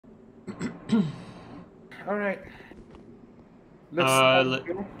All right. Let's start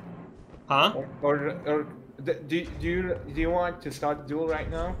duel. Huh? Or do you want to start duel right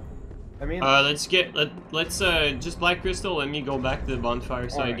now? I mean, Let's just Black Crystal. Let me go back to the bonfire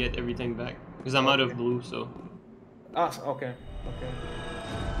so all I right. get everything back because I'm out Okay. of blue. So Okay. Okay.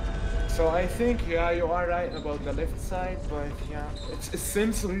 So I think yeah, you are right about the left side, but yeah, it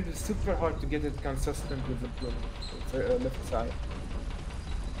seems really super hard to get it consistent with the left side.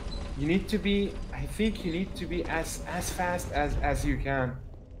 You need to be. I think you need to be as fast as you can.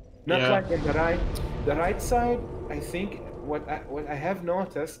 Not yeah, like in the right side. I think what I have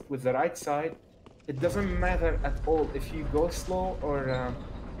noticed with the right side, it doesn't matter at all if you go slow or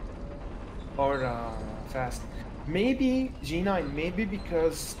fast. Maybe G9, maybe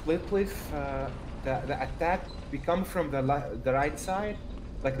because split lift, the attack become from the right side,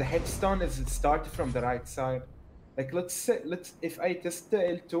 like the headstone is started from the right side. Like let's if I test the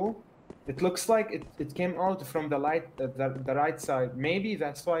L2, it looks like it came out from the right side. Maybe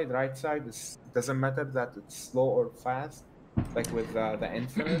that's why the right side doesn't matter that it's slow or fast, like with the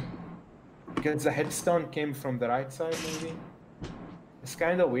infinite, because the headstone came from the right side. Maybe it's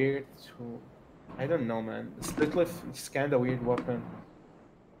kind of weird. I don't know, man. The split lift is kind of weird weapon.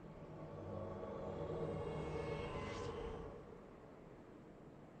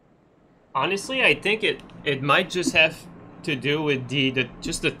 honestly, I think it might just have to do with the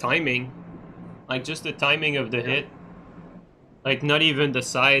just the timing, like just the timing of the Yeah. hit. Like not even the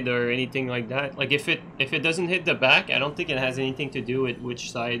side or anything like that. Like if it doesn't hit the back, I don't think it has anything to do with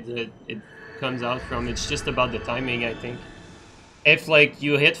which side it comes out from. It's just about the timing, I think. If like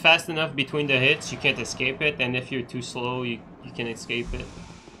you hit fast enough between the hits, you can't escape it, and if you're too slow, you can escape it.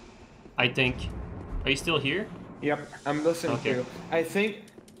 I think. Are you still here? Yep, I'm listening to Okay. you. I think,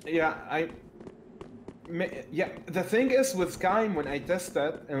 yeah, yeah. The thing is with Skyrim, when I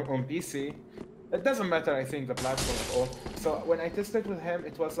tested on PC, it doesn't matter. I think the platform at all. So when I tested with him,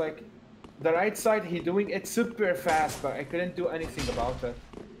 it was like the right side. He doing it super fast, but I couldn't do anything about it.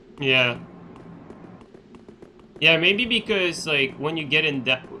 Yeah. Yeah, maybe because like when you get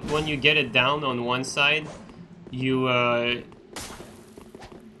when you get it down on one side, you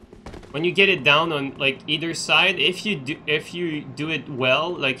when you get it down on like either side, if you do it well,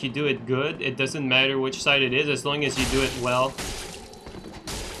 like you do it good, it doesn't matter which side it is as long as you do it well.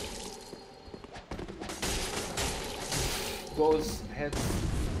 Those hits.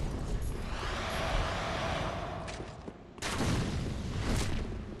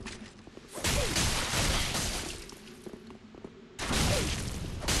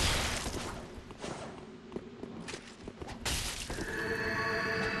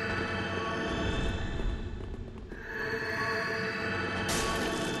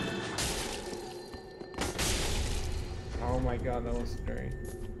 Oh my god, that was great.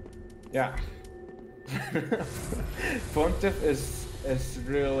 Yeah. Pontiff is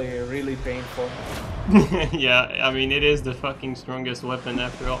really painful. Yeah, I mean it is the fucking strongest weapon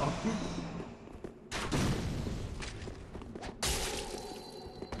after all.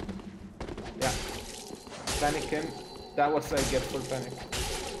 Yeah. Panic him. That was a get for panic.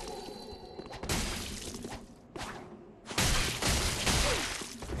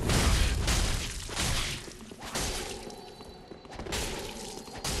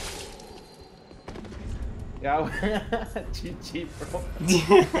 Yeah. GG, bro.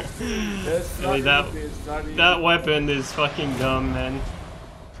 It's not Hey, easy. It's not easy. that weapon is fucking dumb, man.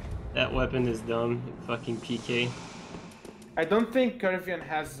 That weapon is dumb. Fucking PK. I don't think Curvian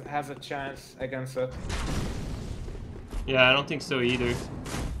has a chance against it. Yeah, I don't think so either.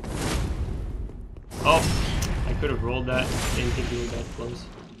 Oh, I could have rolled that. Didn't think we were that close.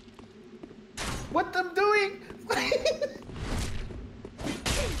 What I'm doing?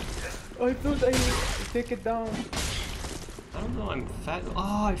 I thought I take it down. I don't know, I'm fat.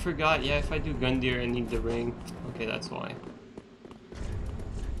 Oh, I forgot. Yeah, if I do Gundyr, I need the ring. Okay, that's why.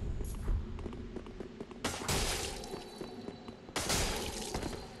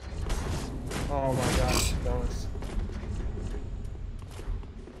 Oh my gosh, that was.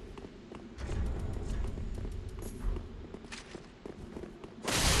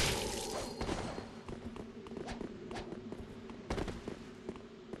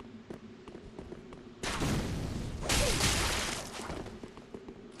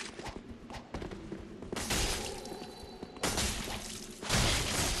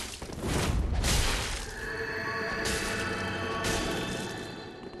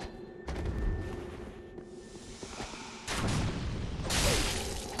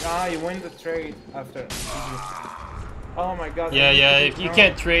 Ah, you win the trade after. Oh my god. Yeah, yeah. If you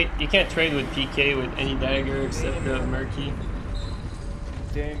can't trade with PK with any dagger except the Murky.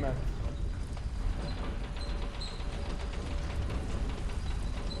 Damn it.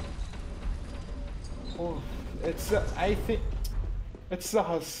 Oh, it's I think it's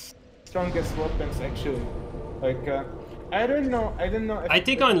the strongest weapons actually. Like I don't know. I don't know. If I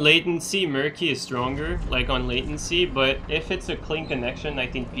think on latency, Murky is stronger, like on latency. But if it's a clean connection, I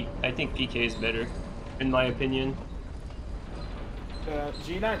think PK is better, in my opinion.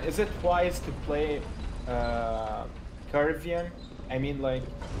 JeeNiNe, is it wise to play Curvian? I mean, like,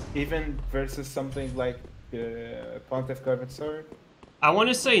 even versus something like Pontiff Curved Sword? I want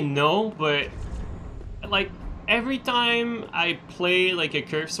to say no, but like every time I play like a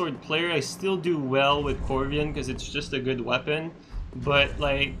curved sword player, I still do well with Corvian because it's just a good weapon. But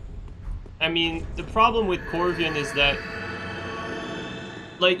like, I mean, the problem with Corvian is that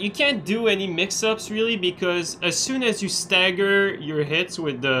like you can't do any mix-ups really, because as soon as you stagger your hits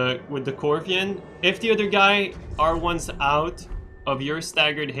with the Corvian, if the other guy R1's out of your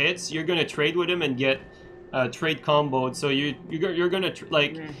staggered hits, you're gonna trade with him and get trade comboed. So you're gonna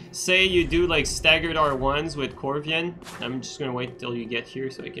like say you do like staggered R1s with Corvian. I'm just gonna wait till you get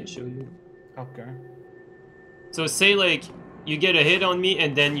here so I can show you. Okay. So say like you get a hit on me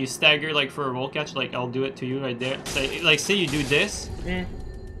and then you stagger like for a roll catch, like I'll do it to you right there. Say you do this.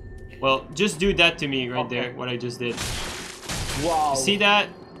 Well, just do that to me right there, what I just did. Wow. You see that?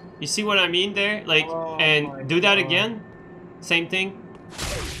 You see what I mean there? Like, and do that again. Same thing.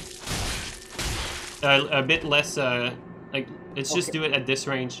 A bit less, like, let's just do it at this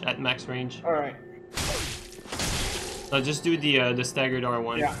range, at max range. Alright. I'll just do the staggered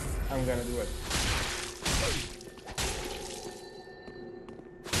R1. Yeah, I'm gonna do it.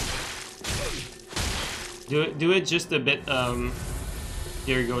 Do it just a bit,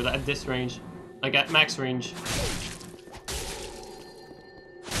 here you go, at this range. Like at max range.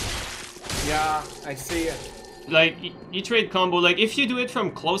 Yeah, I see it. Like, you trade combo, like, if you do it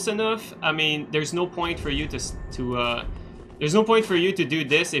from close enough, I mean, there's no point for you to there's no point for you to do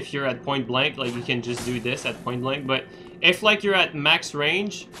this if you're at point blank, like, you can just do this at point blank, but if, like, you're at max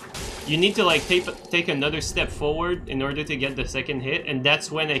range, you need to, like, take another step forward in order to get the second hit, and that's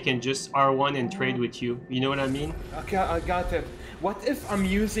when I can just R1 and trade with you. You know what I mean? Okay, I got it. What if I'm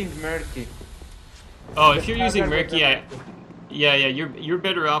using Murky? Oh, if you're using Murky, yeah, you're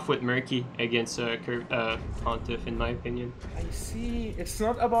better off with Murky against Pontiff, in my opinion. I see. It's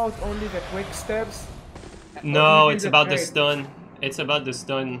not about only the quick steps. No, it's about the stun. It's about the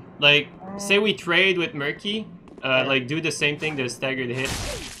stun. Like, say we trade with Murky, like do the same thing, the staggered hit.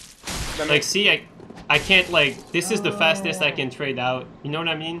 Like, see, I can't, like, this is the fastest I can trade out. You know what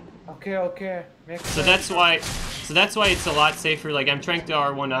I mean? Okay, okay. Makes sense. That's why it's a lot safer. Like, I'm trying to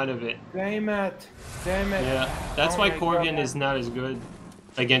R1 out of it. Damn it. Damn it. Yeah, that's why Corvian is not as good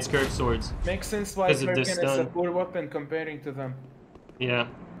against curved swords. Makes sense why Corvian is a poor weapon comparing to them. Yeah.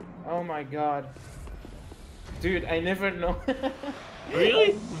 Oh my god. Dude, I never know.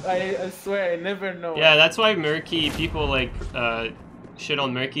 Really? I swear, I never know. Yeah, that's why Murky, people like shit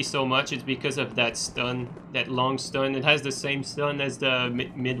on Murky so much. It's because of that stun, that long stun. It has the same stun as the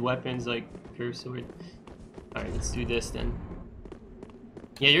mid weapons like curved sword. Alright, let's do this then.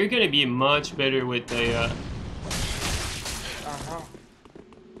 Yeah, you're gonna be much better with the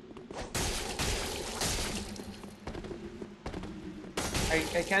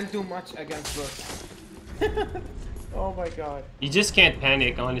I can't do much against this. Oh my god. You just can't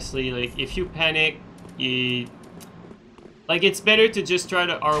panic, honestly. Like, if you panic, like, it's better to just try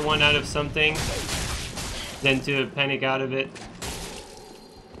to R1 out of something than to panic out of it.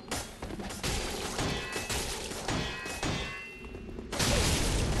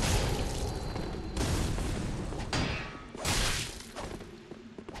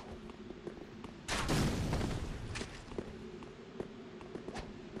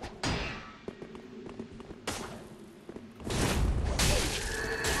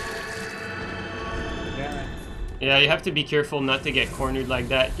 Yeah, you have to be careful not to get cornered like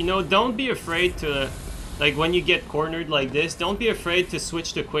that. You know, don't be afraid to, like, when you get cornered like this, don't be afraid to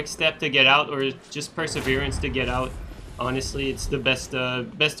switch to quick step to get out, or just perseverance to get out. Honestly, it's the best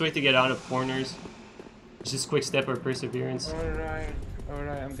way to get out of corners. It's just quick step or perseverance. Alright,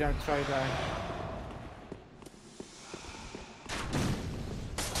 I'm gonna try that.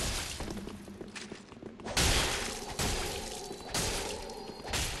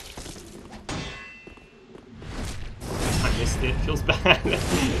 It feels bad. I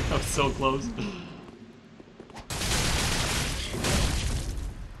was so close.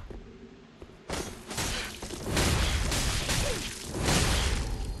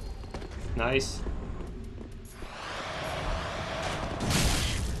 Nice.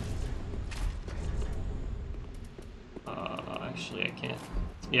 Actually, I can't.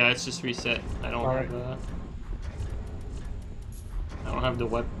 Yeah, it's just reset. I don't have the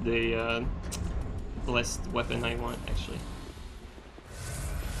blessed weapon I want, actually.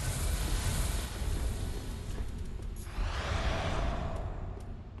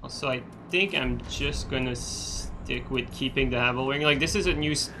 Also, I think I'm just gonna stick with keeping the Havel Ring. Like, this is a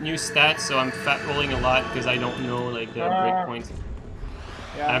new stat, so I'm fat rolling a lot because I don't know like the breakpoints.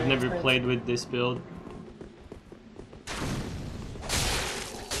 Yeah, I've never played with this build.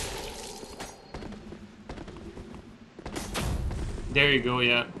 There you go,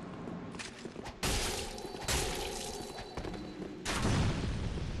 yeah.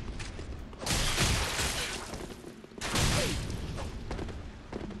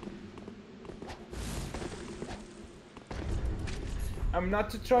 I'm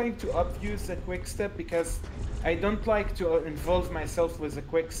not trying to abuse the quick step because I don't like to involve myself with a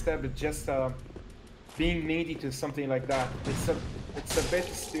quick step. It's just being needy to something like that. It's a bit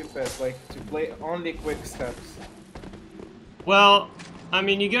stupid, like to play only quick steps. Well, I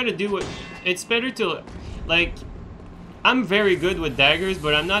mean, you gotta do it. It's better to, like, I'm very good with daggers,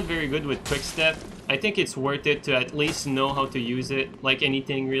 but I'm not very good with quick step. I think it's worth it to at least know how to use it, like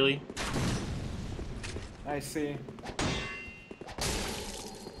anything really. I see.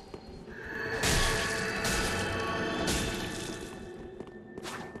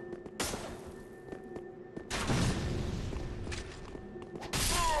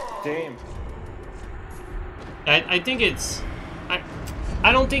 Damn. I think it's...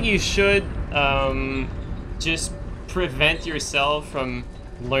 I don't think you should just prevent yourself from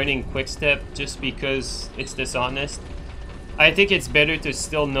learning quickstep just because it's dishonest. I think it's better to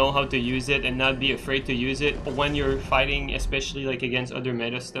still know how to use it and not be afraid to use it when you're fighting, especially like against other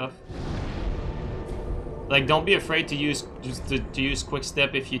meta stuff. Like, don't be afraid to use use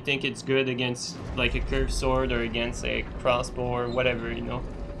quickstep if you think it's good against like a curved sword or against a crossbow or whatever, you know.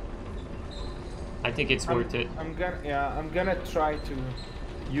 I think it's worth it. I'm gonna try to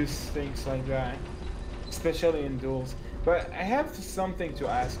use things like that, especially in duels. But I have something to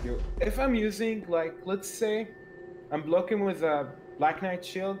ask you. If I'm using, like, let's say I'm blocking with a Black Knight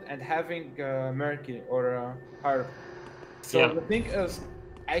shield and having Murky or a Harp. So yeah. The thing is,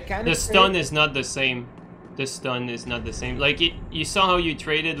 I kind the of stun is not the same. The stun is not the same. Like, you saw how you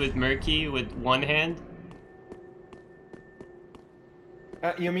traded with Murky with one hand?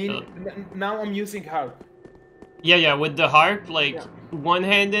 You mean now I'm using Harp? Yeah, with the Harp, like,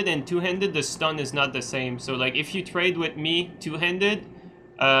 one-handed and two-handed, the stun is not the same. So, like, if you trade with me two-handed,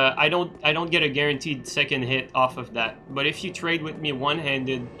 I don't get a guaranteed second hit off of that. But if you trade with me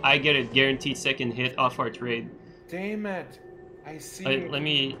one-handed, I get a guaranteed second hit off our trade. Damn it! I see. Let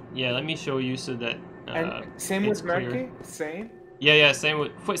me show you so that and same with Murky? Same? Yeah, same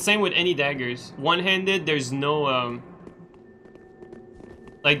with any daggers. One-handed, there's no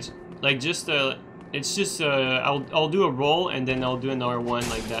like just it's just I'll do a roll and then I'll do an R1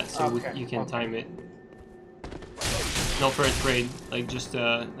 like that, so you can time it. No, for a trade, like just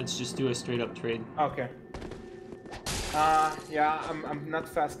let's just do a straight up trade. Okay. Yeah, I'm not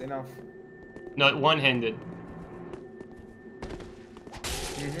fast enough. Not one-handed.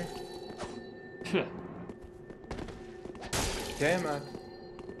 Damn it.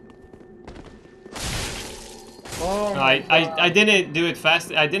 Oh no, I didn't do it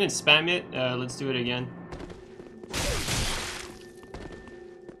fast. I didn't spam it. Let's do it again.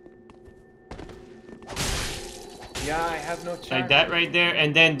 Yeah, I have no chance. Like that right there,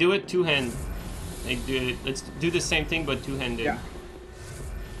 and then do it two-hand. Like let's do the same thing but two-handed. Yeah.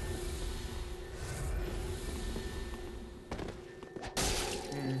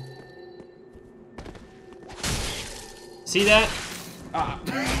 See that?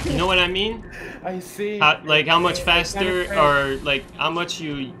 You know what I mean? I see. Like how much faster or like how much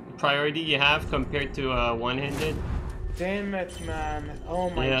priority you have compared to one-handed. Damn it, man! Oh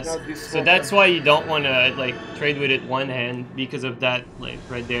my god, this. So that's why you don't want to like trade with it one hand because of that, like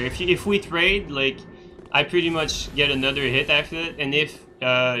right there. If we trade, like I pretty much get another hit after it, and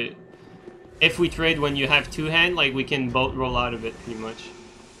if we trade when you have two hand, like we can both roll out of it pretty much.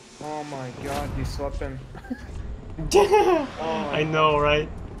 Oh my god, this weapon. I know, right?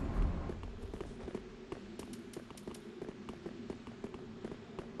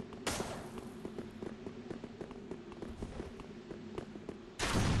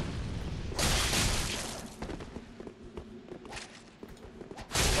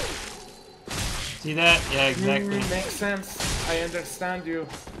 See that? Yeah, exactly. Makes sense. I understand you.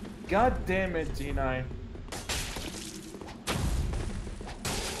 God damn it, JeeNiNe.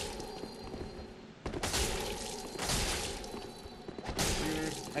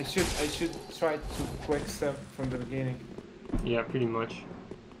 I should try to quick step from the beginning. Yeah, pretty much.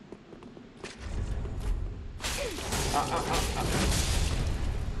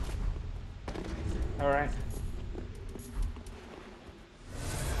 All right.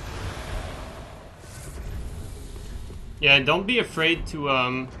 Yeah, don't be afraid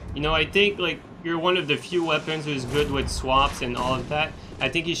to, you know, I think, like, you're one of the few weapons who's good with swaps and all of that. I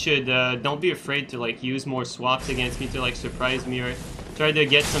think you should, don't be afraid to, like, use more swaps against me to, like, surprise me or try to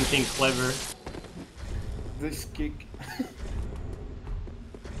get something clever. This kick.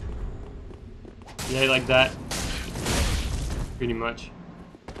 Yeah, like that. Pretty much.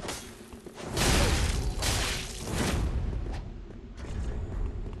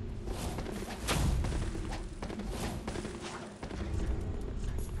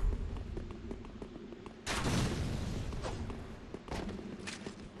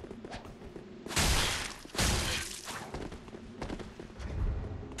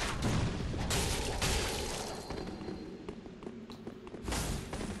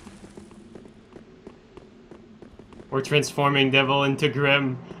 We're transforming Devil into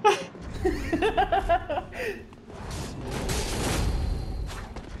Grim.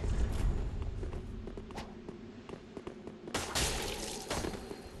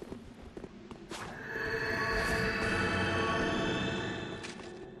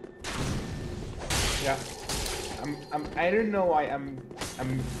 Yeah. I don't know why I'm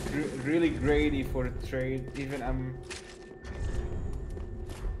really greedy for a trade. Even I'm.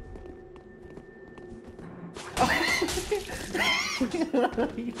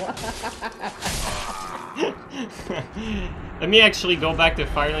 Let me actually go back to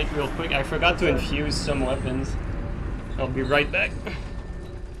Firelink real quick. I forgot to infuse some weapons. I'll be right back.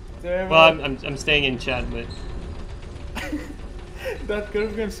 Well, I'm staying in chat, but that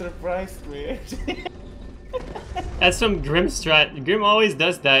Kurgan surprised me. that's some Grim strat. Grim always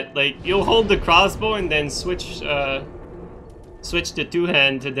does that. Like, you'll hold the crossbow and then switch to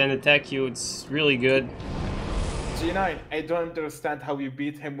two-hand to then attack you. It's really good. JeeNiNe, I don't understand how you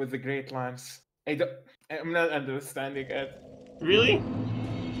beat him with the Great Lance. I'm not understanding it. Really?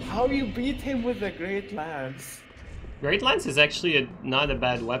 How you beat him with the Great Lance? Great Lance is actually not a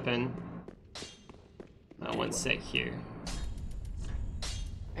bad weapon. One sec here.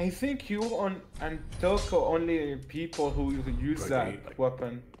 I think you and Toko only people who use that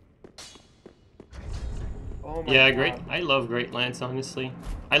weapon. Oh my yeah, God. great. I love Great Lance, honestly.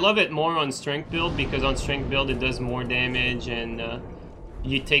 I love it more on strength build because on strength build it does more damage and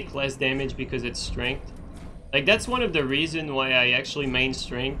you take less damage because it's strength. Like, that's one of the reasons why I actually main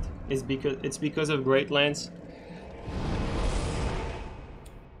strength is because of Great Lance.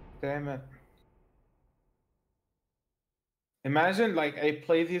 Damn it. Imagine, like, I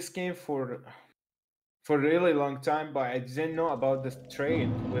played this game for a really long time, but I didn't know about the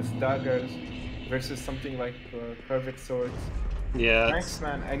trade with daggers versus something like curved swords. Yeah. Thanks,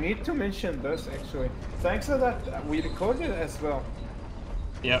 man. I need to mention this, actually. Thanks for that. We recorded as well.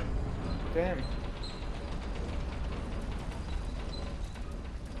 Yep. Damn.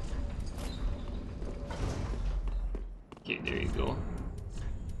 Okay, there you go.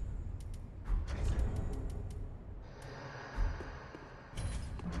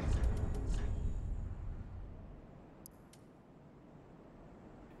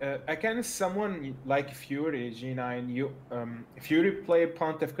 Against someone like Fury, JeeNiNe, Fury play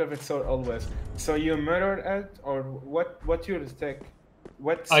Pontiff Curved Sword always. So you mirror it, or what your take?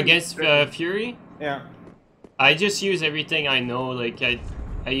 What's against Fury? Yeah. I just use everything I know. Like I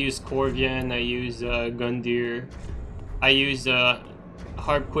use Corvian, I use Gundyr, I use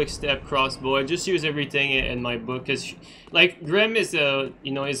Harp Quickstep Crossbow. I just use everything in my book because, like, Grim is a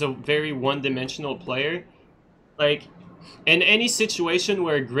very one-dimensional player. Like, in any situation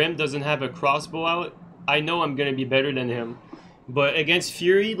where Grim doesn't have a crossbow out, I know I'm gonna be better than him. But against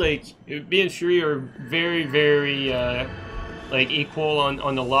Fury, like, me and Fury are very, very like equal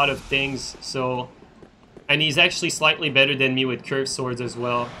on a lot of things. So, and he's actually slightly better than me with curved swords as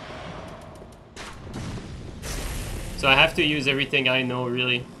well. So I have to use everything I know,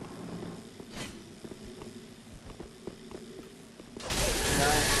 really.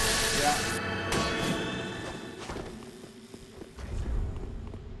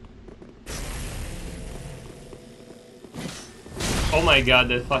 Oh my God,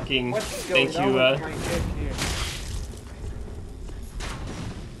 that fucking... Thank you,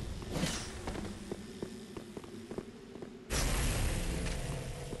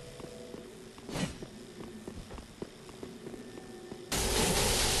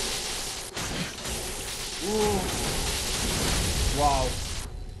 Wow.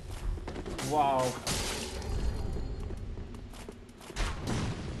 Wow.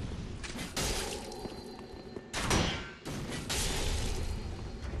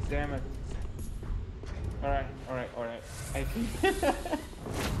 Damn it. Alright. I think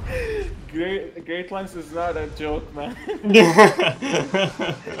Great Lance is not a joke, man. uh,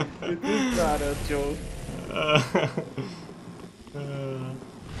 It is not a joke.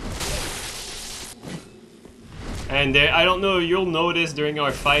 and there, I don't know, you'll notice during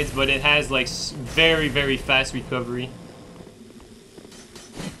our fights, but it has like very, very fast recovery.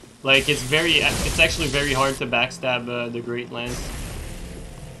 Like it's actually very hard to backstab the Great Lance.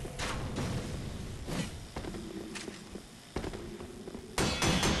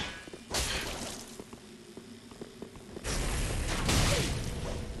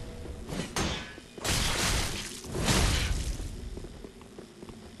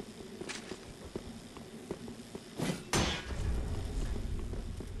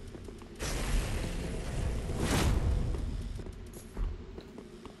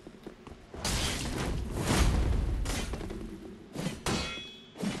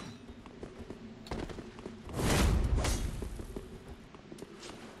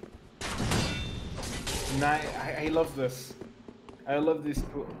 I love this. I love this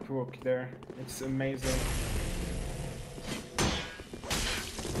book there. It's amazing.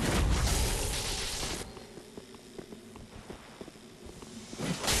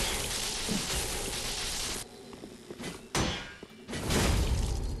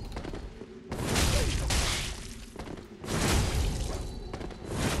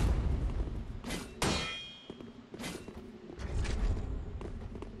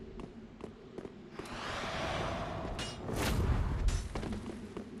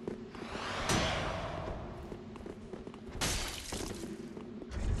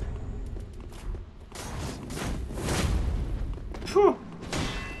 Phew.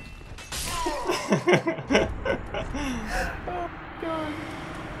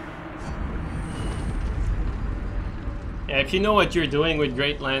 Yeah, if you know what you're doing with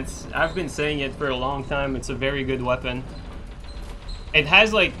Great Lance, I've been saying it for a long time, it's a very good weapon. It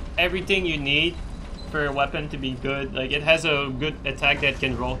has like everything you need for a weapon to be good. Like it has a good attack that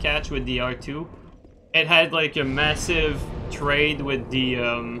can roll catch with the R2. It had like a massive trade with the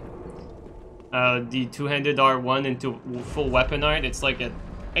two-handed R1 into full weapon art. It's like a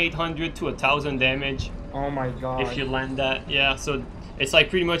 800 to 1000 damage. Oh my god. If you land that, yeah. So it's like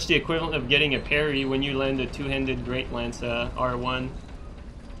pretty much the equivalent of getting a parry when you land a two-handed Great Lance R1.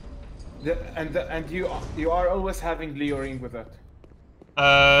 And you are always having Leoring with it.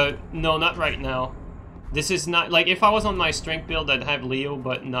 No, not right now. This is not like if I was on my strength build, I'd have Leo,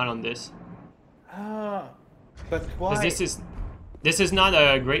 but not on this. But why? Because this is not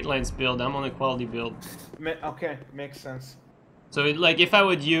a Great Lance build. I'm on a quality build. Okay, makes sense. So like if I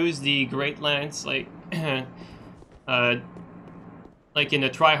would use the Great Lance like like in a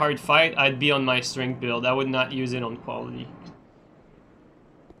try-hard fight, I'd be on my strength build. I would not use it on quality.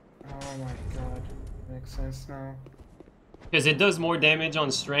 Oh my god, makes sense now. Because it does more damage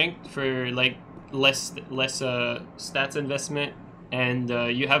on strength for like less stats investment, and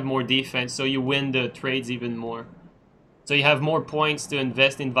you have more defense, so you win the trades even more. So you have more points to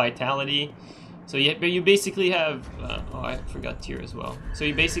invest in vitality. So you basically have oh, I forgot tier as well. So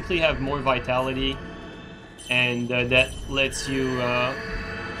you basically have more vitality, and that lets you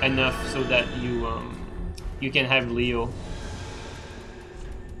enough so that you can have Leo.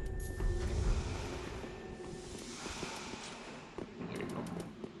 There you go.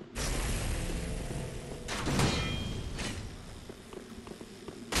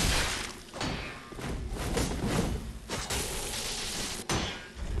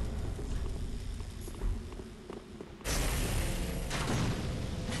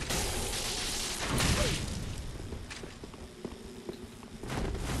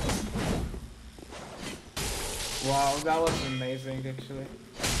 Wow, that was amazing actually.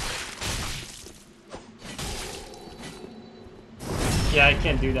 Yeah, I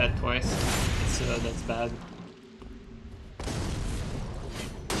can't do that twice. That's bad.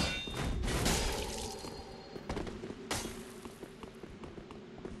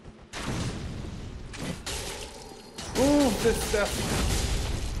 Ooh, this stuff.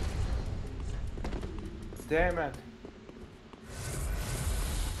 Damn it.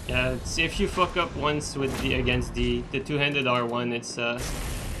 Yeah, if you fuck up once with against the two-handed R1, it's yeah,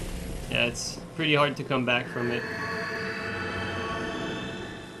 it's pretty hard to come back from it.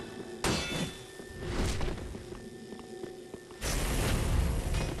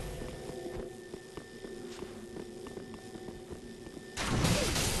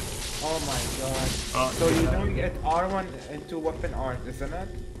 Oh my god. Oh, So you're doing it R1 into weapon art, isn't it?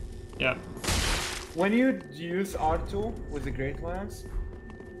 Yeah. When you use R2 with the Great Lance,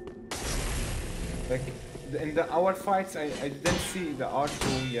 like in our fights, I didn't see the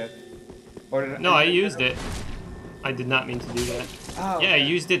R2 yet. Or No, I used it. I did not mean to do that. Oh, Yeah, I okay.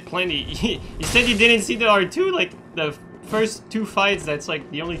 used it plenty. You said you didn't see the R2? Like, the first 2 fights, that's like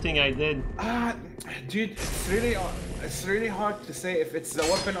the only thing I did. Dude, it's really hard to say if it's the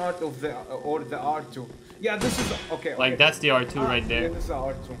weapon art of the or the R2. Yeah, this is okay. Like, Okay. that's the R2 right Yeah, there. this is the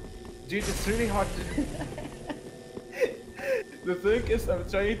R2. Dude, it's really hard to. The thing is, I'm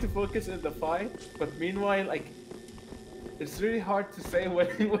trying to focus in the fight, but meanwhile, like, it's really hard to say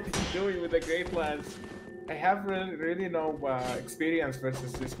what you're doing with the Great Lance. I have really no experience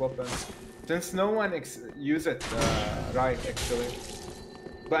versus this weapon, since no one use it right actually.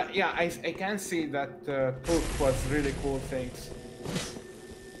 But yeah, I can see that Pook was really cool things.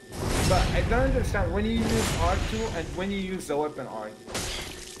 But I don't understand when you use R2 and when you use the weapon art.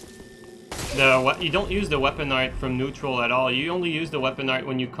 You don't use the weapon art from neutral at all. You only use the weapon art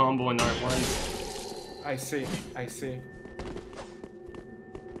when you combo an R1. I see. I see.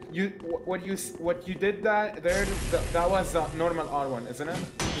 What you did that there? That was the normal R1, isn't it?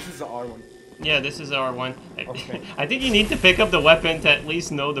 This is the R1. Yeah, this is R1. Okay. I think you need to pick up the weapon to at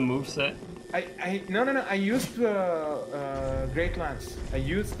least know the moveset. No. I used Great Lance. I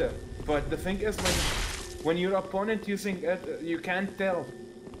used it, but the thing is when your opponent using it, you can't tell.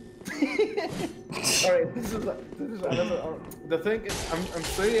 Alright, this is another. The thing is, I'm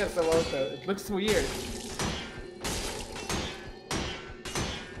serious about that. It looks weird.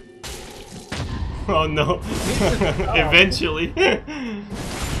 Oh no! Eventually.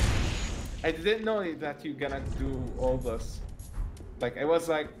 I didn't know that you're gonna do all this. Like I was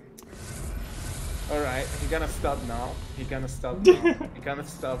like, alright, he gonna stop now. He gonna stop now. He gonna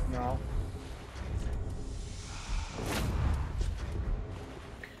stop now.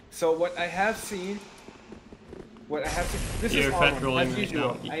 So what I have seen, this You're is fat R1 rolling as right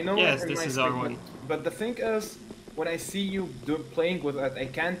usual. now. I know. Yes, in this my is screen, R1. But the thing is, when I see you playing with it, I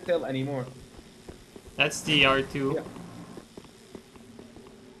can't tell anymore. That's the R2. Yeah.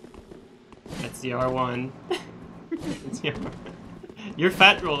 That's the R1. That's the R1. You're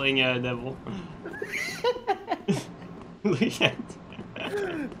fat rolling, devil. Look at.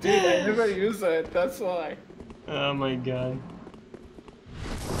 Dude, I never use it. That's why. Oh my god.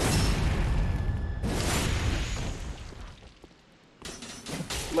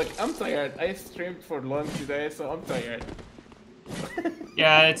 Look, I'm tired. I streamed for long today, so I'm tired.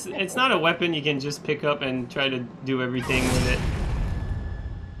 Yeah, it's not a weapon you can just pick up and try to do everything with it.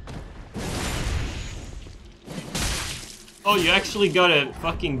 Oh, you actually got a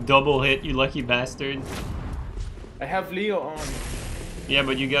fucking double hit, you lucky bastard. I have Leo on. Yeah,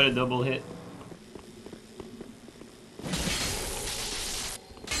 but you got a double hit.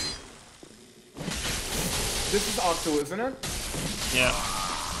 This is R2, isn't it? Yeah.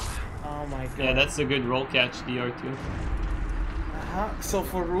 Oh my god. Yeah, that's a good roll catch, the R2. So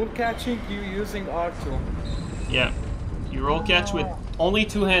for rule catching, you're using R2. Yeah. You roll catch with only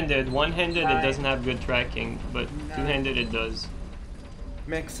two-handed. One-handed it doesn't have good tracking, but two-handed it does.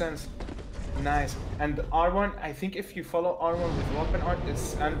 Makes sense. Nice. And R1, I think if you follow R1 with weapon art,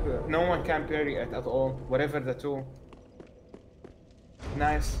 no one can parry it at all, whatever the tool.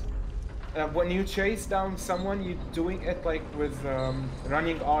 Nice. When you chase down someone, you're doing it like with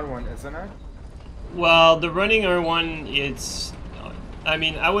running R1, isn't it? Well, the running R1, it's... I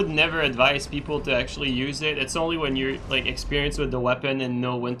mean, I would never advise people to actually use it. It's only when you're like experienced with the weapon and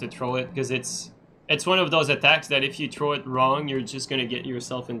know when to throw it, because it's one of those attacks that if you throw it wrong, you're just gonna get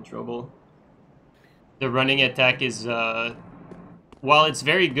yourself in trouble. The running attack is, while it's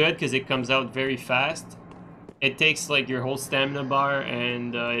very good because it comes out very fast, it takes like your whole stamina bar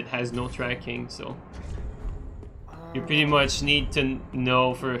and it has no tracking, so you pretty much need to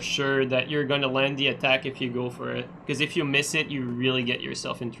know for sure that you're gonna land the attack if you go for it. Because if you miss it, you really get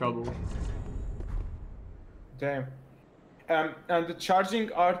yourself in trouble. Damn. And the charging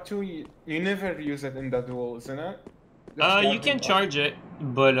R2, you never use it in the duel, isn't it? You can charge it,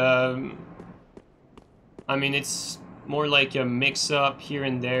 but I mean, it's more like a mix-up here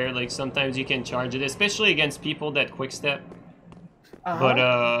and there. Like sometimes you can charge it, especially against people that quick-step.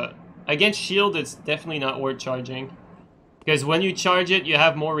 But against shield, it's definitely not worth charging. Because when you charge it, you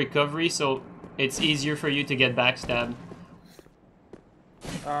have more recovery, so it's easier for you to get backstabbed.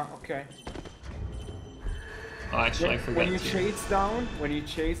 Okay. Oh, actually, I forgot. When you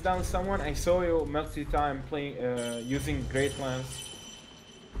chase down someone, I saw you multi-time playing using Great Lance.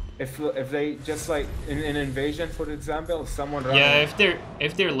 If they just like in an invasion, for example, someone running. Yeah,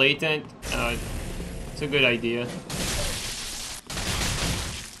 if they're latent, it's a good idea.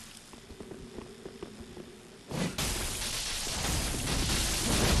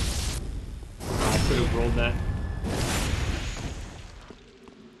 I could have rolled that.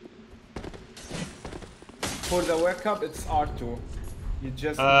 for the wake up, it's R2. You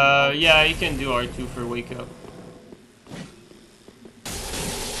just need R2. Yeah, you can do R2 for wake up.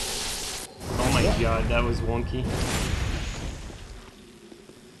 Oh my god, that was wonky.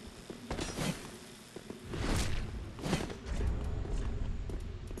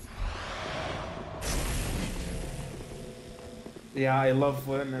 Yeah, I love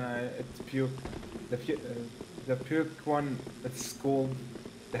when it's puke. The puke one, it's called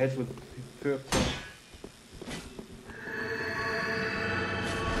the head with puke.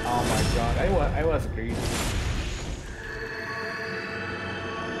 Oh my god, I was greedy.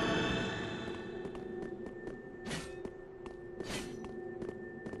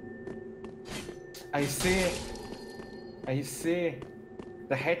 I see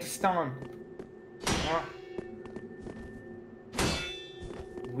the headstone. Ah.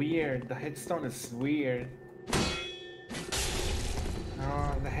 Weird, the headstone is weird.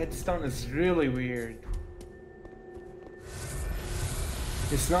 Oh, the headstone is really weird.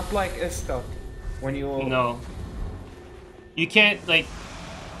 It's not like S-Stock when you... No. You can't, like...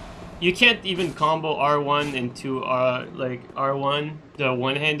 You can't even combo R1 into like R1, the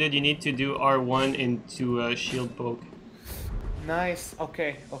one-handed. You need to do R1 into a shield poke. Nice,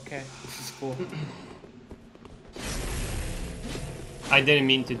 okay, this is cool. I didn't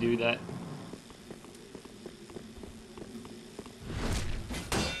mean to do that.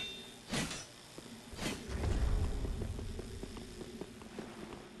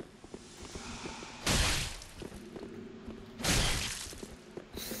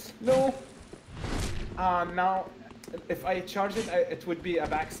 No! Now, if I charge it, it would be a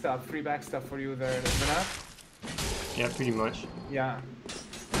backstab, free backstab for you there, isn't it? Yeah, pretty much. Yeah.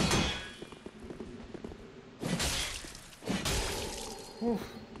 Oof.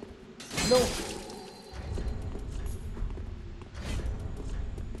 No!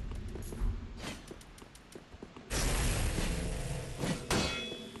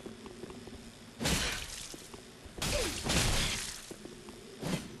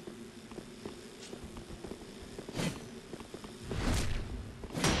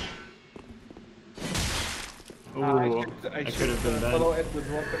 Ooh, I could should have been bad. follow it with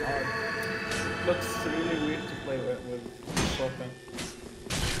weapon art. It looks really weird to play with this weapon.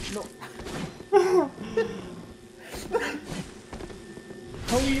 No.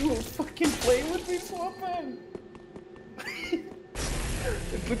 How you fucking play with this weapon?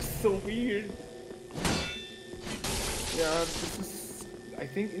 It looks so weird. Yeah, this is... I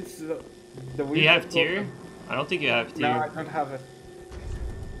think it's the weird... Do you have tier? I don't think you have tier. No, I don't have it.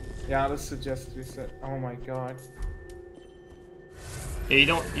 Yeah, let's suggest reset. Oh my god. Yeah, you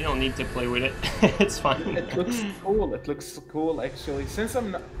don't need to play with it. It's fine. It looks cool. It looks cool actually. Since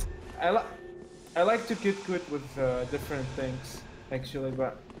I'm not, I like to get good with different things actually,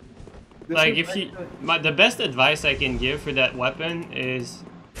 but like if you, the best advice I can give for that weapon is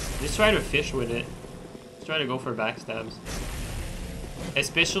just try to fish with it. Just try to go for backstabs,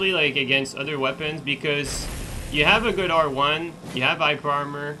 especially like against other weapons, because you have a good R1, you have hyper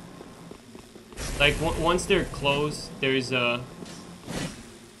armor. Like once they're close, there's a.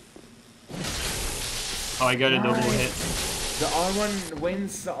 Oh, I got a double hit. The R1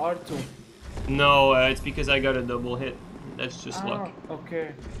 wins the R2. No, it's because I got a double hit. That's just luck.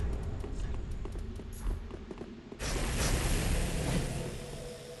 Okay.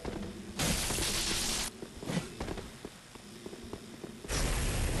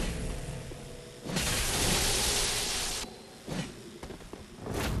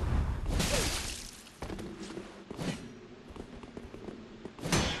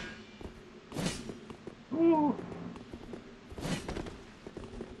 Ooh.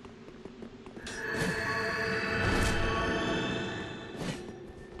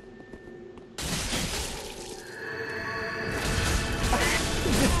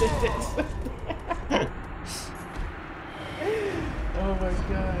 Oh my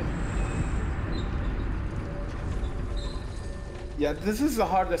god. Yeah, this is the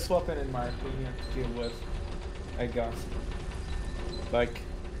hardest weapon in my opinion to deal with, I guess. Like,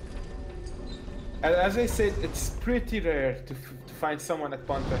 as I said, it's pretty rare to find someone at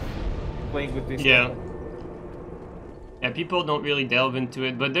Ponta playing with this weapon. Yeah, people don't really delve into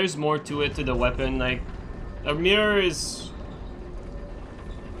it, but there's more to it, to the weapon. Like, a mirror is...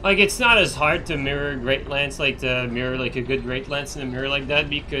 Like, it's not as hard to mirror Great Lance, like to mirror like a good Great Lance in a mirror like that,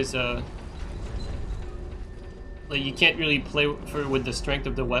 because like you can't really play with the strength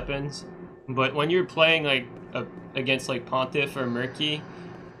of the weapons. But when you're playing like against like Pontiff or Murky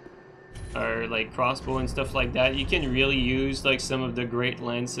or like Crossbow and stuff like that, you can really use like some of the Great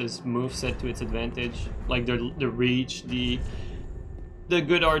Lance's moveset to its advantage, like the reach, the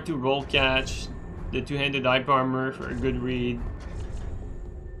good R2 roll catch, the two-handed hyper armor for a good read.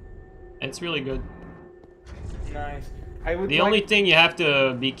 It's really good. Nice. I would The only thing you have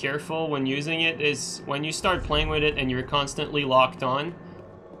to be careful when using it is when you start playing with it and you're constantly locked on.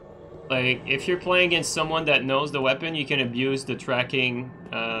 Like, if you're playing against someone that knows the weapon, you can abuse the tracking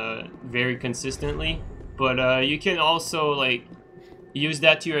very consistently. But you can also, like, use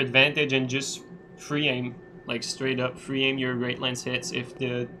that to your advantage and just free aim. Like, straight up free aim your great lance hits if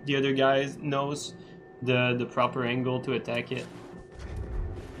the other guy knows the proper angle to attack it.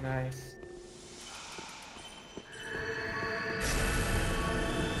 Nice.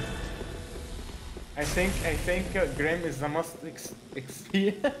 I think Grim is the most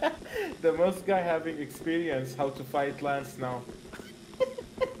the most guy having experience how to fight Lance now.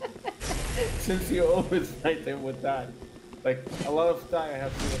 Since you always fight him with that. Like, a lot of time I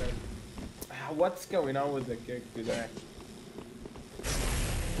have seen it. What's going on with the kick today?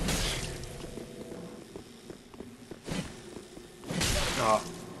 Oh,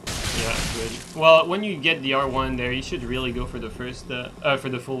 yeah, good. Well, when you get the R1 there, you should really go for the first, for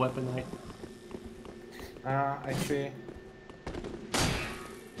the full weapon height. I see.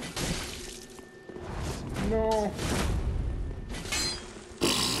 No.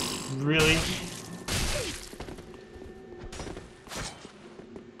 Really?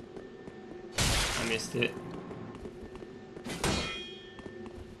 I missed it.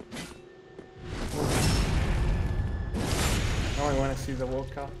 Now I want to see the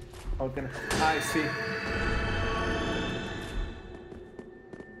walkout. I see.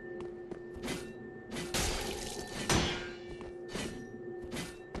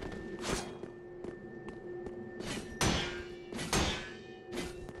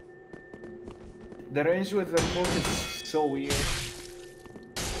 The range with the poke is so weird.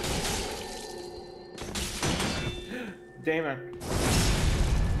 Damn it.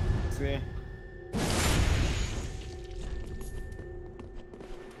 See.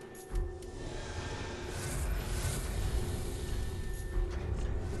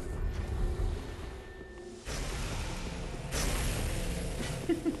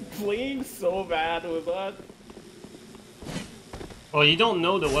 Playing so bad with that. Well, you don't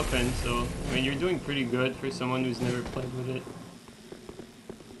know the weapon, so I mean, you're doing pretty good for someone who's never played with it.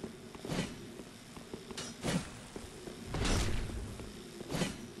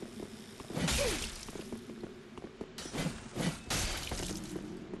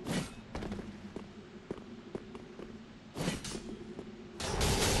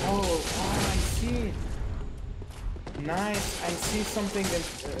 Oh, I see. Nice. I see something in.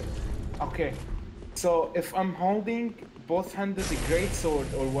 Okay. So if I'm holding both-handed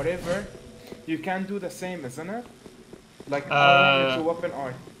greatsword or whatever, you can do the same, isn't it? Like R1 into weapon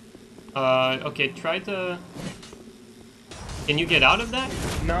art. Okay, try to... Can you get out of that?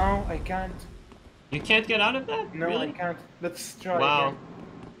 No, I can't. You can't get out of that? No, really? I can't. Let's try Wow.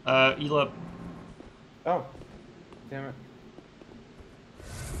 again. Heal up. Oh. Damn it.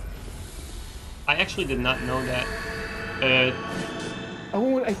 I actually did not know that.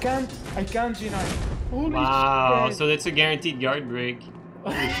 Oh, I can't, JeeNiNe. Holy Wow, shit. so that's a guaranteed guard break.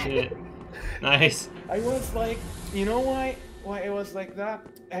 Holy shit. Nice. I was like, you know why I was like that?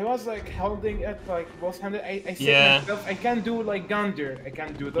 I was like holding it like both-handed. I said myself, I can do like Gander. I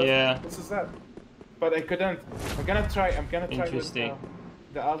can do this. Yeah. This is that. But I couldn't. I'm gonna try with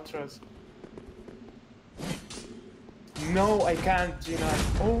the ultras. No, I can't,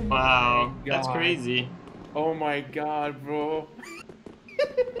 JeeNiNe. Oh my Wow, god. that's crazy. Oh my god, bro.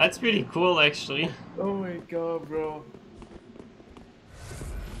 That's pretty cool, actually. Oh my god, bro.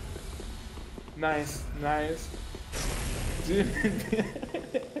 Nice, nice.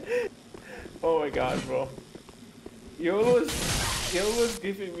 Oh my god, bro. You always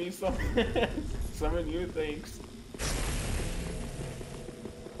giving me some new things.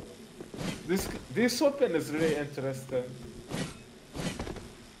 This weapon is really interesting.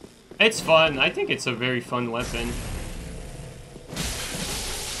 It's fun. I think it's a very fun weapon.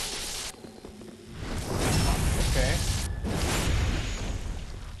 Okay.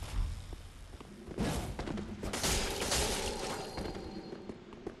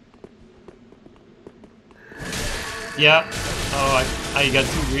 Yeah. Oh, I got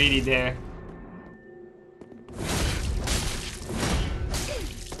too greedy there.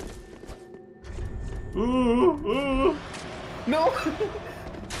 Ooh, ooh. No!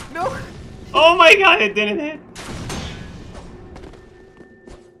 No! Oh my god, it didn't hit.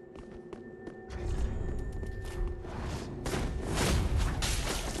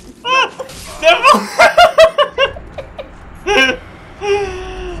 Ah! Devil!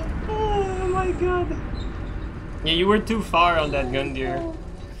 Oh my god. Yeah, you were too far on that gun, dear.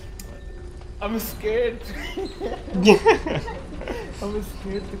 I'm scared. I'm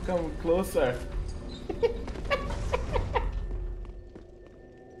scared to come closer.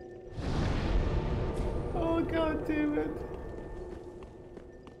 Oh god damn it.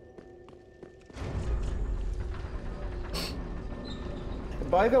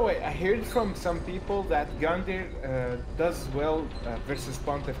 By the way, I heard from some people that Gundyr does well versus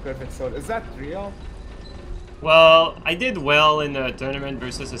Pontiff Curved Sword. Is that real? Well, I did well in the tournament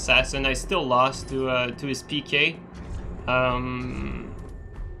versus Assassin. I still lost to his PK.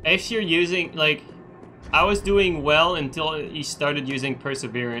 If you're using, like, I was doing well until he started using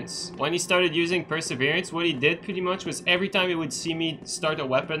Perseverance. When he started using Perseverance, what he did pretty much was every time he would see me start a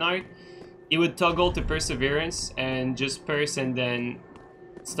weapon art, he would toggle to Perseverance and just Perse and then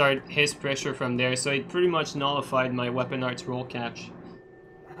start his pressure from there. So it pretty much nullified my weapon arts roll catch.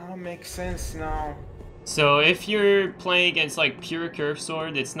 Oh, makes sense now. So if you're playing against like pure curve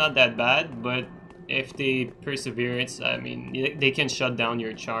sword, it's not that bad, but if they Perseverance, I mean, they can shut down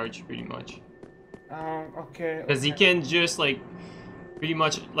your charge pretty much. Okay. Because he can just like pretty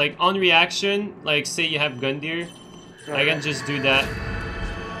much like on reaction, like say you have Gundyr, I can just do that.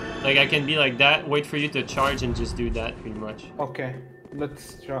 Like I can be like that, wait for you to charge and just do that pretty much. Okay,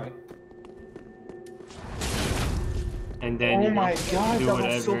 let's try. And then oh my god, do that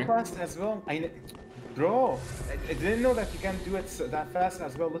whatever. was so fast as well. Bro, I didn't know that you can do it that fast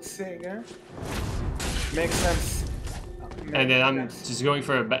as well. Let's see again. Makes sense. And then I'm just going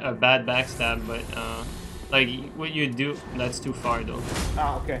for a bad backstab, but like what you do, that's too far though.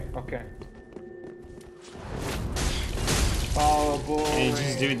 Okay. Oh boy. And you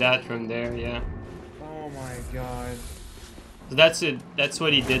just do that from there, yeah. Oh my god. So that's it. That's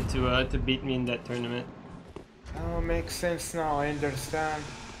what he did to beat me in that tournament. Oh, makes sense now. I understand.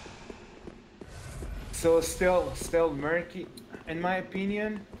 So still murky. In my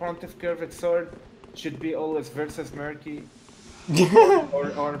opinion, Pontiff Curved Sword should be always versus murky.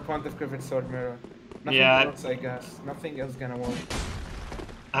 or Pontiff Curved Sword mirror. Nothing else, I guess. Nothing else gonna work.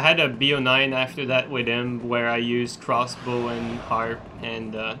 I had a BO9 after that with him where I used crossbow and harp,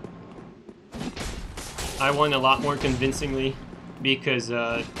 and I won a lot more convincingly because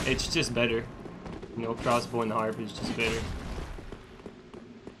it's just better. You know, crossbow and harp is just better.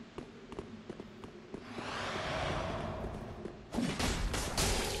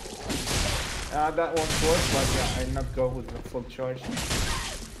 That won't work, but yeah, I'll not go with the full charge.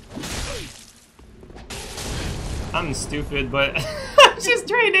 I'm stupid, but I'm just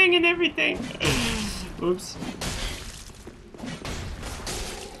trading and everything. Oops.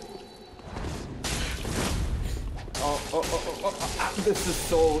 This is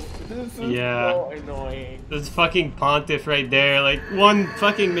so annoying. This fucking Pontiff right there, like one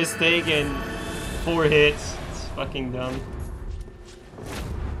fucking mistake and 4 hits. It's fucking dumb.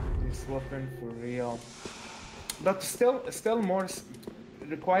 This weapon for real. But still more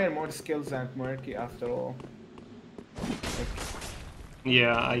require more skills than Murky after all.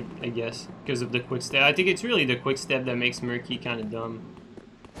 Yeah, I guess because of the quick step. I think it's really the quick step that makes Murky kind of dumb.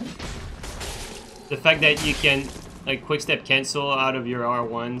 The fact that you can like quick step cancel out of your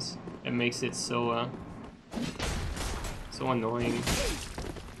R1s, it makes it so so annoying.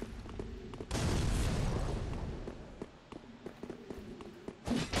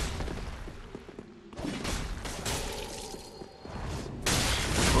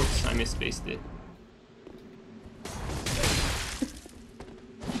 Oops, I misspaced it.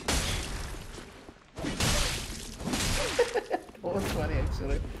 That was funny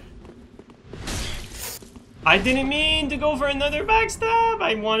actually. I didn't mean to go for another backstab!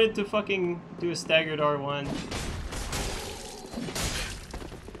 I wanted to fucking do a staggered R1.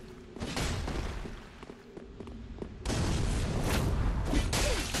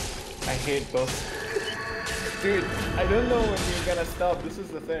 I hate those. Dude, I don't know when you're gonna stop, this is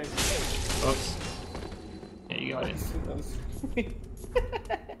the thing. Oops. Yeah, you got it.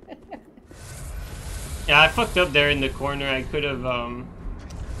 Yeah, I fucked up there in the corner. I could have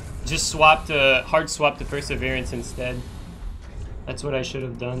just swapped hard swapped the Perseverance instead. That's what I should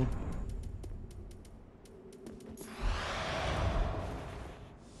have done.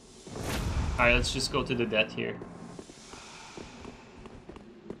 Alright, let's just go to the death here.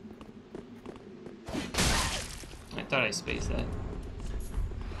 I thought I spaced that.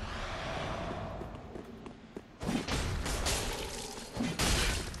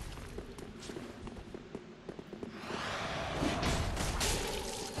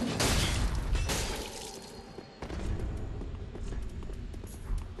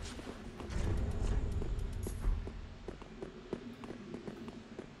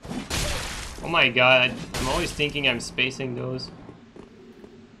 Oh my god, I'm always thinking I'm spacing those.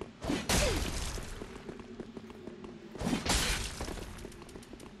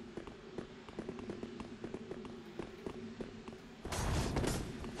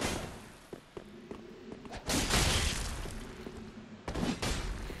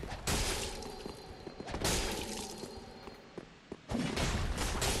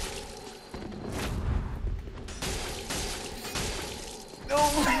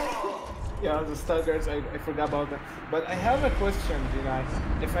 yeah, the staggers, I forgot about that. But I have a question,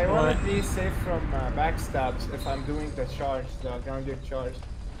 JeeNiNe. If I want What? to be safe from backstabs, if I'm doing the charge, the grounded charge,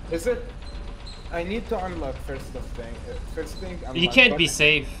 is it? I need to unlock first thing, You unlock can't be button.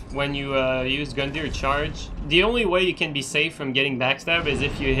 safe when you use Gundyr charge. The only way you can be safe from getting backstab is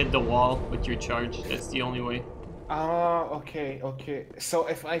if you hit the wall with your charge. That's the only way. Ah, okay, okay. So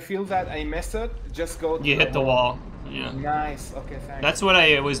if I feel that I miss it, just go to You the hit the wall. wall. Yeah. Nice. Okay, thanks. That's what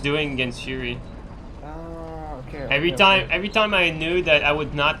I was doing against Fury. Ah, okay, Every okay, time, okay. every time I knew that I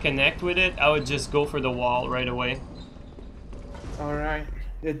would not connect with it, I would just go for the wall right away. All right.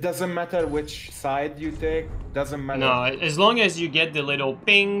 It doesn't matter which side you take. Doesn't matter. No, as long as you get the little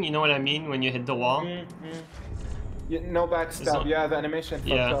ping, you know what I mean, when you hit the wall. No backstab. Yeah, the animation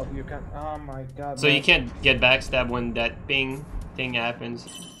fucked Yeah. up. You can. Oh my god, So you man. can't get backstab when that ping thing happens.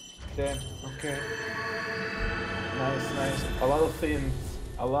 Damn. Okay. Nice, nice. A lot of things.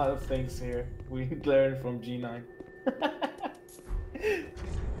 A lot of things here. We learned from JeeNiNe.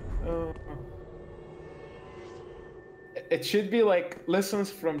 Oh. It should be like lessons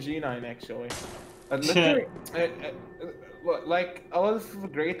from JeeNiNe actually. Literally, like a lot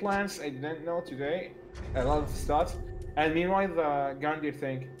of great lands I didn't know today, a lot of stats, and meanwhile the Gandir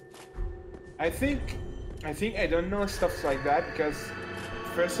thing. I think I don't know stuff like that because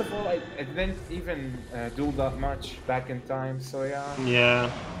first of all I didn't even do that much back in time. So yeah. Yeah.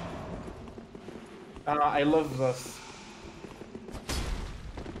 I love this.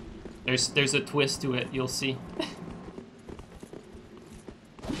 There's a twist to it. You'll see.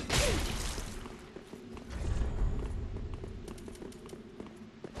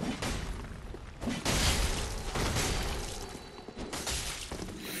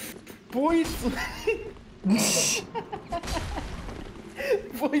 Poison!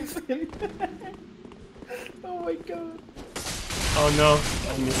 Poison! Oh my god. Oh no,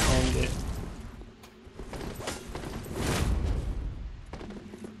 I mistimed it.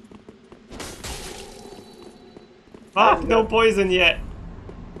 Ah, no poison yet.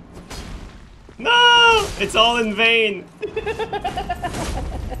 No! It's all in vain.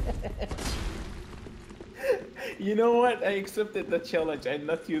 You know what? I accepted the challenge. I'm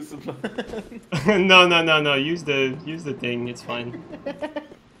not usable. No. Use the thing. It's fine.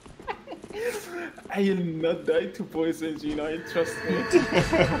 I will not die to poison, JeeNiNe. Trust me.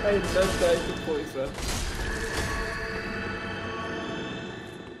 I will not die to poison.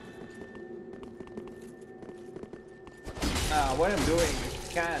 Ah, what I'm doing?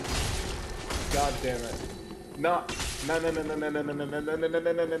 I can't. God damn it. No. No. I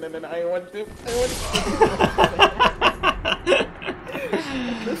want to.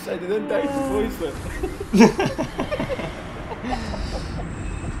 At least I didn't die to poison.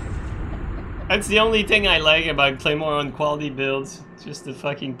 That's the only thing I like about Claymore on quality builds. Just the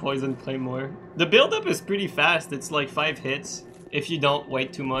fucking poison Claymore. The build-up is pretty fast. It's like 5 hits if you don't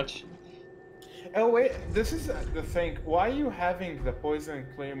wait too much. Oh wait, this is the thing. Why are you having the poison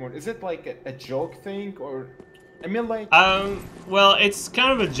claymore? Is it like a joke thing, or I mean like? Well, it's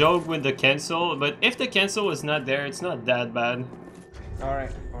kind of a joke with the cancel, but if the cancel was not there, it's not that bad. All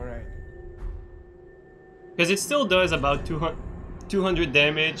right, all right. Because it still does about 200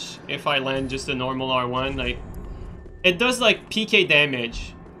 damage if I land just a normal R1. Like, it does like PK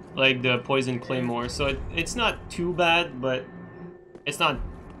damage, like the poison claymore. So it's not too bad, but it's not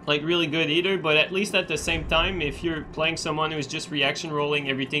like really good either. But at least at the same time, if you're playing someone who's just reaction rolling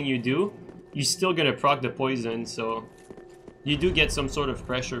everything you do, you're still gonna proc the poison, so you do get some sort of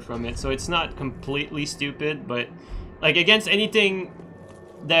pressure from it. So it's not completely stupid, but like against anything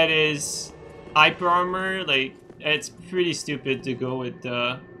that is hyper armor, like it's pretty stupid to go with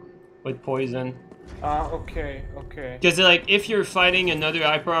poison. Okay, okay. Because like if you're fighting another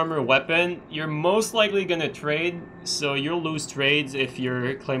hyper armor weapon, you're most likely gonna trade, so you'll lose trades if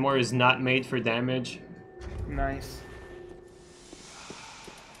your claymore is not made for damage. Nice.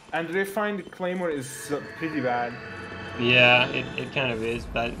 And refined claymore is pretty bad. Yeah, it kind of is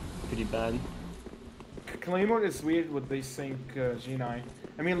bad, pretty bad. Claymore is weird with this thing, JeeNiNe.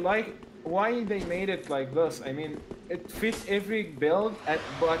 I mean, like, why they made it like this? I mean, it fits every build,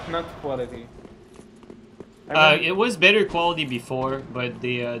 but not quality. I mean, It was better quality before, but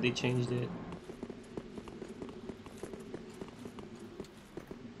they changed it.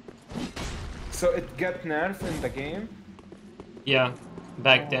 so it got nerfed in the game? Yeah,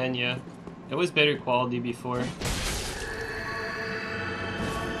 back then, yeah. It was better quality before.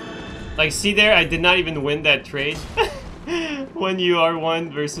 Like, see there, I did not even win that trade. When you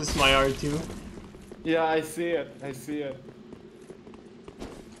R1 versus my R2. Yeah, I see it. I see it.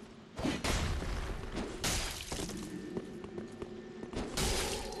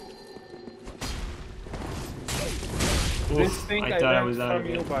 This Oof, thing I I thought I learned was out from of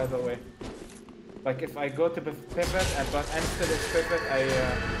you, it. by the way. Like if I go to pivot and but instead of pivot,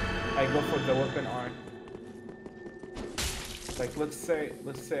 I go for the weapon arm. Like let's say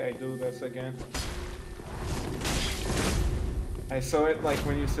I do this again. I saw it like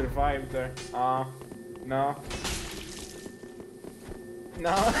when you survived there. No.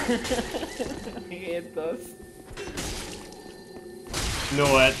 No. It does. You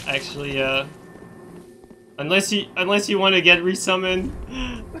know what? Actually, unless you want to get resummoned,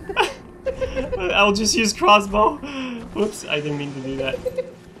 I'll just use crossbow. Whoops, I didn't mean to do that.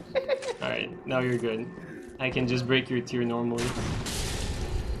 All right, now you're good. I can just break your tier normally.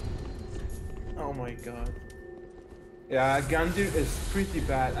 Oh my god. Yeah, Gandir is pretty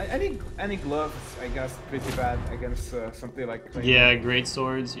bad. Any glove is, I guess, pretty bad against something like Claymore. Yeah, great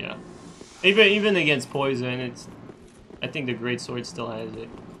swords. Yeah, even against poison, it's. I think the great sword still has it.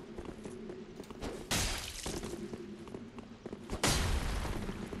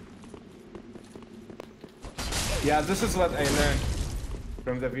 Yeah, this is what I learned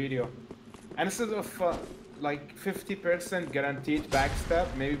from the video. And instead of like 50% guaranteed backstab,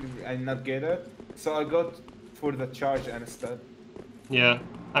 maybe I not get it. So I got for the charge instead. Yeah,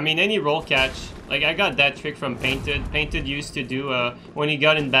 I mean any roll catch. Like I got that trick from Painted. Painted used to do when he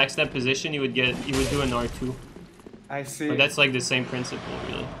got in backstab position, he would do an R2. I see. But that's like the same principle,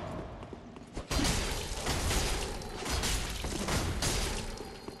 really.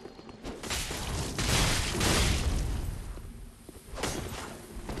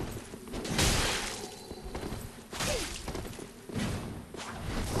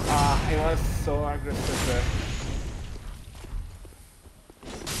 He was so aggressive there.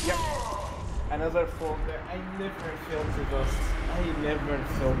 Yep. Another fall there. I never failed to this. I never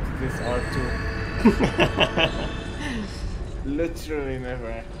failed to this R2. Literally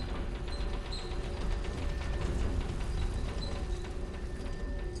never.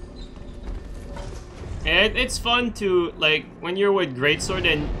 And it's fun to, like, when you're with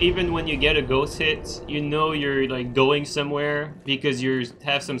Greatsword and even when you get a ghost hit, you know you're, like, going somewhere because you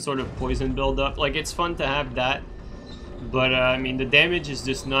have some sort of poison buildup. Like, it's fun to have that. But, I mean, the damage is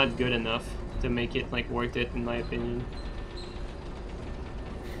just not good enough to make it, like, worth it, in my opinion.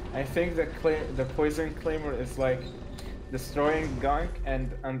 I think the poison claymore is like destroying gunk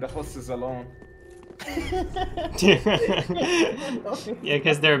and the host is alone. Yeah,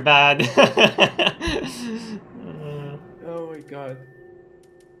 because they're bad. Oh my god.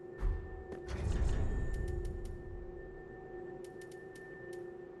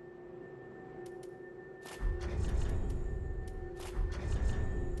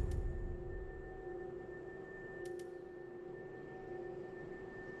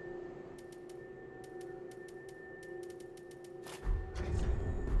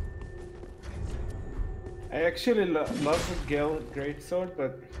 I actually love the Gale Greatsword,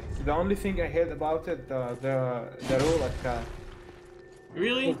 but the only thing I hate about it, the roll attack.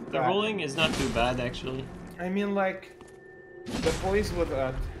 Really? The rolling is not too bad, actually. I mean, like, the poise with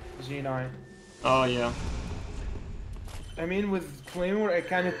JeeNiNe. Oh, yeah. I mean, with Claymore, I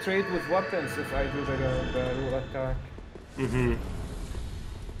can trade with weapons if I do the roll attack. Mm-hmm.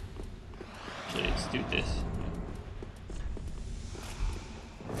 Okay, let's do this.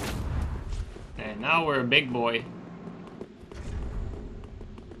 And now we're a big boy.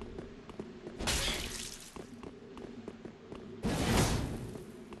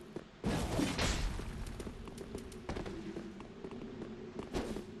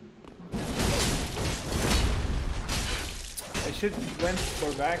 I should went for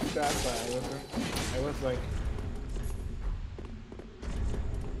backstab, but I wasn't. I was like.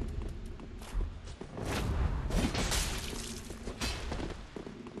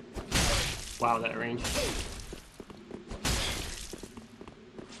 Wow, that range.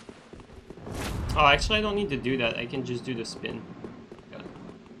 Oh, actually, I don't need to do that. I can just do the spin.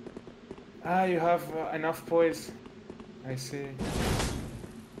 Ah, you have enough poise. I see.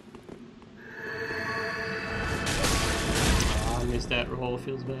 Oh, I missed that roll.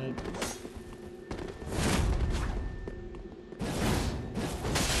 Feels bad.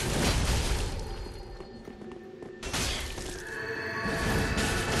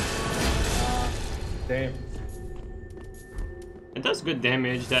 Damn. It does good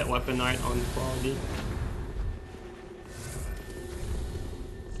damage, that weapon art on quality.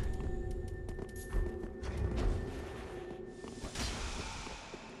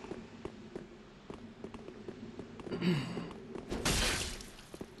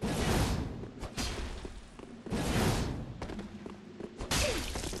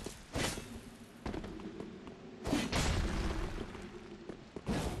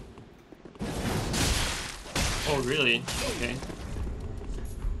 Oh Oh, really? Okay.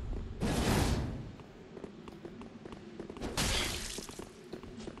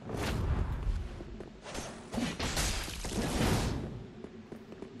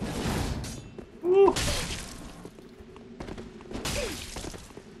 Woo!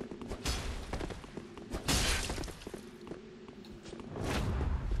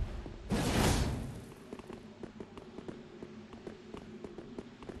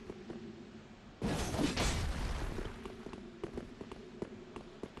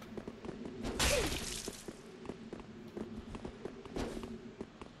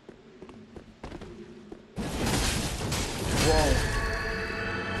 Whoa.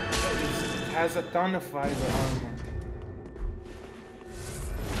 It has a ton of fiber armor.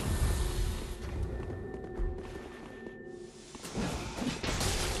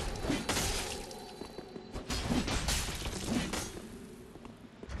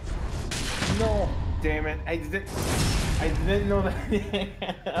 No, damn it! I didn't know that.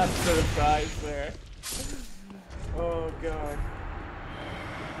 I'm surprised there. Oh god.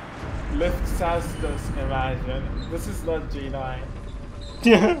 Lift Sastos, imagine. This is not JeeNiNe.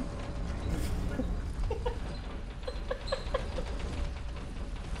 Yeah.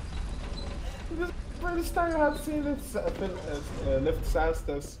 This is the first time I've seen Lift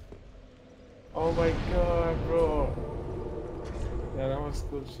Sastos. Oh my god, bro. Yeah, that was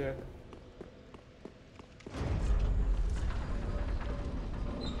cool shit.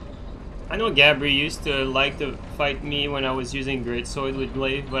 I know Gabri used to like to fight me when I was using Greatsword with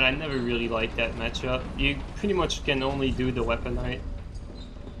Glaive, but I never really liked that matchup. You pretty much can only do the Weapon Knight.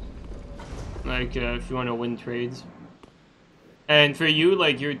 Like, if you want to win trades. And for you,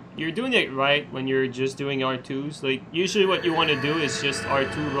 like, you're doing it right when you're just doing R2s. Like, usually what you want to do is just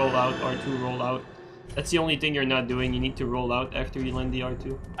R2 roll out, R2 roll out. That's the only thing you're not doing. You need to roll out after you land the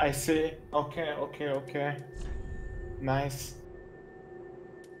R2. I see. Okay, okay, okay. Nice.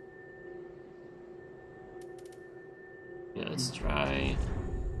 Yeah, let's try.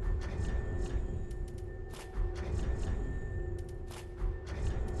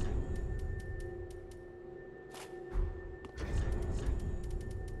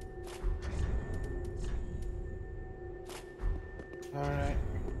 Alright.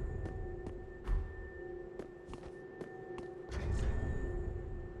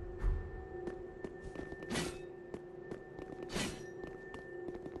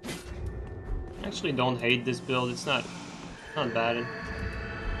 I actually don't hate this build. It's not bad.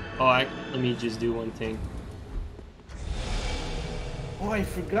 Oh, let me just do one thing. Oh, I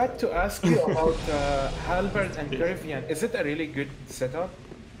forgot to ask you about Halberd and Curvian. Is it a really good setup?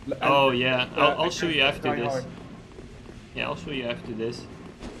 Oh yeah, I'll show you after this. hard. Yeah, I'll show you after this.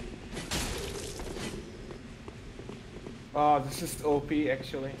 Oh, this is OP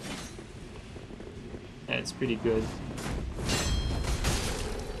actually. Yeah, it's pretty good.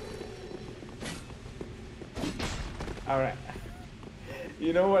 Alright.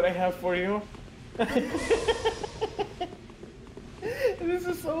 You know what I have for you? This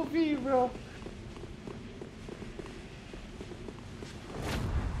is OP, bro.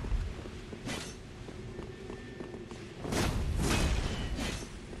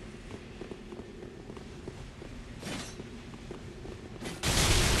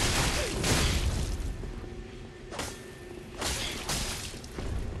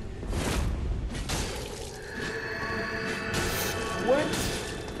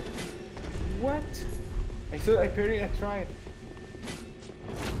 What? I thought I parried, I tried.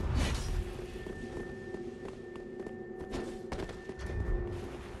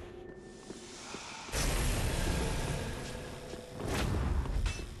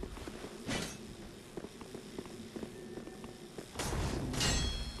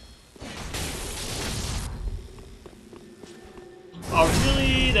 Oh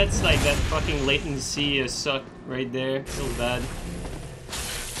really? That's like that fucking latency suck right there. Feels bad.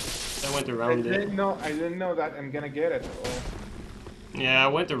 I went around it. I didn't know that I'm gonna get it. Oh. Yeah, I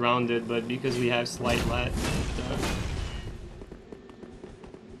went around it, but because we have slight lat.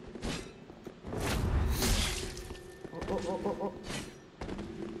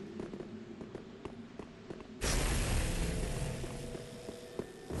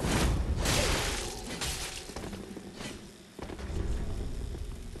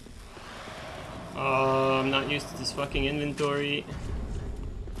 Oh. I'm not used to this fucking inventory.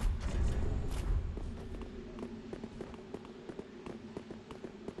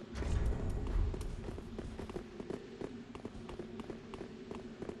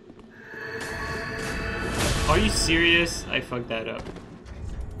 Are you serious? I fucked that up.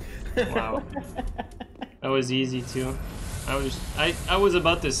 Wow. That was easy too. I was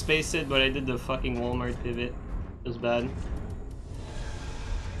about to space it, but I did the fucking Walmart pivot. It was bad.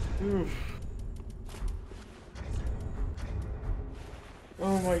 Oof.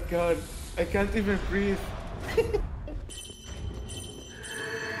 Oh my god, I can't even breathe.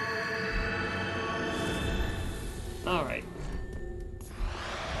 Alright.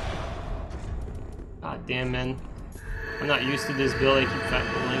 God damn, man. I'm not used to this build. I keep fat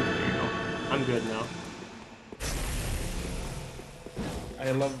rolling. There you go. I'm good now.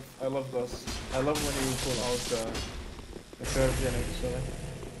 I love this. I love when you pull out the curve gen actually.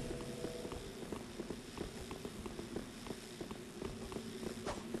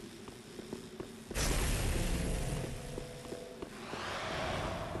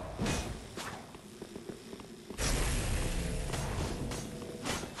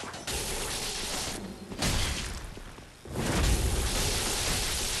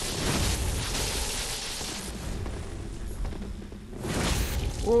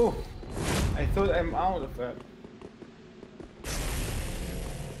 Oh, I thought I'm out of that.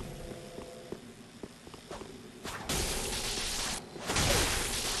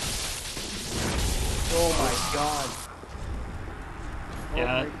 Oh my god. Oh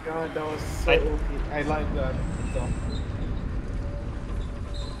Yeah. my god, that was so OP. I like that. So.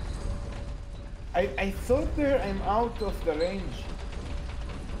 I thought there I'm out of the range.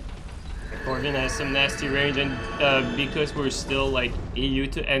 Corvin has some nasty range, and because we're still like EU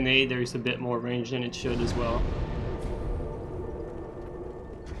to NA, there's a bit more range than it should as well.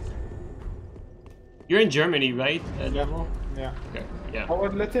 You're in Germany, right? Devil? Yeah. Okay. Yeah.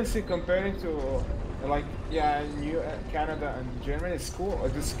 Our latency comparing to like Canada and Germany is cool.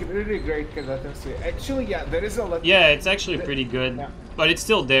 It's really great latency. Actually, yeah, there is a latency. Yeah, it's actually pretty good, Yeah. but it's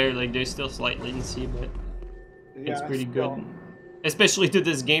still there. Like there's still slight latency, but it's pretty still. good. Especially to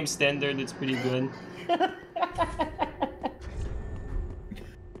this game standard, it's pretty good.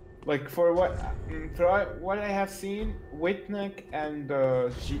 Like for what I have seen, Witnek and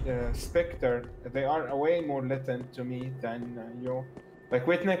Spectre, they are way more latent to me than you. Like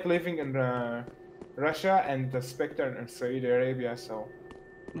Witnek living in Russia and the Spectre in Saudi Arabia, so.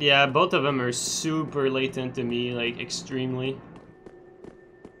 Yeah, both of them are super latent to me, like extremely.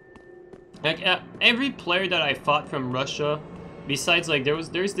 Like every player that I fought from Russia, besides like there's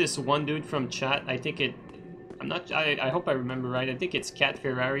this one dude from chat. I think I hope I remember right. I think it's Cat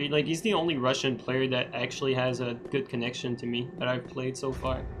Ferrari. Like he's the only Russian player that actually has a good connection to me that I've played so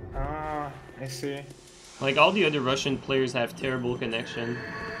far. Ah, I see. Like all the other Russian players have terrible connection.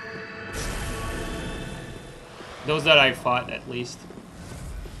 Those that I fought, at least.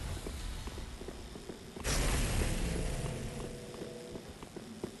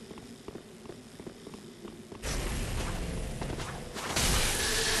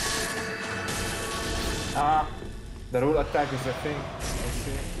 Ah, the rule attack is a thing. I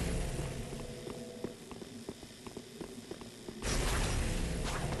see.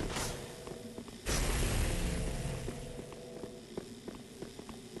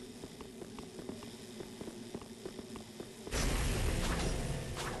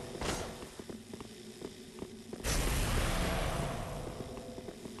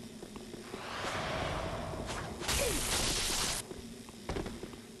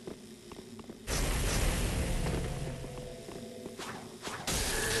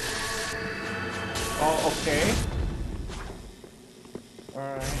 Oh, okay.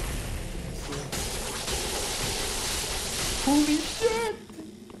 Alright. Holy shit!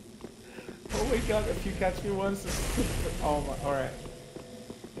 Oh my god, if you catch me once, it's super... Oh my... Alright.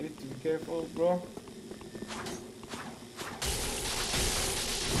 I need to be careful, bro.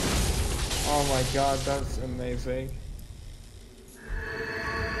 Oh my god, that's amazing.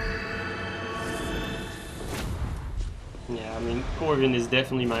 Yeah, I mean, Corvin is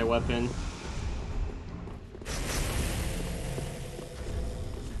definitely my weapon.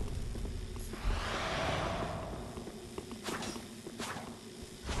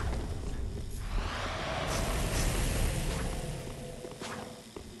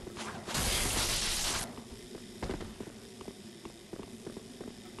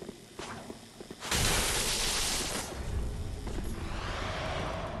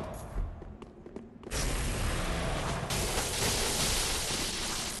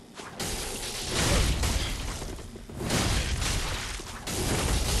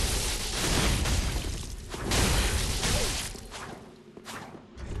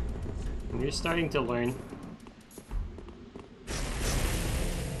 You're starting to learn.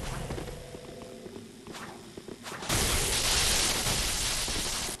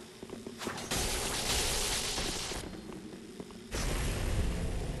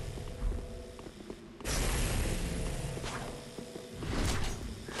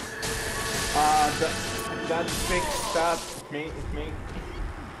 That that fixed that.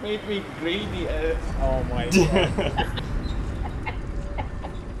 Made me greedy. Oh my god.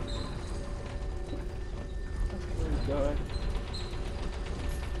 Oh my god.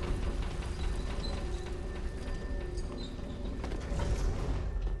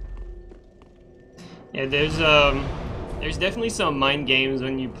 Yeah, there's definitely some mind games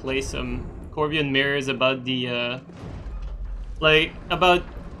when you play some Corvian mirrors about the like about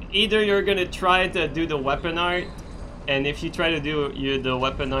either you're gonna try to do the weapon art, and if you try to do the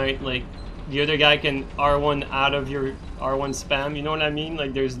weapon art, like the other guy can R1 out of your R1 spam, you know what I mean?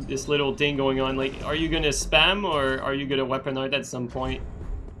 Like there's this little thing going on, like are you gonna spam or are you gonna weapon art at some point?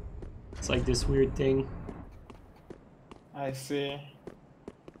 It's like this weird thing. I see.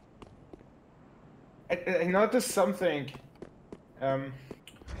 I noticed something.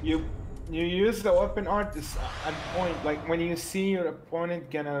 You use the weapon art at point, like when you see your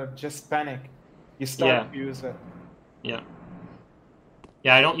opponent gonna just panic, you start to use it. Yeah.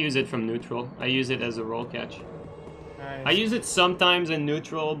 Yeah, I don't use it from neutral. I use it as a roll catch. Nice. I use it sometimes in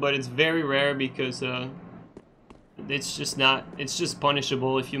neutral, but it's very rare because it's just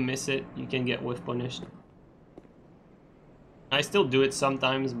punishable. If you miss it, you can get whiff punished. I still do it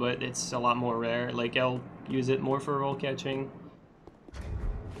sometimes, but it's a lot more rare. Like, I'll use it more for roll catching.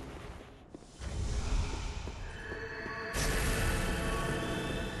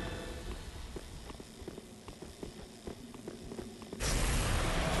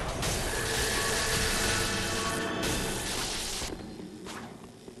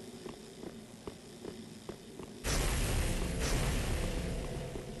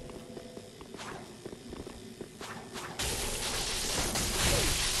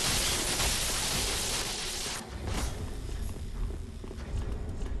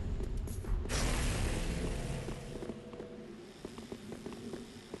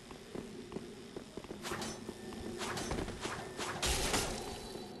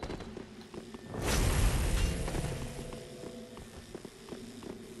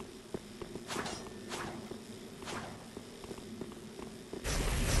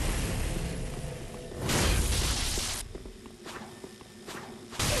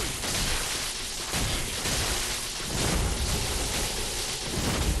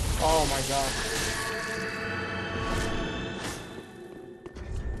 Oh my god.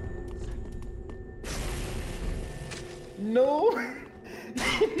 No!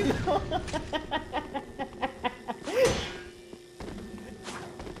 No!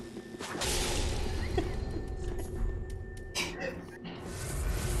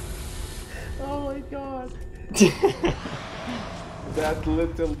 Oh my god. That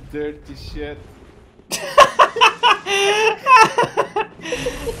little dirty shit.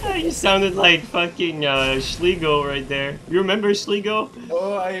 You sounded like fucking Schlegel right there. You remember Schlegel?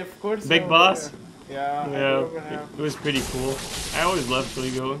 Oh, of course. Big Boss? Yeah, I Yeah, remember him. it was pretty cool. I always loved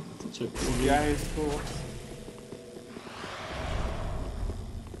Schlegel. Such a cool dude. Yeah, he's cool.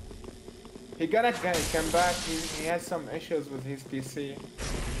 He gotta come back. He has some issues with his PC.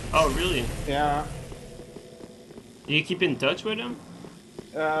 Oh, really? Yeah. Do you keep in touch with him?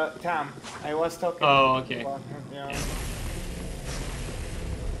 Tam. I was talking Oh, okay. about him. Yeah.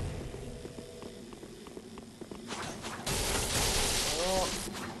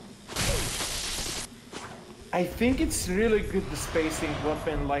 I think it's really good, the spacing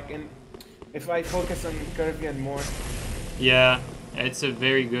weapon, like if I focus on Curvian more. Yeah, it's a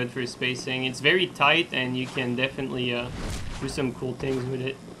very good for spacing. It's very tight and you can definitely do some cool things with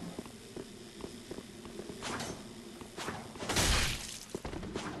it.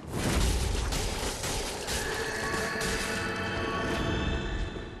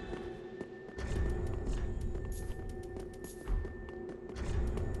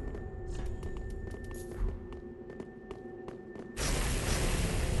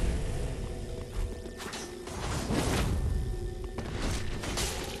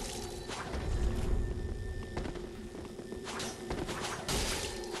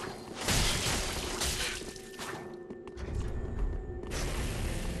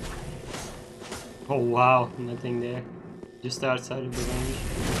 Oh wow, nothing there. Just outside of the range.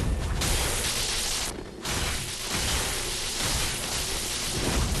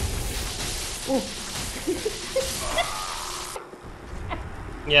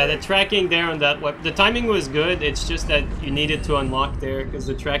 Yeah, the tracking there on that weapon, the timing was good, it's just that you needed to unlock there because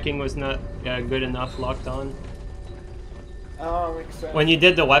the tracking was not good enough locked on. Oh, makes sense. When you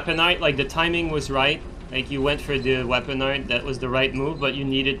did the weapon art, like the timing was right, like you went for the weapon art, that was the right move, but you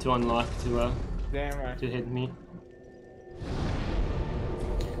needed to unlock to Damn right. to hit me.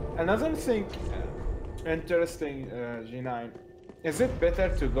 Another thing interesting, JeeNiNe, Is it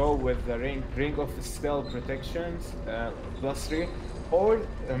better to go with the ring of spell protections +3, or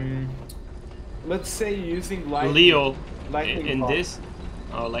let's say using Leo lightning in buff? this.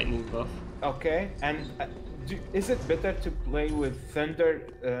 Oh, lightning buff. Okay, and is it better to play with thunder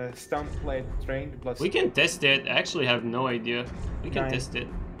stun plate trained We +2? can test it. I actually have no idea. We can Nine. test it.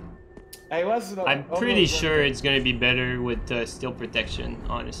 I was I'm pretty always sure wondering. it's gonna be better with steel protection,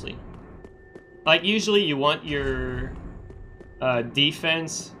 honestly. Like, usually you want your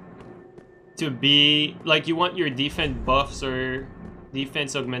defense to be... Like, you want your defense buffs or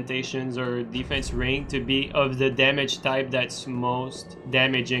defense augmentations or defense ring to be of the damage type that's most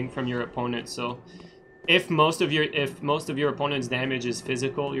damaging from your opponent. So, if most of your opponent's damage is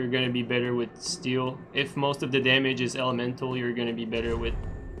physical, you're gonna be better with steel. If most of the damage is elemental, you're gonna be better with,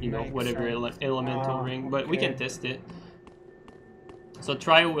 you know, Makes whatever sense. elemental Ah, ring. But we can okay. test it. So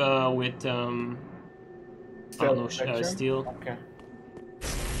try with I don't Spell know, protection. steel. Okay.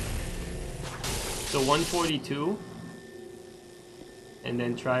 So 142, and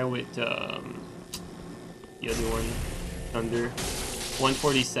then try with the other one, thunder.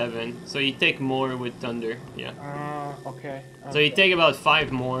 147. So you take more with thunder, yeah. Okay. So you Okay. take about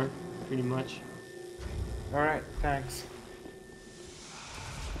 5 more, pretty much. All right. Thanks.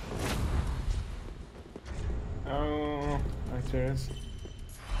 Oh, Arcturus.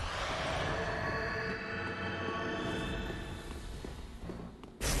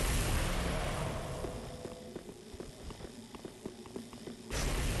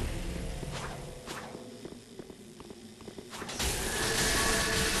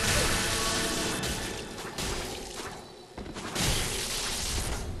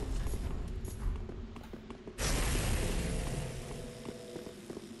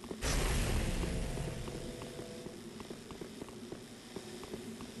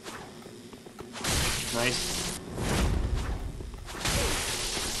 Nice.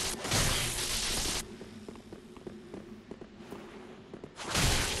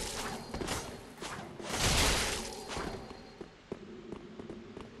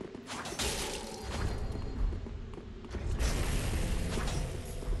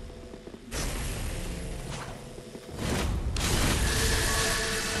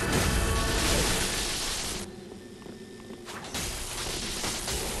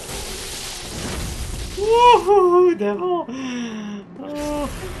 Woohoo, devil! Oh.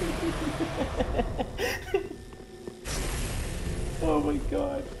 Oh my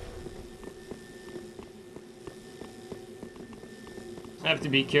god. I have to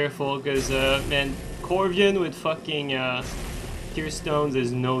be careful because, man, Corvian with fucking Tear Stones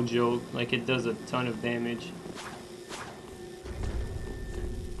is no joke. Like, it does a ton of damage.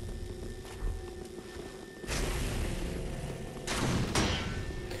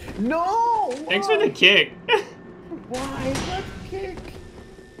 No! Thanks for the Why? kick! Why that kick?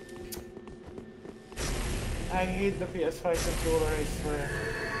 I hate the PS5 controller, I swear.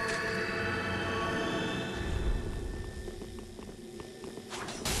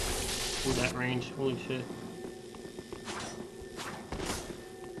 Ooh, that range. Holy shit.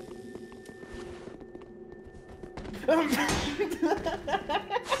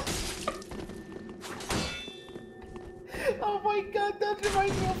 Oh my god, that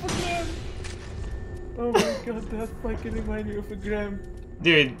reminds me of a gram. Oh my god, that fucking reminds me of a gram.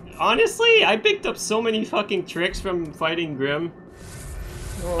 Dude, honestly, I picked up so many fucking tricks from fighting Grim.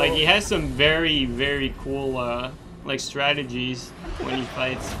 Oh. Like, he has some very, very cool, like, strategies when he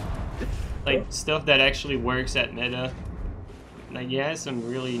fights. Like, stuff that actually works at meta. Like, he has some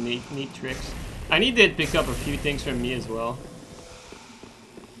really neat tricks. And he did pick up a few things from me as well.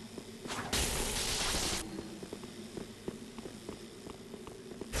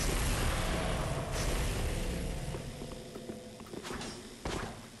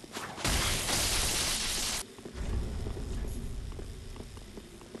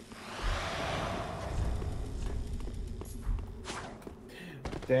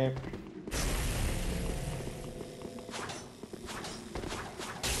 Damn.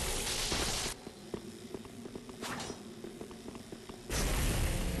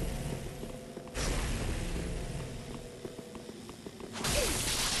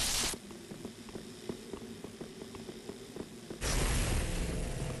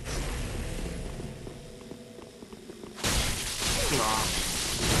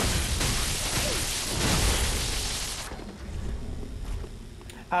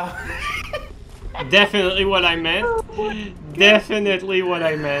 Definitely what I meant. Definitely what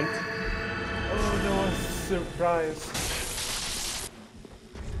I meant. Oh, that was a surprise.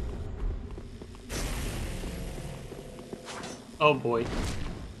 Oh boy.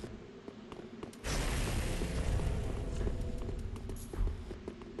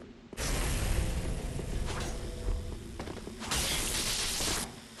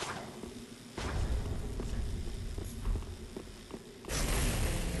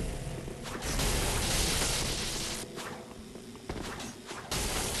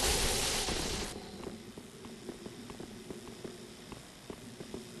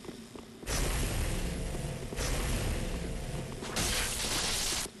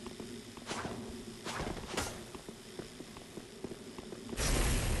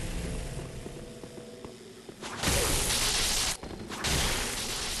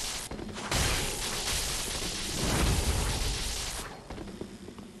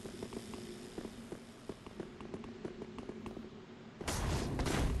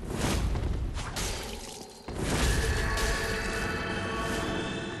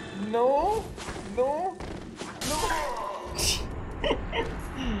 No, no, no.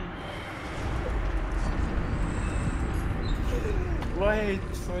 Wait,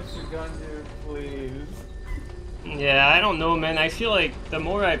 switch your gun here, please. Yeah, I don't know, man. I feel like the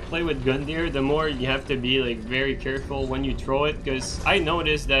more I play with Gundyr, the more you have to be like very careful when you throw it, because I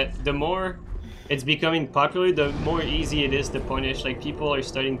noticed that the more it's becoming popular, the more easy it is to punish. Like people are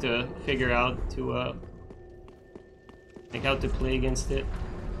starting to figure out to like how to play against it.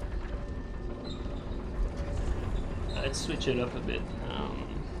 Let's switch it up a bit.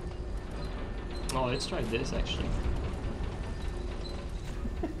 Oh, let's try this actually.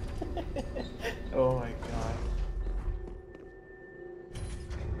 Oh my god.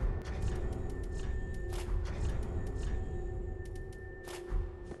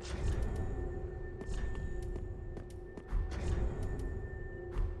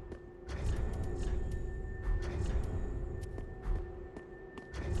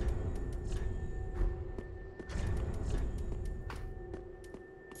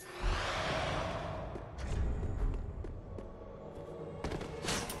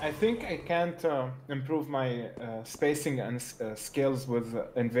 I think I can't improve my spacing and skills with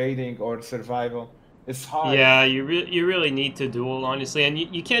invading or survival. It's hard. Yeah, you really need to duel, honestly, and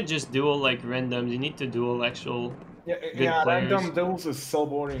you can't just duel like randoms. You need to duel actual Yeah, good yeah. players. Random duels is so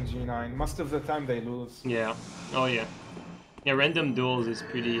boring, JeeNiNe. Most of the time they lose. Yeah. Oh yeah. Yeah, random duels is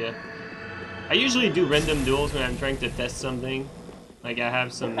pretty. I usually do random duels when I'm trying to test something, like I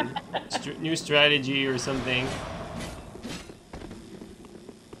have some new strategy or something.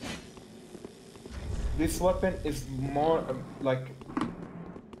 This weapon is more like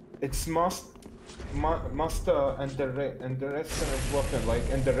it's most underestimated weapon, like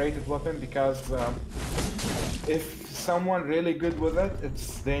underrated weapon, because if someone really good with it,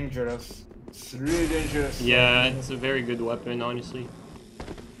 it's dangerous. It's really dangerous. Yeah, it's a very good weapon, honestly.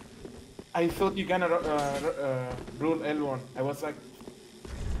 I thought you're gonna rule L1. I was like,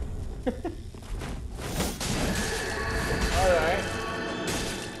 all right.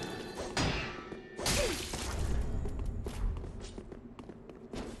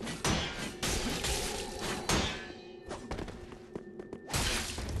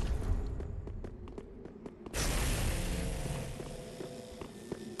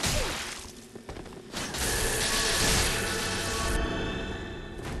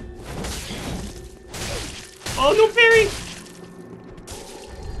 Oh no, parry!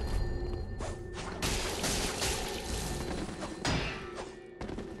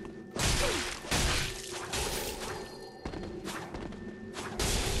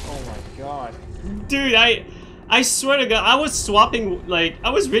 Oh my god. Dude, I swear to God, I was swapping, like, I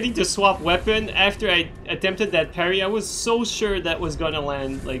was ready to swap weapon after I attempted that parry. I was so sure that was gonna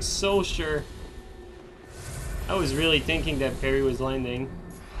land, like, so sure. I was really thinking that parry was landing.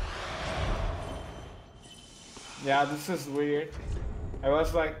 Yeah, this is weird. I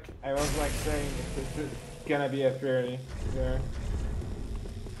was like saying it's gonna be a parry there.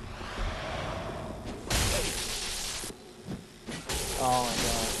 Oh my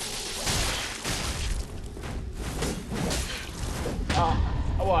god.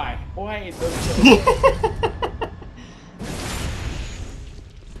 Oh, why? Why it doesn't?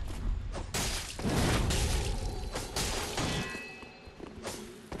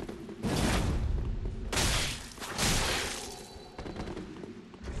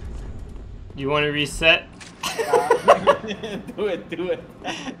 You want to reset? Do it, do it.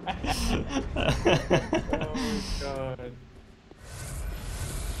 Oh my god.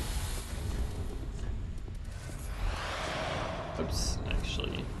 Oops,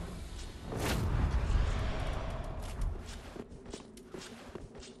 actually.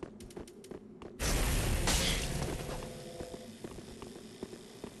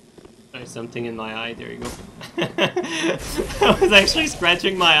 There's something in my eye, there you go. I was actually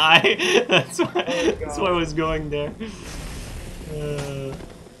scratching my eye. That's why I was going there.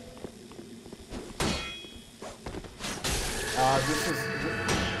 This is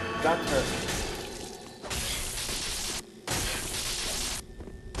that hurt.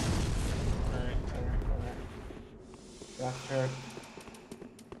 Alright. That hurt.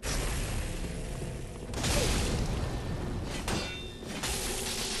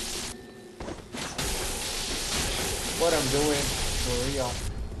 What I'm doing, for real.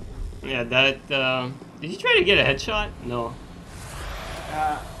 Yeah, that, did you try to get a headshot? No.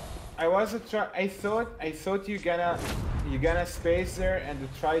 I wasn't try. I thought you gonna space there and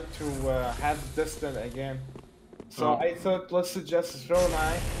try to have distance again. So I thought let's just throw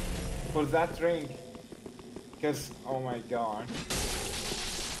knife for that ring. Cause oh my god.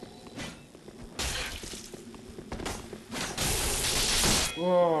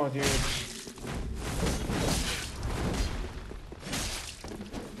 Oh, dude.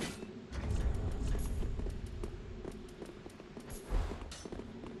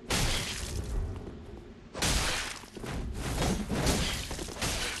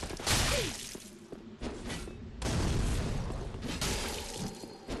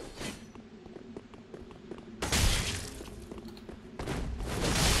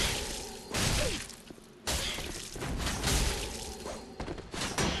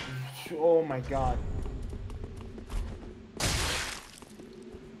 Oh my god.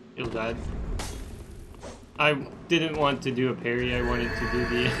 Feel bad. I didn't want to do a parry, I wanted to do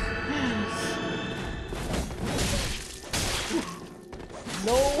the...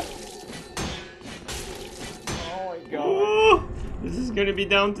 No! Oh my god. Ooh, this is gonna be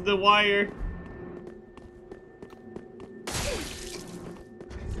down to the wire.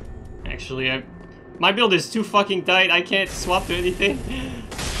 Actually, my build is too fucking tight, I can't swap to anything.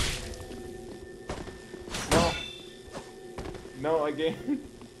 No. No, again.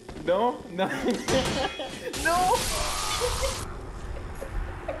 No, no. No!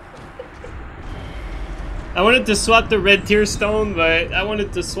 I wanted to swap the red tier stone, but I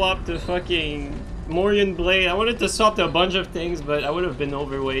wanted to swap the fucking Morian blade. I wanted to swap to a bunch of things, but I would have been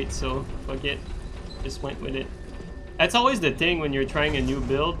overweight, so fuck it. Just went with it. That's always the thing when you're trying a new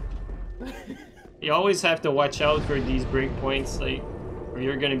build. You always have to watch out for these breakpoints, like, or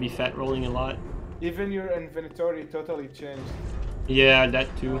you're gonna be fat rolling a lot. Even your inventory totally changed. Yeah, that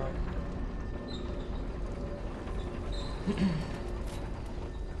too.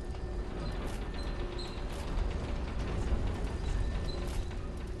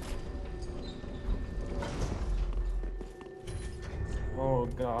 Oh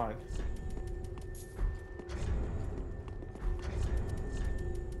god.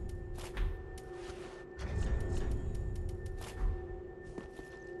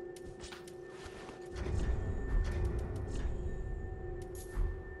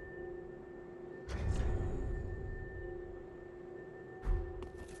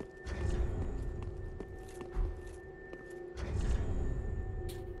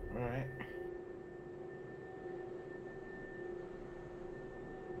 Alright.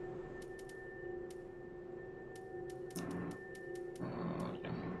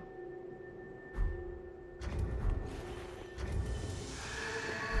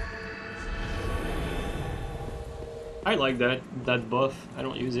 I like that buff. I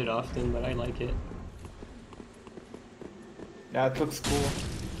don't use it often, but I like it. Yeah, it looks cool.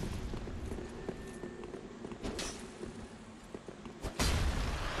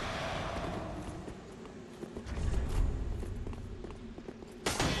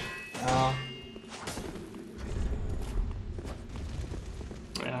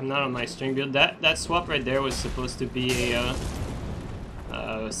 Yeah, I'm not on my string build. That swap right there was supposed to be a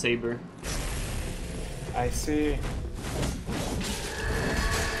saber. I see.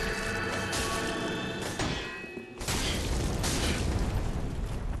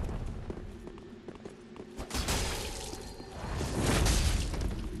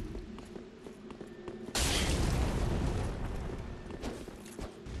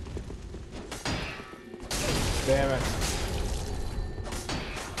 Damn it.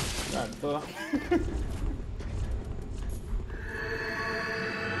 Not the.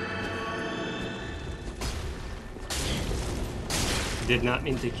 Did not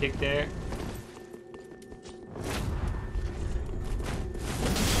mean to kick there.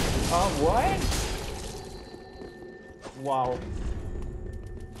 What? Wow.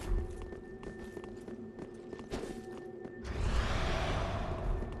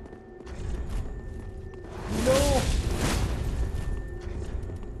 No!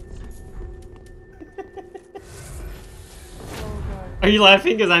 Oh god. Are you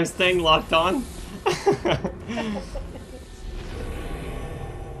laughing because I'm staying locked on?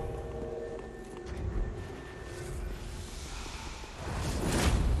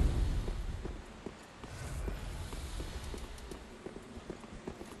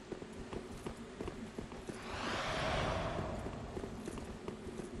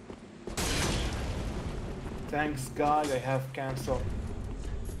 Thanks God I have cancelled.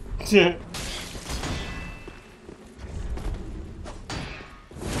 Nice.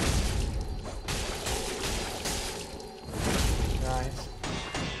 Nice.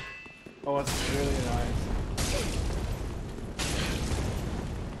 Oh, it's really nice.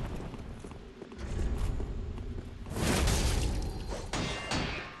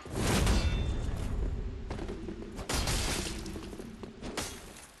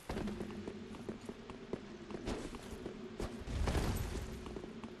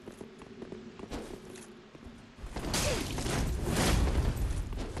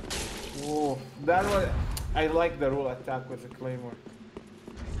 Whoa, that was. I like the roll attack with the claymore.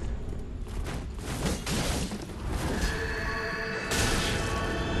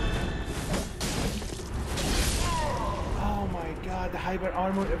 Oh my god, the hyper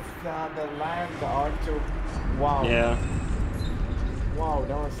armor of the land, the R2. Wow. Yeah. Wow,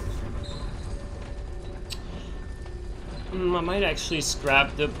 that was. I might actually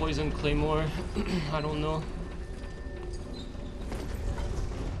scrap the poison claymore. I don't know.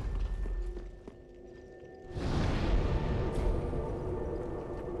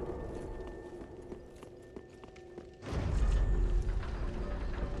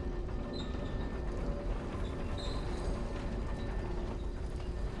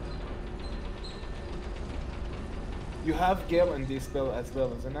 You have Gale in this build as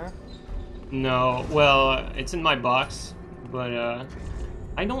well, isn't it? No, well, it's in my box, but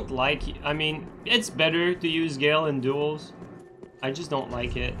I don't like. I mean, it's better to use Gale in duels. I just don't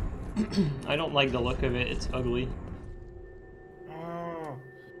like it. I don't like the look of it. It's ugly. Oh.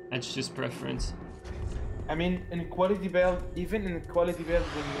 That's just preference. I mean, in quality build, even in quality build,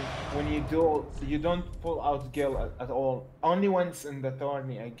 when you duel, you don't pull out Gale at all. Only once in the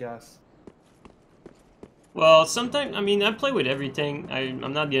tourney, I guess. Well, sometimes, I mean, I play with everything.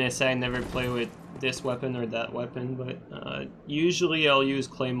 I'm not gonna say I never play with this weapon or that weapon, but usually I'll use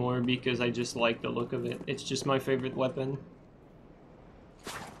Claymore because I just like the look of it. It's just my favorite weapon.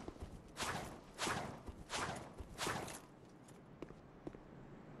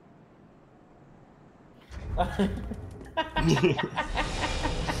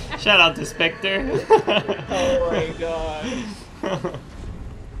 Shout out to Spectre. Oh my god.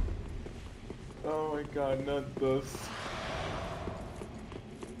 Oh my god, not this.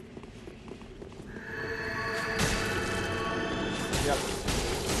 Yep.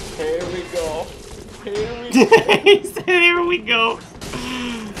 Here we go. Here we go. He said, here we go.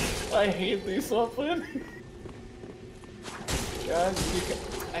 I hate this weapon. Guys, you can...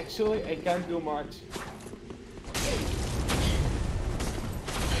 Actually, I can't do much.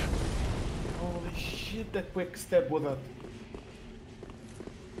 Holy shit, that quick step with it.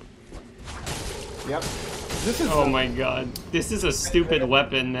 Yep. This is Oh my god. This is a stupid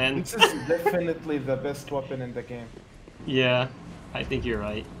weapon, man. This is definitely the best weapon in the game. Yeah, I think you're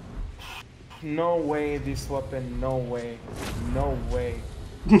right. No way this weapon, no way. No way.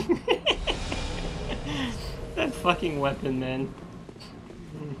 That fucking weapon, man.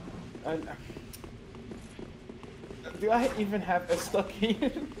 Do I even have a stock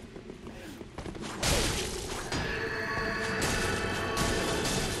here?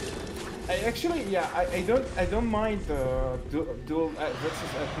 I don't mind duel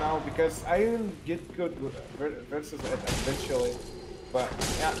versus it now because I will get good versus it eventually. But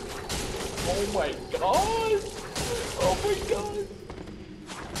yeah. Oh my god! Oh my god!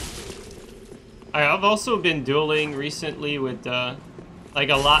 I have also been dueling recently with like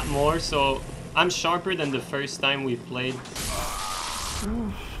a lot more, so I'm sharper than the first time we played.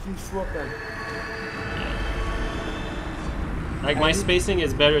 Oof, this weapon. Like my spacing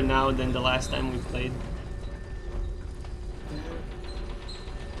is better now than the last time we played.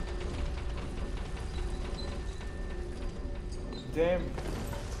 Damn.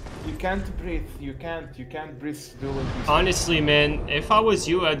 You can't breathe. You can't breathe dueling these. Honestly, man, if I was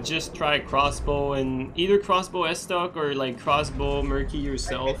you, I'd just try crossbow and either crossbow S-Stock or like crossbow Murky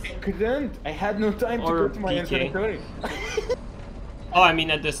yourself. I couldn't. I had no time to go to my PK. inventory. Oh, I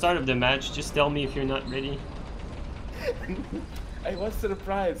mean at the start of the match, just tell me if you're not ready. I was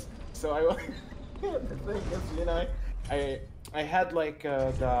surprised. So I was. The thing is, you know, I had like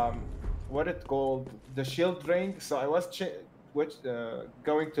the what it called, the shield ring. So I was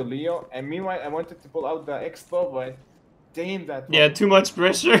going to Leo, and meanwhile I wanted to pull out the X12, but damn that. Yeah, too much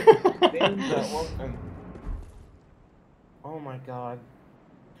pressure. Damn that weapon. Oh my god.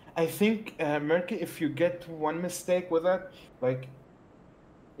 I think Murky, if you get one mistake with it, like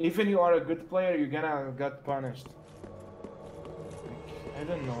even you are a good player, you're gonna get punished. I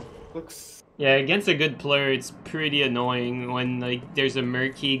don't know. Looks. Yeah, against a good player, it's pretty annoying when like there's a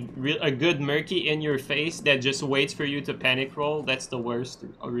good Murky in your face that just waits for you to panic roll. That's the worst,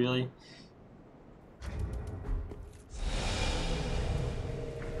 really.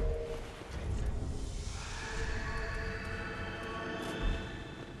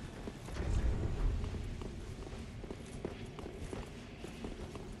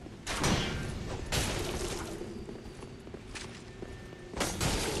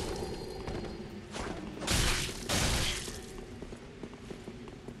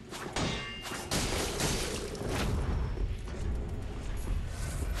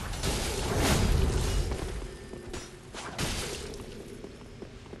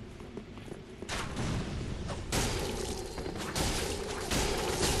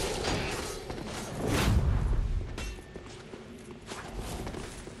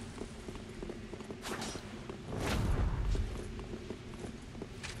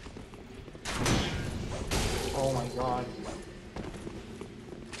 Oh my god.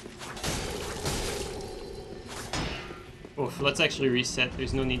 Oof, let's actually reset.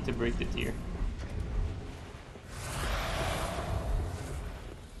 There's no need to break the tier.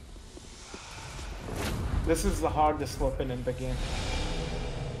 This is the hardest weapon in the game.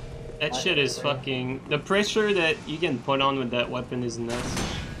 That shit is fucking... The pressure that you can put on with that weapon is nuts.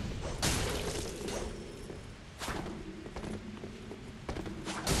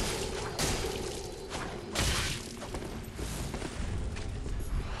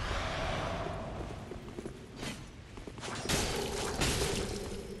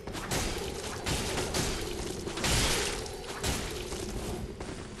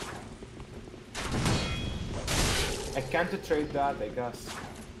 I can't trade that, I guess.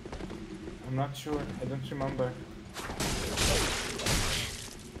 I'm not sure. I don't remember.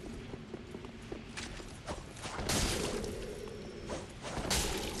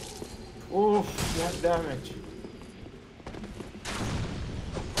 Oof, that damage.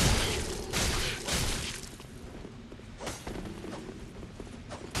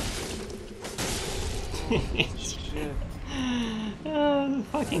 Shit. The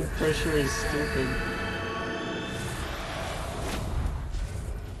fucking pressure is stupid.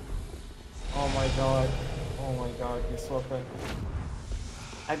 Oh my god. Oh my god, this weapon.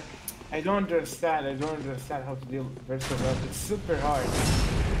 I don't understand. I don't understand how to deal versus that. It's super hard.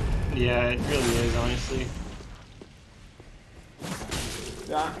 Yeah, it really is, honestly.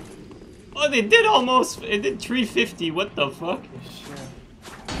 Yeah. Oh, they did almost... It did 350, what the fuck? Shit.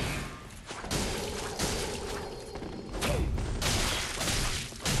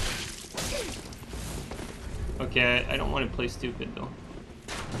 Okay, I don't want to play stupid, though.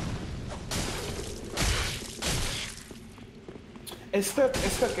 It's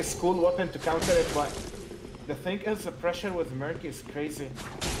like a school weapon to counter it, but the thing is, the pressure with Murky is crazy.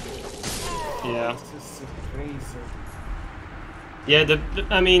 Yeah. This is crazy. Yeah,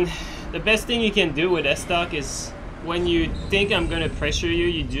 I mean, the best thing you can do with S-Stock is when you think I'm gonna pressure you,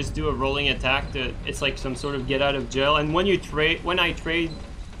 you just do a rolling attack. It's like some sort of get out of jail. And when I trade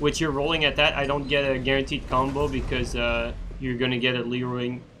with your rolling attack, I don't get a guaranteed combo because you're gonna get a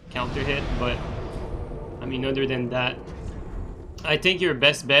Leroy counter hit. But I mean, other than that, I think your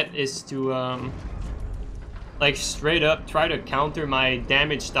best bet is to like straight up try to counter my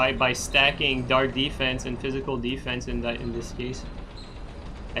damage type by stacking dark defense and physical defense in this case.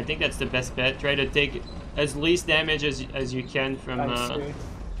 I think that's the best bet. Try to take as least damage as you can from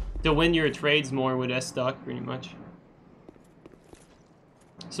to win your trades more with S-Stock, pretty much.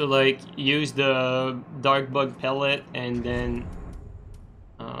 So like use the dark bug pellet and then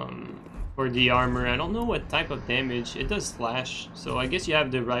for the armor, I don't know what type of damage it does. Slash, so I guess you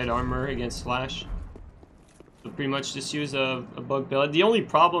have the right armor against slash. So pretty much just use a bug pellet. The only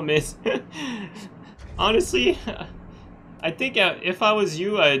problem is, honestly, I think if I was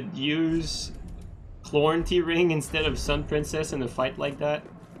you, I'd use Chlorantine Ring instead of Sun Princess in a fight like that.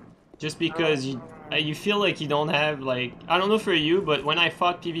 Just because you feel like you don't have, like, I don't know for you, but when I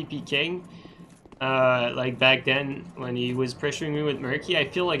fought PvP King, like back then when he was pressuring me with Murky, I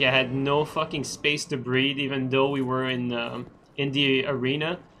feel like I had no fucking space to breathe, even though we were in the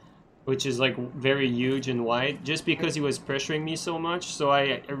arena, which is like very huge and wide, just because he was pressuring me so much. So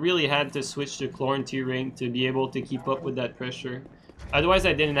I really had to switch to Chlorantine Ring to be able to keep up with that pressure. Otherwise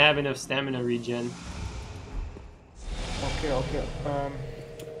I didn't have enough stamina regen. Okay.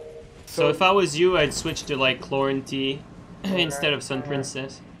 So if I was you, I'd switch to like Chlorantine instead of Sun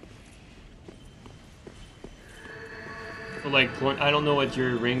Princess. Like, I don't know what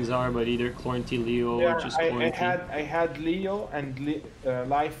your rings are, but either Chlorantine Leo or just Chlorantine. I had Leo and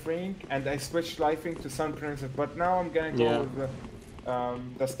Life Ring, and I switched Life Ring to Sun Princess, but now I'm gonna go with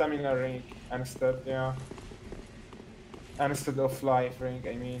the Stamina Ring instead, instead of Life Ring,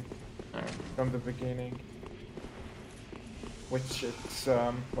 I mean, from the beginning. Which it's,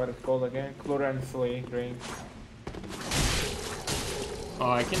 what it's called again? Chlorantine Ring.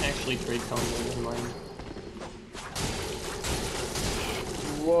 Oh, I can actually trade combos in mine.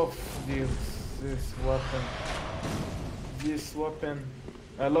 Woof, this weapon.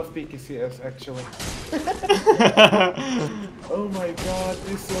 I love PKCS actually. Oh my god,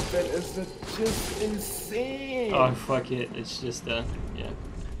 this weapon is just insane. Oh fuck it, it's just yeah,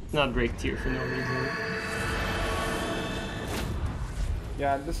 not break tier for no reason.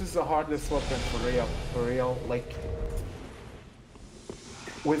 Yeah, this is the hardest weapon for real. Like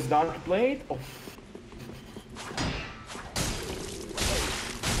with Dark Blade. Oh.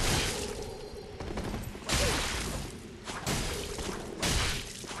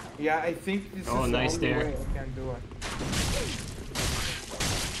 Yeah, I think this is the only way I can do it.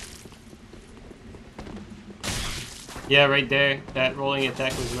 Yeah, right there. That rolling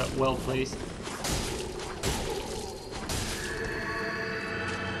attack was well placed.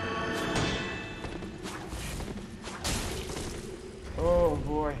 Oh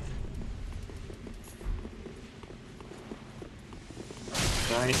boy.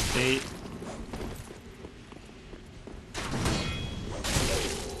 Nice bait.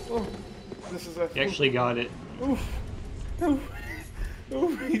 Oh, this is a. You actually got it. Oof. Oof.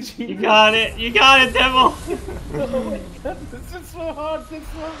 Oof. You got it. You got it, Devil. Oh my god, this is so hard. This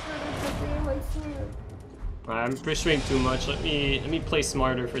was the game, I swear. I'm pursuing too much. Let me play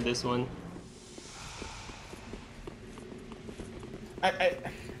smarter for this one.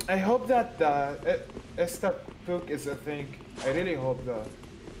 I hope that Esta Pook is a thing. I really hope that.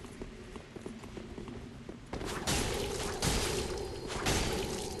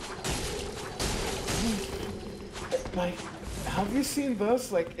 Like, have you seen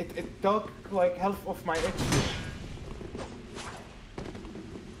this? Like, it took like half of my HP.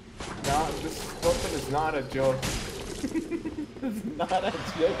 No, this weapon is not a joke. It's not a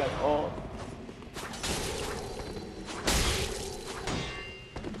joke at all.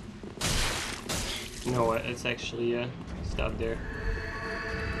 You know what? It's actually stop there.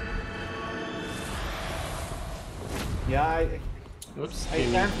 Yeah, Oops, I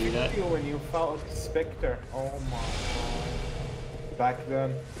didn't can't do that. feel you when you fought Spectre. Oh my god. Back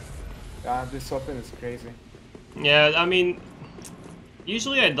then. Yeah, this weapon is crazy. Yeah, I mean,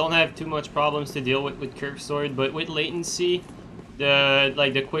 usually I don't have too much problems to deal with Curve Sword, but with latency,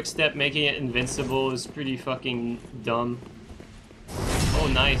 the quick step making it invincible is pretty fucking dumb. Oh,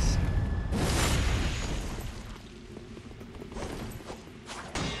 nice.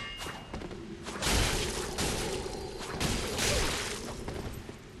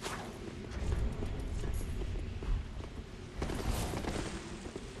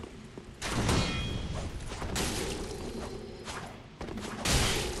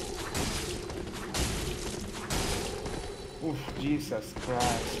 Oof, Jesus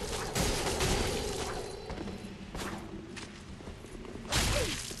Christ.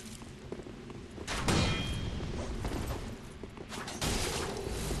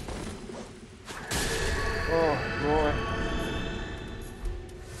 Oh boy.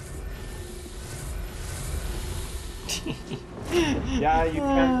 Yeah,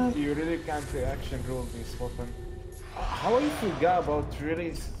 you really can't reaction rule this weapon. How I forgot about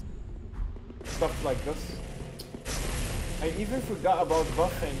really stuff like this? I even forgot about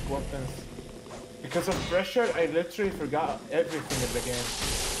buffing weapons. Because of pressure, I literally forgot everything in the game.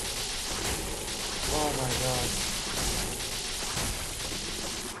 Oh my god.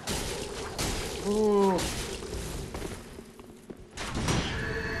 Ooh.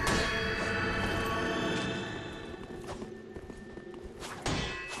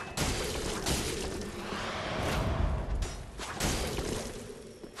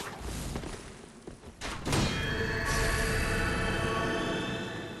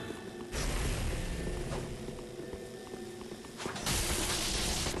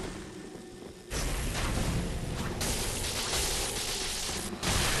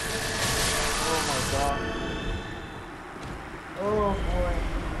 Oh boy.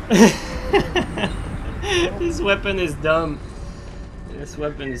 This weapon is dumb. This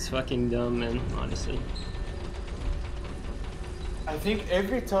weapon is fucking dumb, man, honestly. I think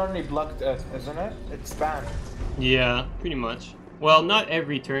every turn he blocked it, isn't it? It's banned. Yeah, pretty much. Well, not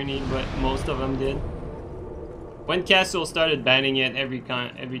every tourney, but most of them did. When Castle started banning it, every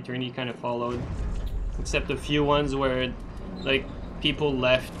tourney kind of followed. Except a few ones where, like, people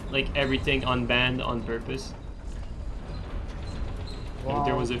left, like, everything unbanned on purpose. Wow. Like,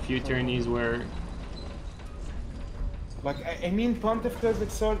 there was a few tourneys where... Like, I mean, Pontificated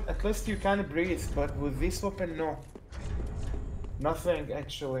Sword, at least you can breathe, but with this weapon, no. Nothing,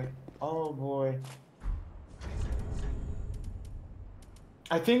 actually. Oh boy.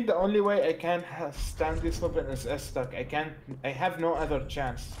 I think the only way I can stand this weapon is S-Stuck. I have no other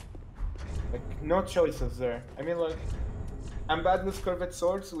chance. Like, no choices there. I mean, like, I'm bad with curved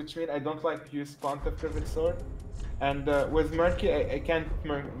swords, which means I don't like use Pontiff curved sword. And with Murky, I can't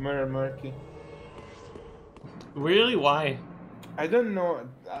mirror Murky. Really? Why? I don't know.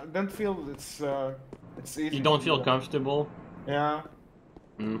 I don't feel it's easy. You don't feel comfortable? Yeah.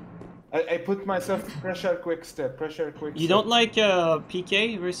 Mm. I put myself pressure quick step, pressure quick step. You don't like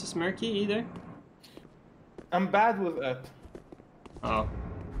PK versus Murky either? I'm bad with it. Oh.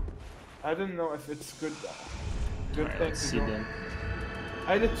 I don't know if it's good Alright, thing let's to see do. then.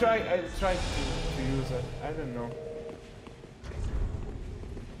 I tried to use it. I don't know.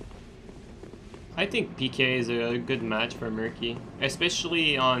 I think PK is a good match for Murky,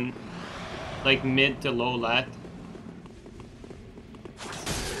 especially on like mid to low lat.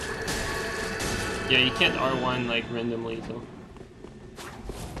 Yeah, you can't R1 like randomly though.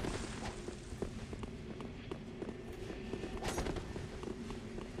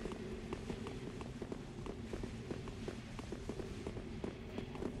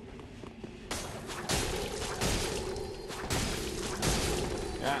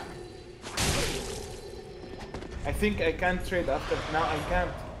 Yeah. I think I can trade after. Now I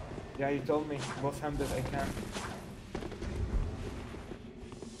can't. Yeah, you told me. Both-handed I can't.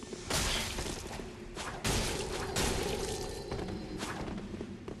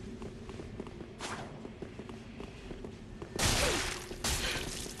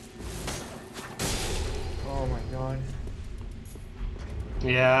 Oh my god.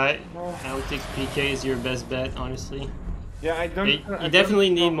 Yeah, Oh. I would think PK is your best bet, honestly. Yeah, I don't. You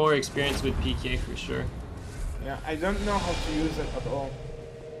definitely need more experience with PK for sure. Yeah, I don't know how to use it at all.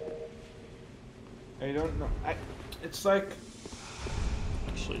 I don't know. It's like.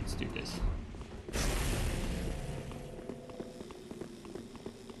 Actually, let's do this.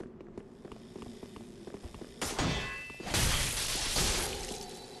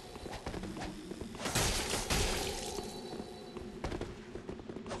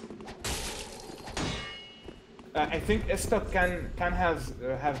 I think Estok can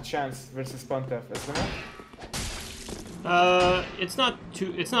have a chance versus Pontiff, isn't it?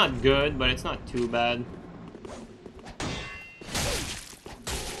 It's not good, but it's not too bad.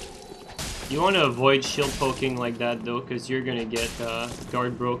 You want to avoid shield poking like that though, because you're gonna get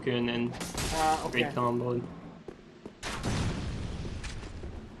guard broken and Okay. great comboed.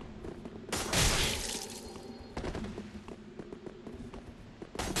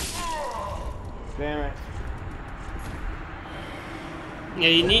 Damn it. Yeah,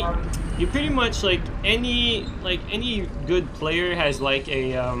 you pretty much like any good player has like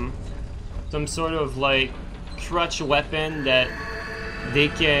a some sort of like crutch weapon that they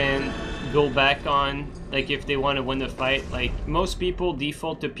can go back on, like if they want to win the fight. Like most people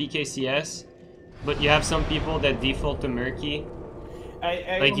default to PKCS, but you have some people that default to Murky.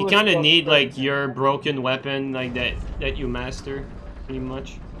 Like you kind of need like your broken weapon like that you master pretty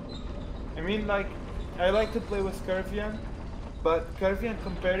much. I mean, like, I like to play with Curvian, but Curvian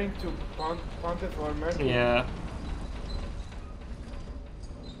comparing to Pontiff or Murky. Yeah.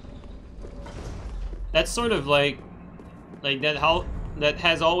 That's sort of like that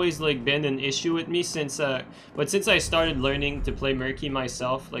has always like been an issue with me since but since I started learning to play Murky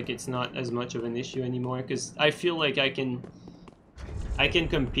myself, like it's not as much of an issue anymore because I feel like I can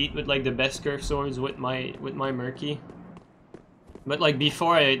compete with like the best curve swords with my Murky. But like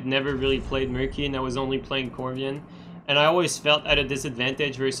before I had never really played Murky and I was only playing Corvian, and I always felt at a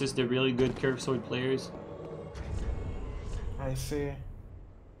disadvantage versus the really good curve sword players. I see.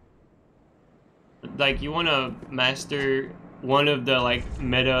 Like you want to master one of the like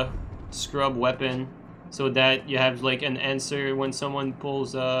meta scrub weapon so that you have like an answer when someone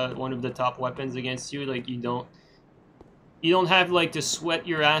pulls one of the top weapons against you. Like you don't have like to sweat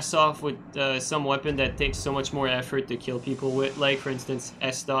your ass off with some weapon that takes so much more effort to kill people with, like for instance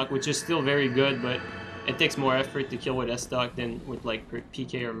S-Stock, which is still very good, but it takes more effort to kill with S-Stock than with like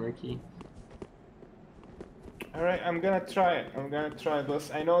PK or Murky. Alright, I'm gonna try it. I'm gonna try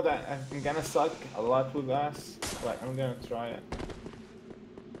this. I know that I'm gonna suck a lot with us, but I'm gonna try it.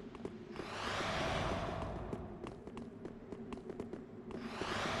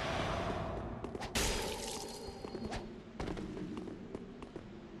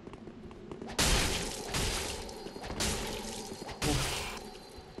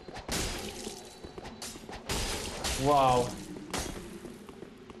 Wow.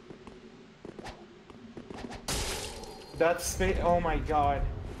 That's space. Oh my god.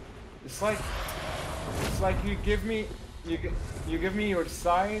 It's like you give me your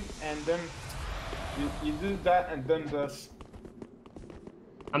side and then you do that and then this.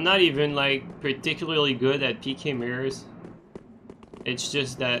 I'm not even like particularly good at PK mirrors. It's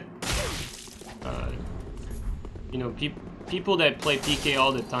just that you know, people that play PK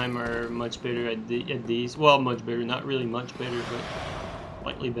all the time are much better at these. Well, much better, not really much better, but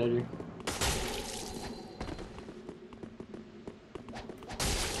slightly better.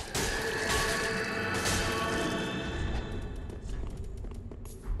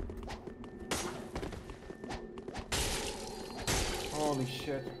 Holy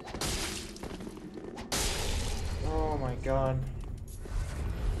shit. Oh my god.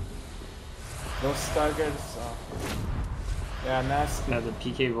 Those staggers, yeah, nasty. Yeah, the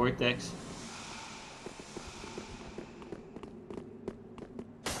PK Vortex.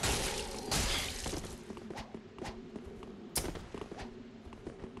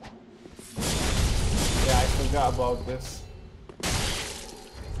 Yeah, I forgot about this.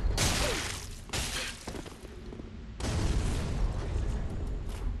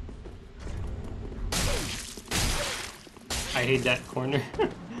 I hate that corner.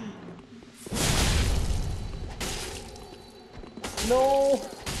 No!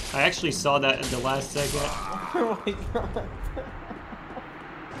 I actually saw that at the last second. Oh my god.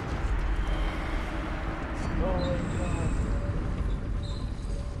 Oh my god.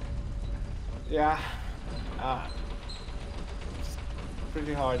 Yeah. It's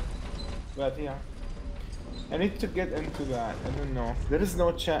pretty hard. But yeah. I need to get into that. I don't know. There is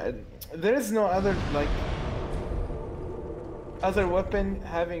no there is no other like other weapon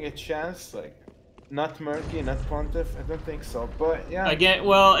having a chance, like not Murky, not Pontiff. I don't think so. But yeah. Again,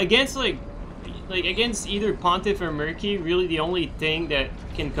 well, against like against either Pontiff or Murky, really the only thing that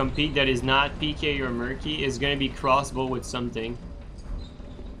can compete that is not PK or Murky is going to be crossbow with something.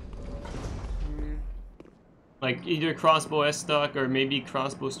 Like either crossbow S stock or maybe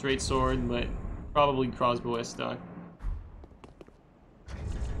crossbow straight sword, but probably crossbow S stock.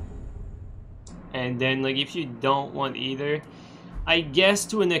 And then like if you don't want either, I guess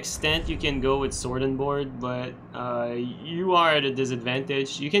to an extent you can go with sword and board, but you are at a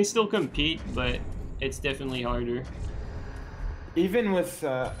disadvantage. You can still compete, but it's definitely harder. Even with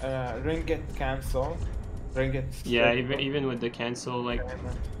Ringgit cancel, Ringgit. Yeah, even with the cancel, like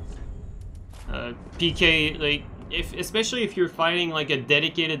PK, like especially if you're fighting like a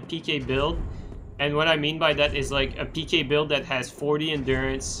dedicated PK build, and what I mean by that is like a PK build that has 40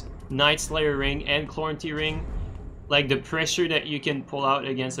 endurance, Night Slayer ring, and Clornty ring. Like the pressure that you can pull out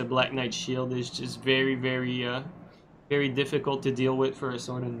against a Black Knight shield is just very, very difficult to deal with for a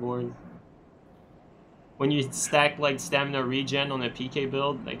sword and board. When you stack like stamina regen on a PK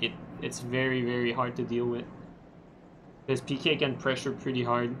build, like it's very hard to deal with. Because PK can pressure pretty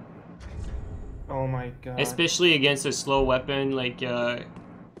hard. Oh my god. Especially against a slow weapon like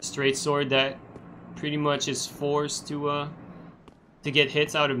straight sword that pretty much is forced to get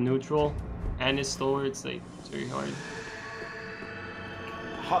hits out of neutral and is slower. It's like it's very hard.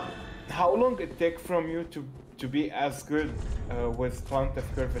 How long it take from you to be as good with Pontiff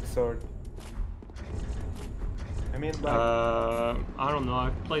Curved Sword? I mean, like I don't know.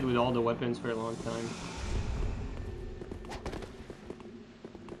 I've played with all the weapons for a long time.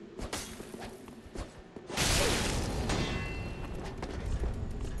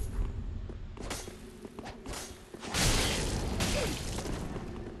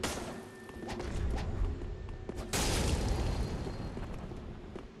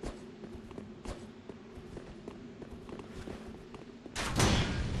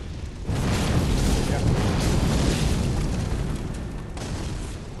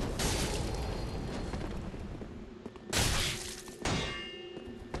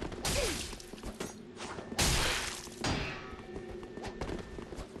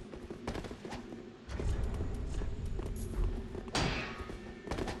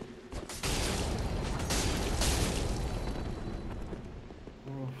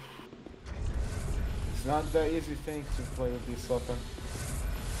 it's not the easy thing to play with this weapon.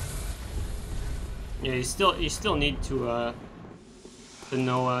 Yeah, you still need to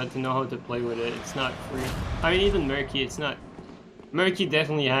know how to play with it. It's not free. I mean, even Murky, it's not. Murky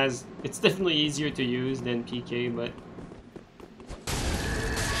definitely has. It's definitely easier to use than PK, but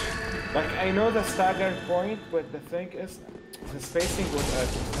like I know the stagger point, but the thing is, the spacing with it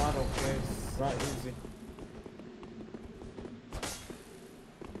is not okay. It's not easy.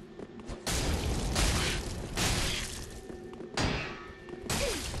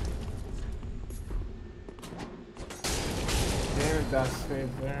 There, that's space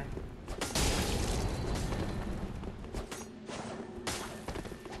there.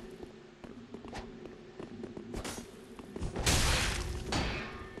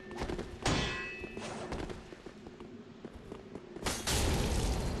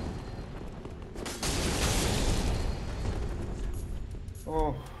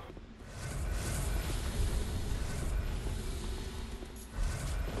 Oh.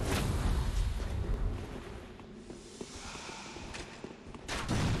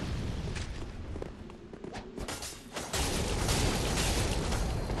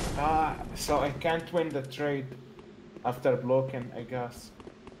 So I can't win the trade after blocking, I guess.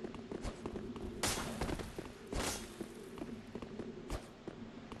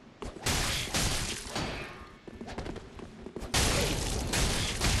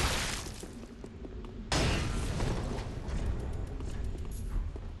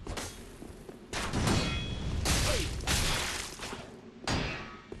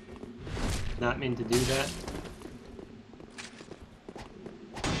 not meant to do that.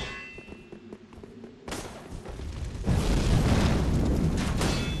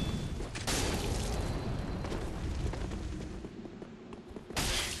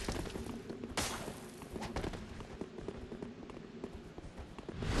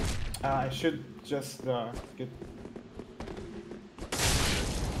 I should just get.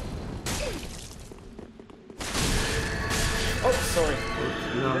 Oh, sorry.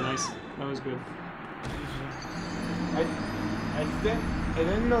 No, nice. That was good. I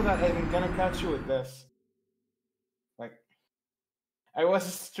didn't know that I'm gonna catch you with this. Like, I was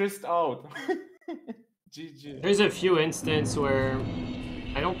stressed out. GG. There's a few instances where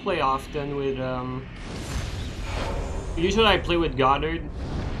I don't play often with usually I play with Goddard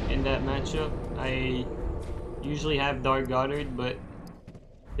in that matchup. I usually have Dark Goddard, but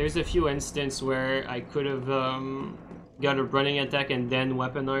there's a few instances where I could have got a running attack and then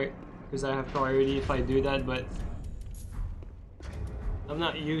weapon art because I have priority if I do that, but I'm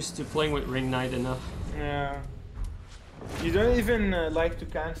not used to playing with Ring Knight enough. Yeah. You don't even like to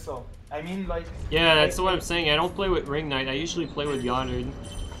cancel. I mean, like. Yeah, that's what I'm saying. I don't play with Ring Knight. I usually play with Goddard.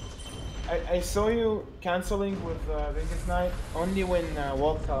 I saw you canceling with Ringed Knight only when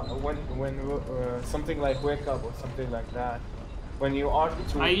something like Wake Up or something like that. When you are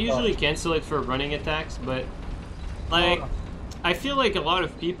to I usually cancel it for running attacks, but like I feel like a lot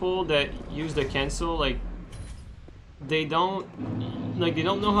of people that use the cancel, like they don't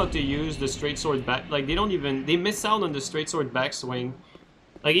know how to use the straight sword back. Like they miss out on the straight sword backswing.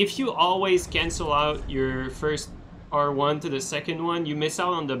 Like if you always cancel out your first R1 to the second one, you miss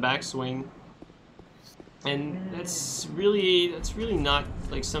out on the backswing, and that's really not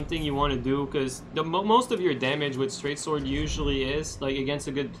like something you want to do, because the most of your damage with straight sword usually is like against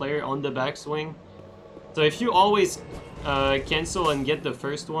a good player on the backswing. So if you always cancel and get the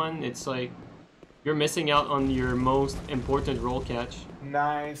first one, it's like you're missing out on your most important roll catch.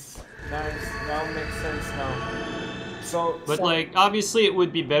 Nice. Now makes sense now. But like obviously it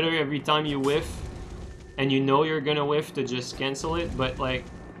would be better every time you whiff and you know you're gonna whiff to just cancel it, but like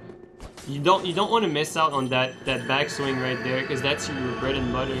you don't want to miss out on that backswing right there, because that's your bread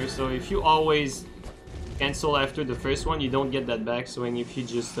and butter. So if you always cancel after the first one, you don't get that backswing if you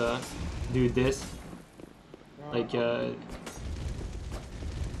just do this. Like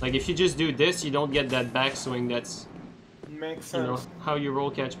if you just do this, you don't get that backswing. That's makes sense. You know how you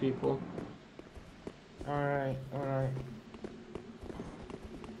roll catch people. All right.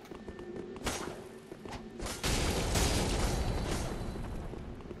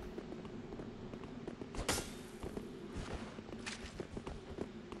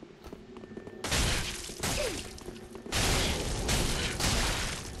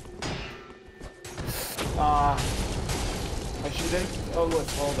 I shouldn't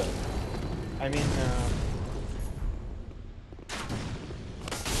always hold it. I mean,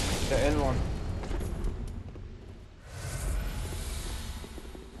 the L1.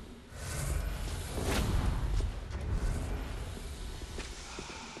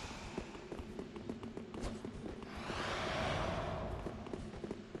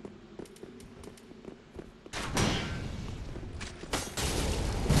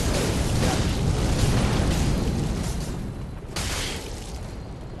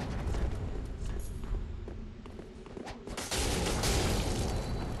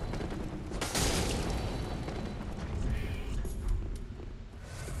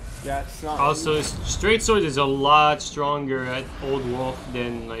 Yeah, it's not. Also, straight sword is a lot stronger at Old Wolf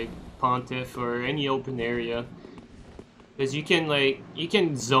than like Pontiff or any open area, because you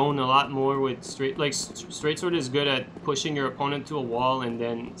can zone a lot more with straight sword is good at pushing your opponent to a wall and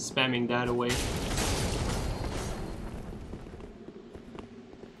then spamming that away.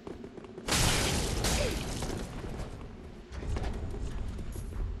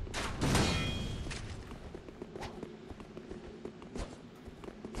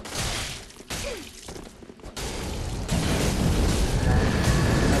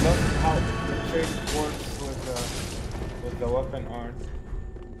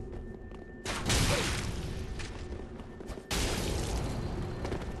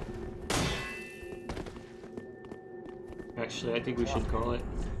 Actually, I think we should call it.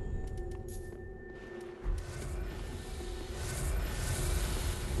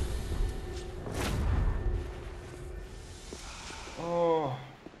 Oh.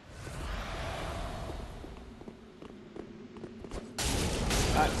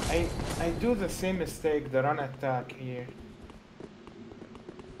 I do the same mistake, the run attack here.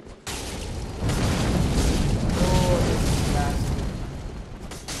 Oh, this is nasty.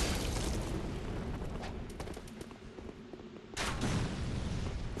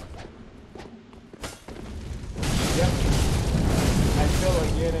 Yep. I feel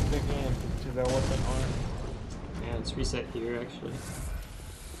like getting the game to the weapon arm. Yeah, let's reset here actually.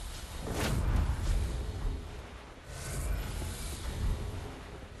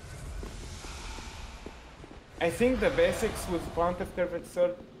 I think the basics with Pontiff Curved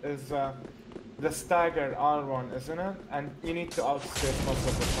Sword is the staggered R1, isn't it? And you need to outspace most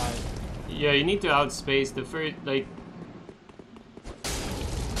of the time. Yeah, you need to outspace the first, like...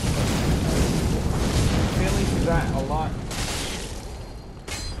 Failing to that a lot.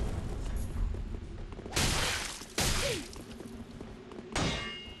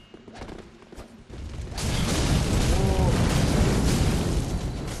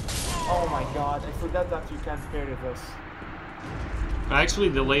 Oh my god, I forgot that you can't parry this. I actually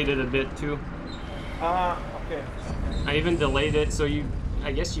delayed it a bit too. Okay. I even delayed it, so you...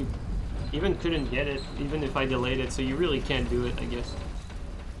 I guess you even couldn't get it, even if I delayed it, so you really can't do it, I guess.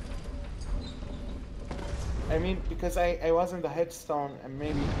 I mean, because I was in the headstone and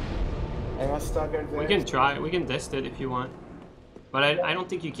maybe I was staggered there. We can try, we can test it if you want. But I don't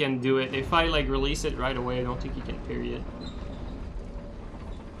think you can do it. If I like release it right away, I don't think you can parry it.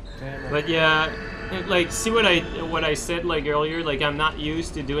 Damn it. But yeah, like see what I said like earlier, like I'm not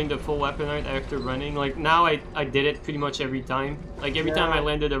used to doing the full weapon art after running. Like now I did it pretty much every time. Like every time I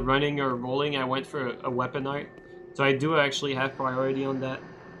landed a running or rolling, I went for a weapon art. So I do actually have priority on that.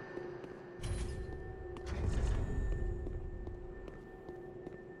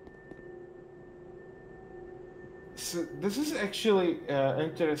 So this is actually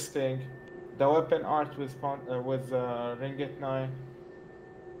interesting. The weapon art with Ringgit 9.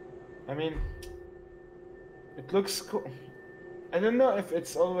 I mean, it looks cool. I don't know if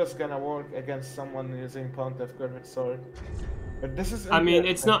it's always gonna work against someone using Pontiff Curved Sword, but this is. I mean,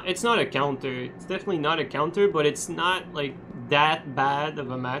 it's not a counter. It's definitely not a counter, but it's not like that bad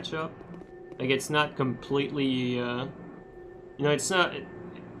of a matchup. Like it's not completely, you know, it's not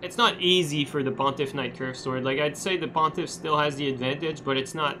easy for the Pontiff Knight Curved Sword. Like I'd say the Pontiff still has the advantage, but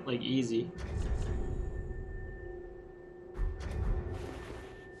it's not like easy.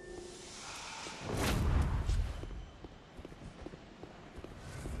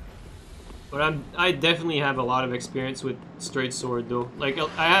 But I definitely have a lot of experience with straight sword though. Like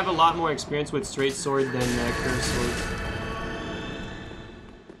I have a lot more experience with straight sword than curved sword.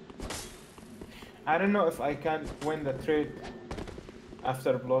 I don't know if I can win the trade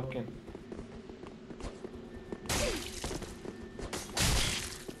after blocking.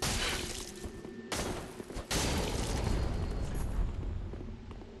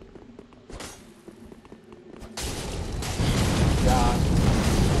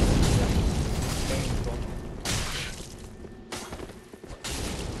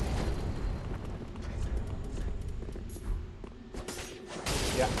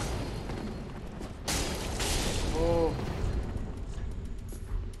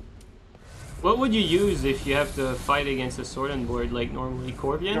 What would you use if you have to fight against a sword and board, like normally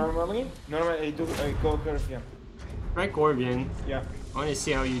Corvian? Normally I go Corvian. Try Corvian. Yeah. I want to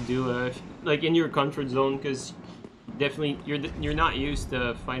see how you do, like in your comfort zone, because definitely you're not used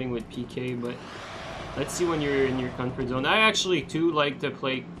to fighting with PK, but let's see when you're in your comfort zone. I actually too like to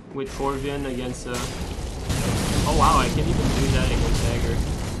play with Corvian against. Oh wow, I can even do that against Dagger.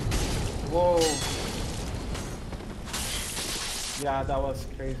 Whoa. Yeah, that was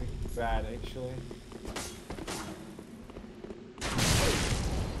crazy bad actually.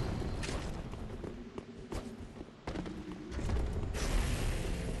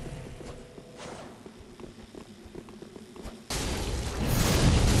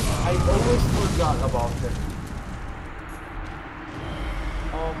 I always forgot about it.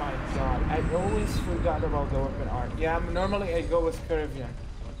 Oh my god, I always forgot about the weapon art. Yeah, normally I go with Caribbean.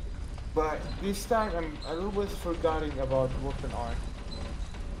 But this time I'm always forgetting about weapon art.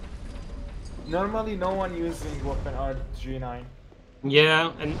 Normally no one using weapon art JeeNiNe.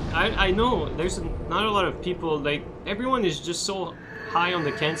 Yeah, and I know there's not a lot of people, like everyone is just so high on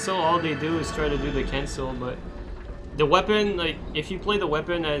the cancel. All they do is try to do the cancel, but the weapon, like if you play the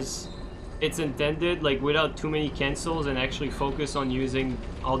weapon as it's intended, like without too many cancels and actually focus on using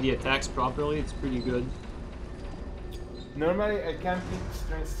all the attacks properly, it's pretty good. Normally I can't beat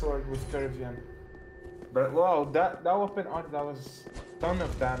straight sword with Caribbean. But wow, that weapon art, that was a ton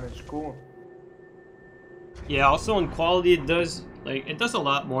of damage, cool. Yeah, also on quality it does a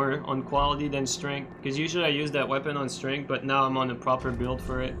lot more on quality than strength, because usually I use that weapon on strength, but now I'm on a proper build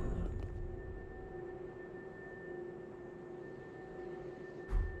for it.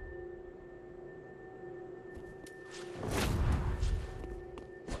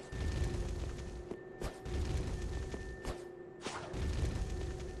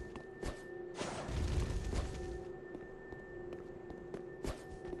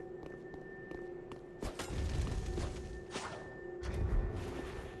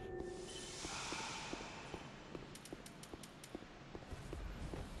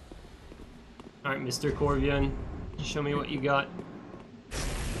 Alright, Mr. Corvian, show me what you got.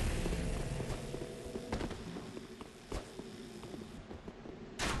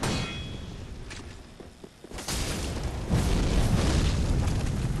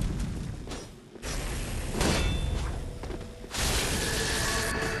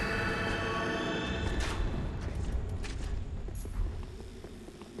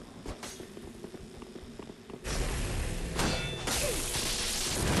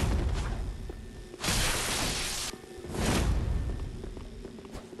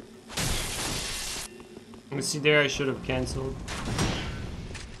 See there, I should have cancelled.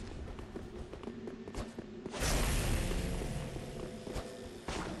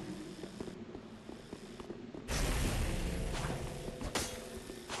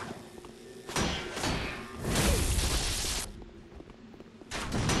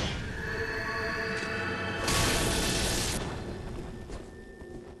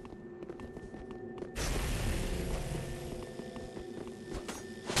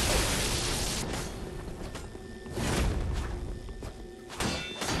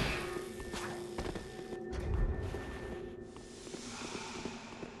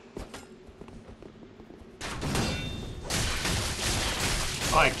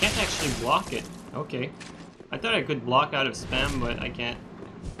 Oh, I can't actually block it. Okay. I thought I could block out of spam, but I can't.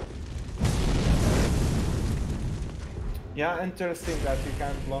 Yeah, interesting that you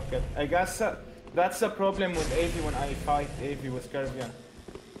can't block it. I guess that's the problem with AV when I fight AV with Kervian.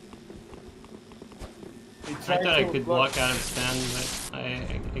 I thought I could block out of spam, but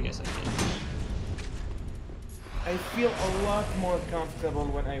I guess I can't. I feel a lot more comfortable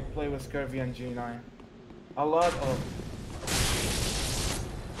when I play with Kervian JeeNiNe. A lot of.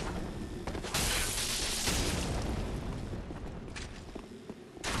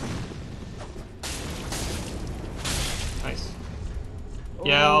 Nice.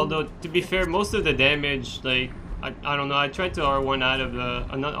 Yeah, although to be fair, most of the damage, like I don't know, I tried to R1 out of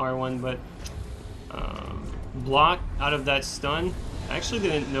the not R1, but block out of that stun. I actually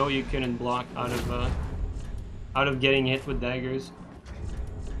didn't know you couldn't block out of getting hit with daggers.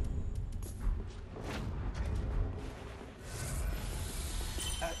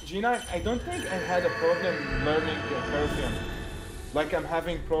 JeeNiNe, I don't think I had a problem learning Kervian. Like I'm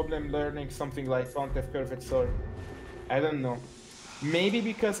having problem learning something like Pontiff Curved Sword. I don't know. Maybe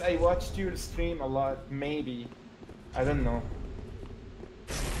because I watched your stream a lot, maybe. I don't know.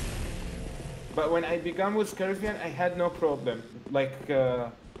 But when I began with Kervian, I had no problem, like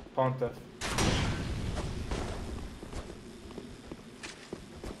Pontiff.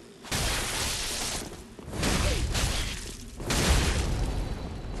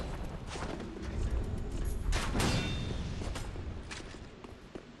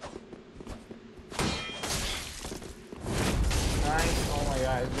 Nice, oh my god,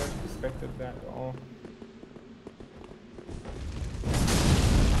 I didn't expect that at all.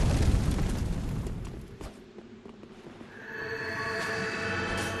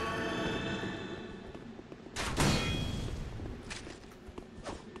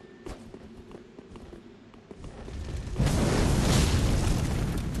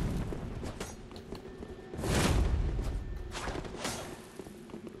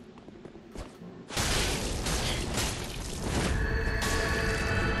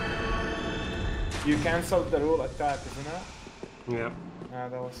 You cancelled the rule attack, isn't it? Yeah. Ah,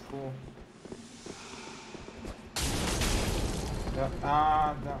 that was cool.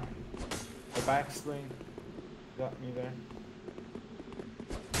 The backswing got me there.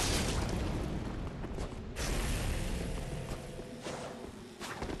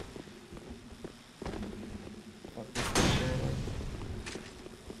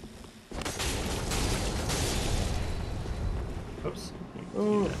 Oops.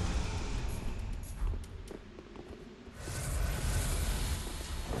 Ooh.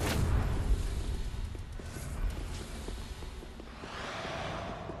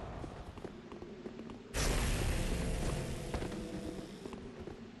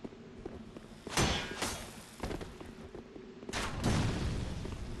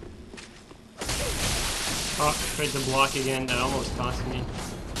 Oh, tried to block again. That almost cost me.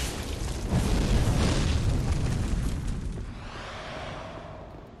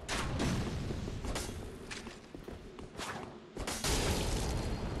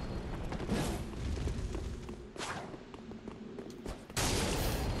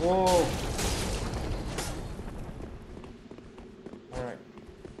 Whoa. Alright.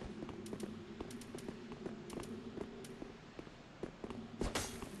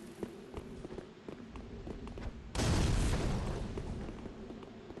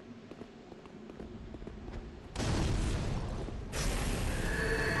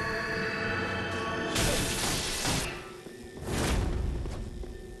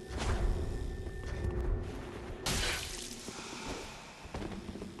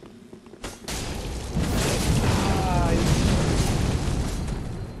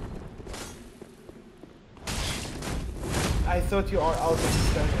 thought you are out of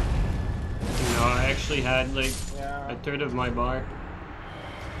stamina. No, I actually had like Yeah. a third of my bar.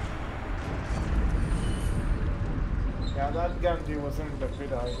 Yeah, that Gandhi wasn't a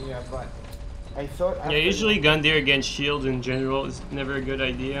good idea, but I thought Yeah, after usually Gundyr against shields in general is never a good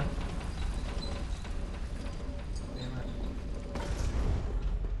idea.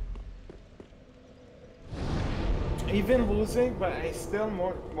 even losing, but I still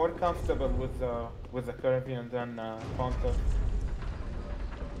more comfortable with the Caribbean than Ponto.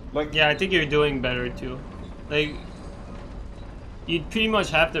 Like Yeah, I think you're doing better too. Like, you'd pretty much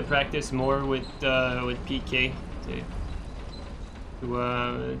have to practice more with PK to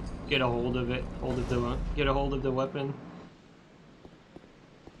get a hold of it, get a hold of the weapon.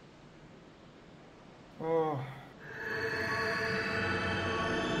 oh,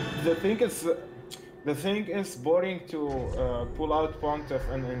 the thing is boring to pull out Pontiff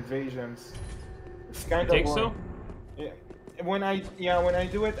and invasions. It's You kind of think boring. so? Yeah. When I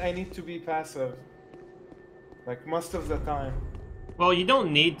do it, I need to be passive. Like most of the time. Well, you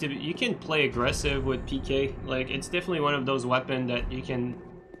don't need to. You can play aggressive with PK. Like, it's definitely one of those weapons that you can.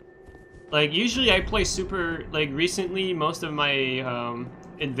 Like, usually I play super. Like, recently, most of my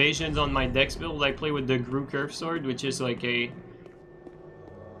invasions on my dex build, I play with the Gru Curve Sword, which is like a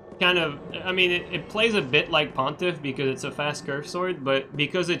kind of. I mean, it plays a bit like Pontiff because it's a fast curve sword, but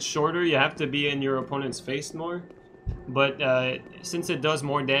because it's shorter, you have to be in your opponent's face more. But since it does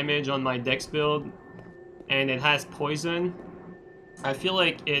more damage on my dex build and it has poison, I feel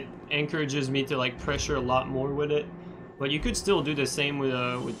like it encourages me to like pressure a lot more with it. But you could still do the same with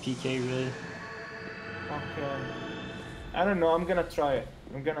PK, really. Okay. I don't know. I'm gonna try it.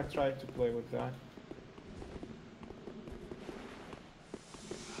 I'm gonna try to play with that.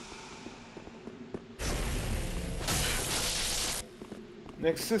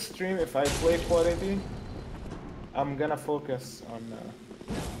 Next stream, if I play quality, I'm gonna focus on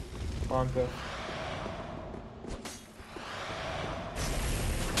Pontiff.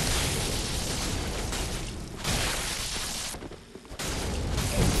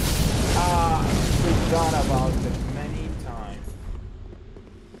 Ah, I forgot about it many times.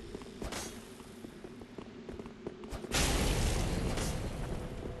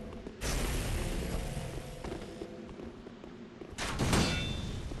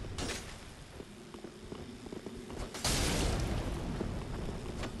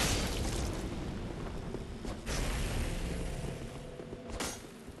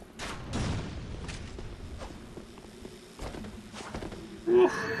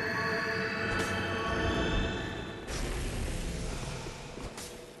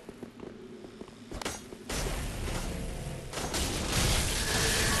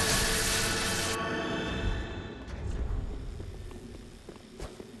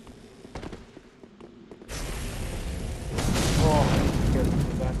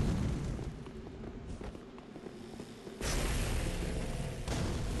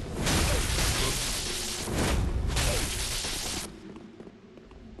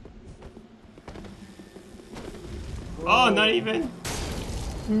 Oh, not even.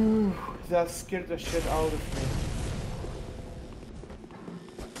 Ooh, that scared the shit out of me.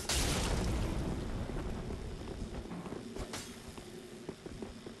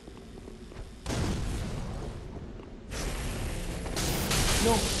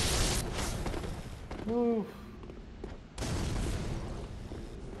 No. Ooh.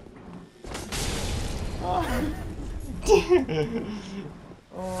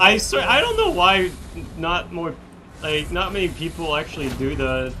 I swear, I don't know why not more, like, not many people actually do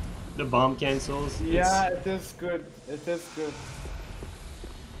the bomb cancels. Yeah, it is good. It is good.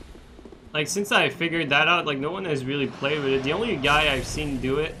 Like, since I figured that out, like, no one has really played with it. The only guy I've seen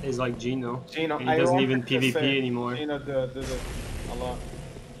do it is, like, Gino. Gino, And he I doesn't wanted even to PvP say anymore. Gino did it a lot.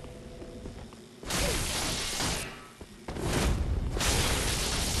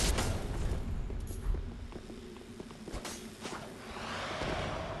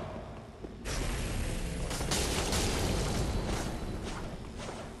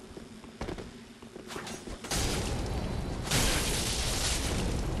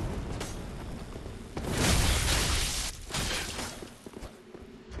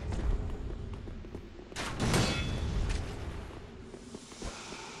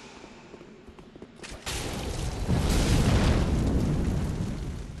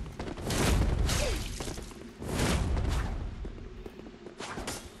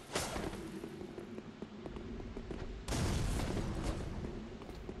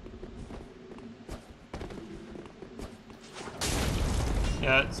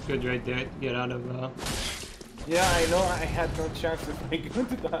 Yeah, it's good right there. Get out of, Yeah, I know I had no chance if I go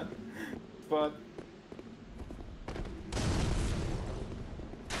to that. But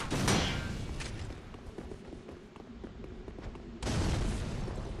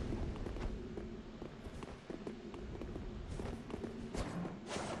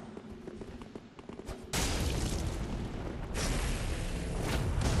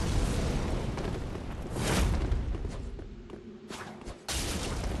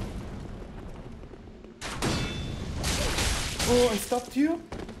Oh, I stopped you?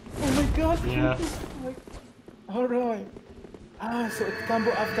 Oh my god. Yeah. Alright. Ah, so it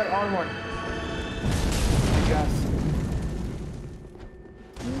combo after R1. I guess.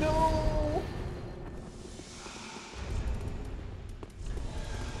 No!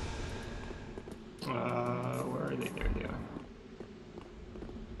 Where are they? There they are.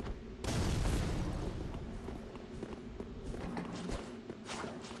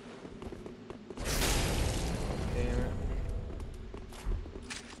 Damn it.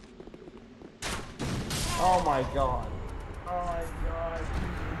 Oh my god. Oh my god.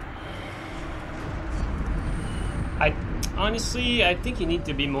 Honestly, I think you need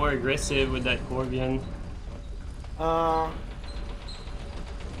to be more aggressive with that Corvian.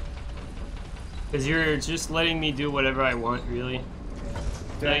 Because you're just letting me do whatever I want, really.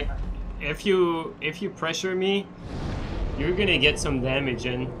 Like, if you pressure me, you're gonna get some damage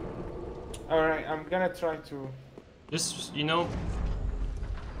in. Alright, I'm gonna try to... Just, you know...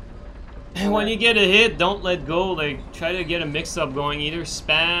 When you get a hit, don't let go. Like, try to get a mix-up going. Either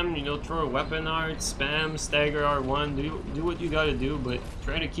spam, you know, throw a weapon art, spam, stagger R1, do what you gotta do, but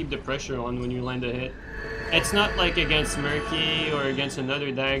try to keep the pressure on when you land a hit. It's not like against Murky or against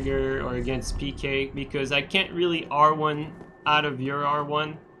another dagger or against PK, because I can't really R1 out of your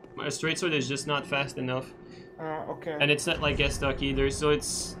R1. My straight sword is just not fast enough. Okay. And it's not like S-Stock either, so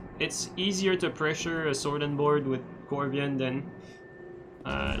it's easier to pressure a sword and board with Corvian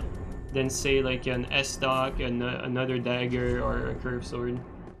than say like an S-Stock and another dagger or a curved sword.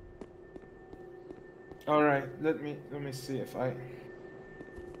 Alright, let me see if I'm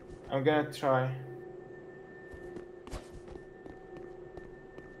gonna try.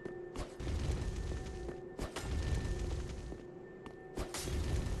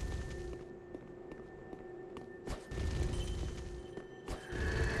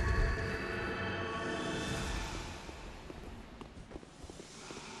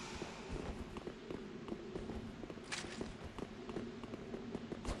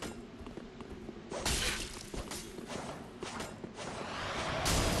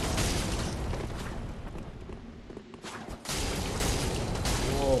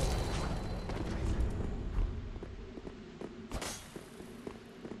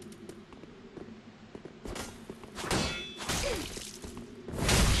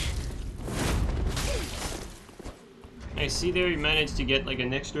 I see there you managed to get like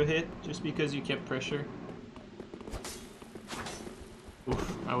an extra hit just because you kept pressure.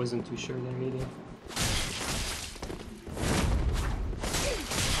 Oof, I wasn't too sure there either.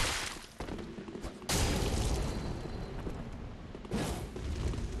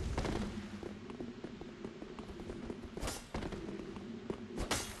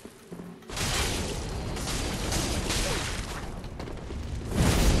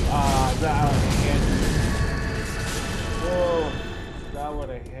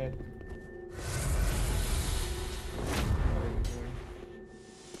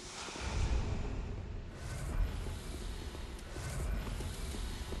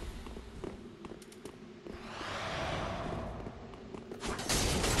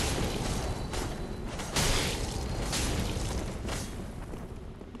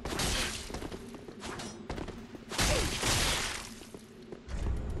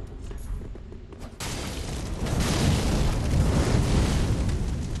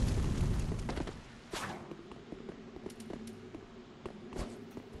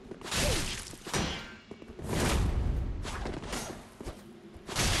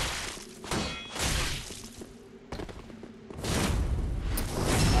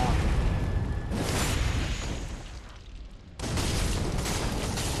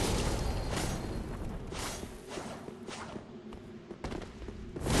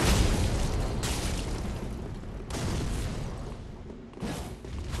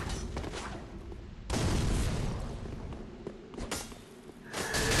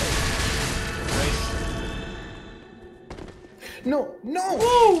 No, no!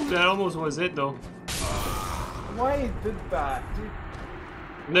 Woo! That almost was it though. Why you did that, dude?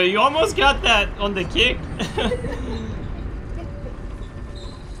 No, you almost got that on the kick.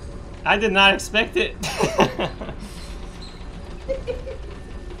 I did not expect it.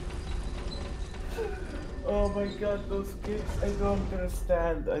 Oh my god, those kicks, I don't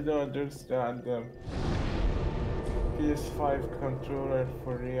understand. I don't understand them. PS5 controller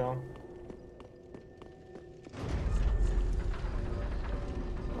for real.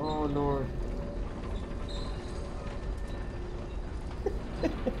 Oh lord.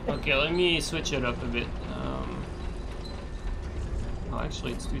 Okay, let me switch it up a bit. Oh,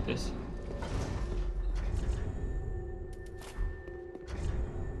 actually, let's do this.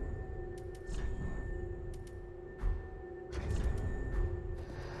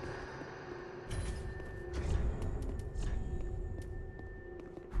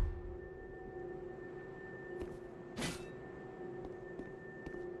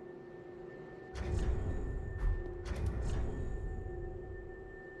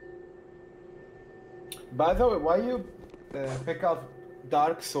 By the way, why you pick up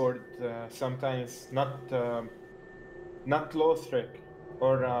Dark Sword sometimes, not Lothric,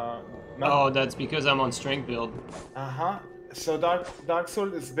 or not? Oh, that's because I'm on strength build. Uh-huh. So Dark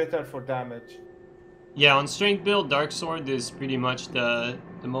Sword is better for damage. Yeah, on strength build, Dark Sword is pretty much the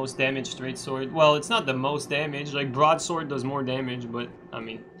most damaged straight sword. Well, it's not the most damage. Like Broadsword does more damage, but I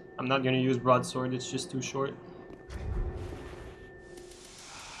mean, I'm not gonna use Broadsword. It's just too short.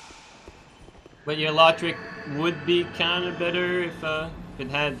 But yeah, Lothric would be kind of better if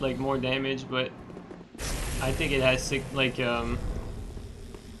it had like more damage, but I think it has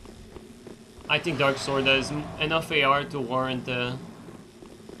I think Dark Sword has enough AR to warrant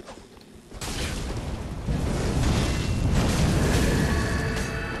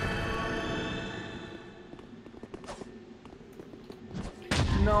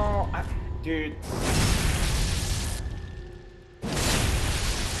No, dude.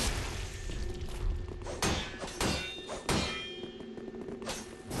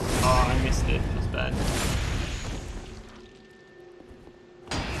 Oh, I missed it. That's bad.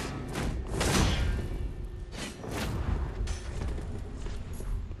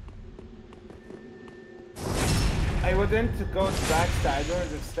 I wouldn't go backstab. I don't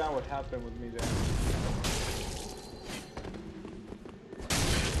understand what happened with me there.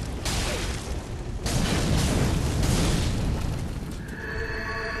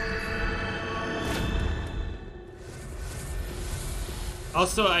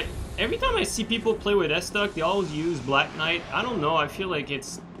 Also, every time I see people play with S-Duck, they always use Black Knight. I don't know, I feel like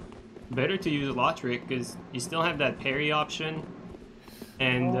it's better to use Lothric, because you still have that parry option.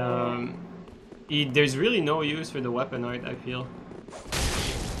 And there's really no use for the weapon art, I feel.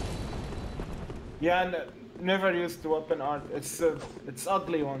 Yeah, never used the weapon art. It's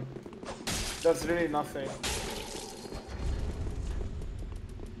ugly one. Does really nothing.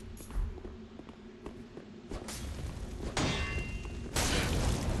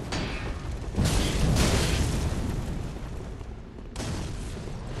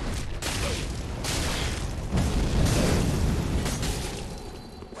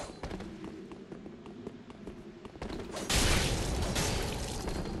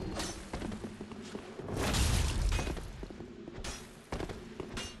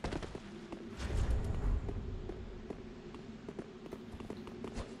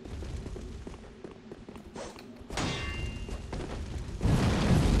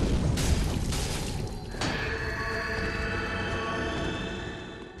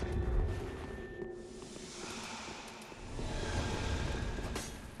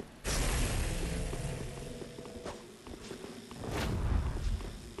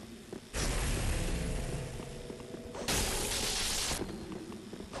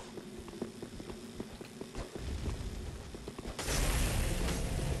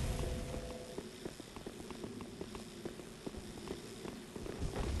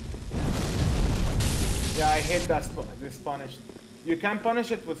 Yeah, I hate this punish. You can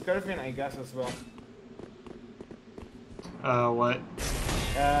punish it with curving, I guess, as well. What?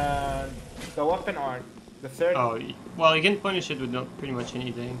 The weapon art. The third. Oh, well, you can punish it with pretty much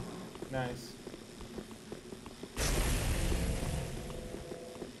anything. Nice.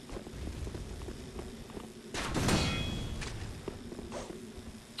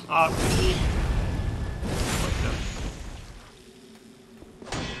 Ah, really?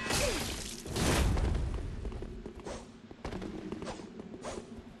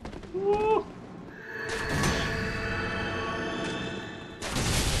 Woo!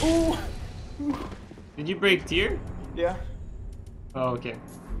 Ooh! Did you break tier? Yeah. Oh, okay.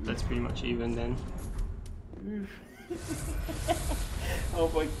 That's pretty much even then.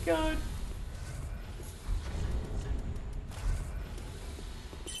 Oh my god.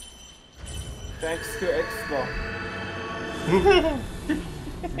 Thanks to Expo.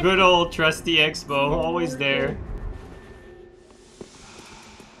 Good old trusty Expo, always there.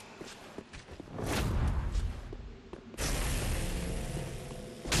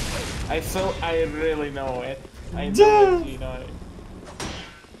 I really know it. I know it, JeeNiNe.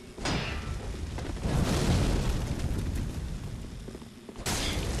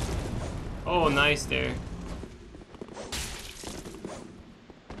 Oh, nice there.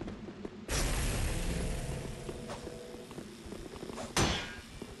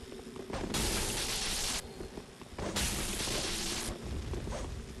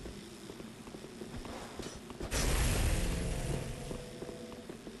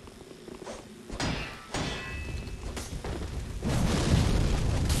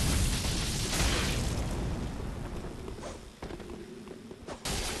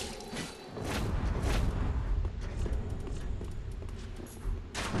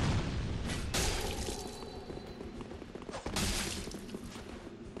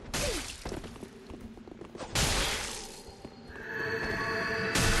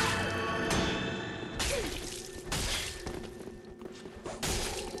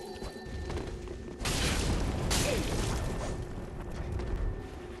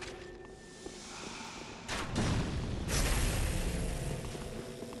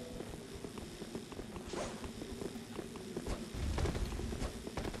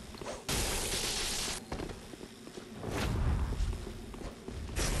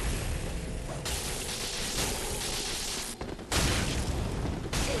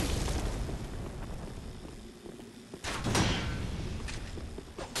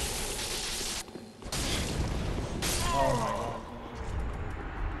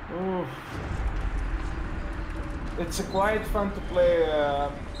 Ooh. It's quite fun to play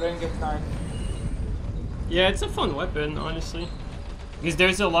Ring at night. Yeah, it's a fun weapon, honestly. Because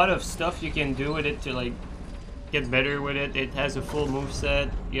there's a lot of stuff you can do with it to like get better with it. It has a full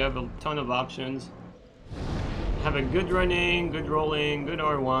moveset. You have a ton of options. Have a good running, good rolling, good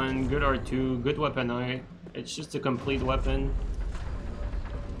R1, good R2, good weapon art. It's just a complete weapon.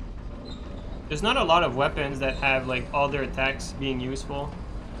 There's not a lot of weapons that have like all their attacks being useful.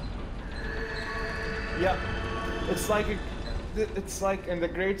 Yeah, it's like in the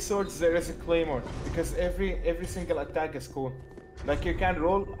great swords there is a claymore because every single attack is cool. Like you can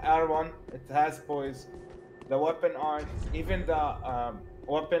roll R1, it has poise. The weapon art, even the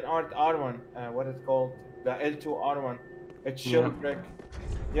weapon art R1, what it's called, the L2 R1, it's Yeah. shield brick.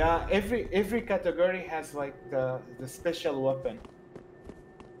 Yeah, every category has like the special weapon.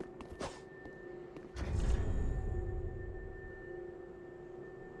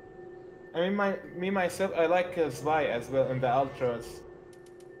 I mean, myself, I like Spy as well in the ultras.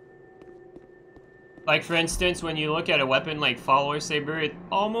 Like for instance, when you look at a weapon like Follower Saber, it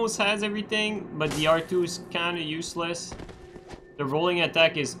almost has everything, but the R2 is kind of useless. The rolling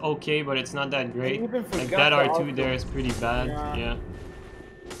attack is okay, but it's not that great. I even Like forgot that the R2 R2. there is pretty bad. Yeah.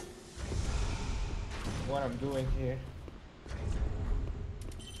 What I'm doing here.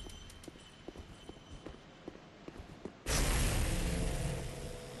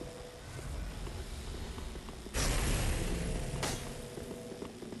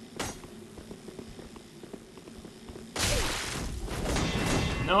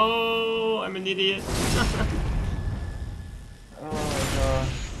 No, I'm an idiot. Oh my god.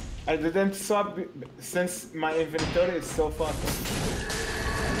 I didn't swap since my inventory is so fucked.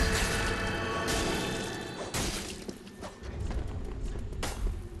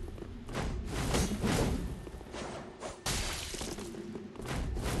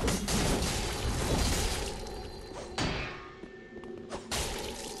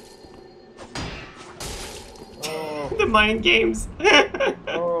 The mind games.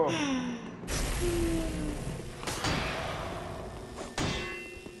 Oh.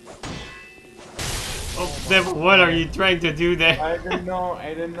 Oh, Devil, what are you trying to do there? I didn't know.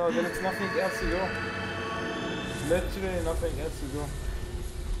 There is nothing else to do. Literally nothing else to do.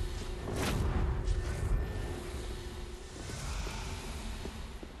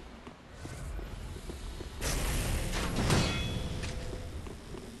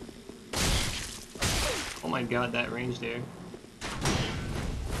 Oh my god, that range there.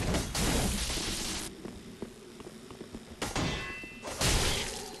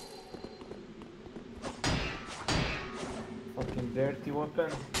 Fucking dirty weapon.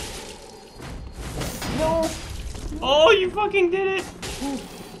 No! Oh, you fucking did it!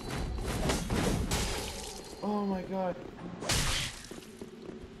 Oh my god.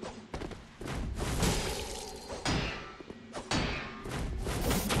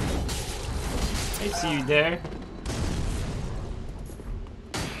 I see you there.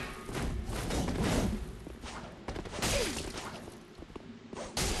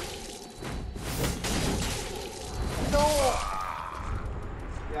 No!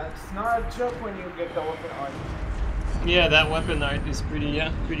 Yeah, it's not a joke when you get the weapon art. Yeah, that weapon art is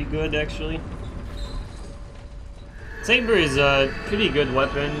pretty good actually. Saber is a pretty good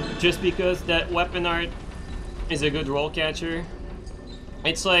weapon, just because that weapon art is a good roll catcher.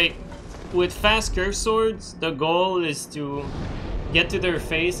 It's like, with fast curve swords, the goal is to get to their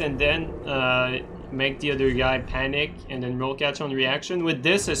face and then make the other guy panic and then roll catch on reaction. With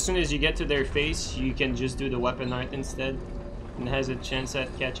this, as soon as you get to their face, you can just do the weapon art instead, and has a chance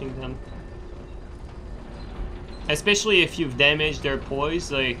at catching them. Especially if you've damaged their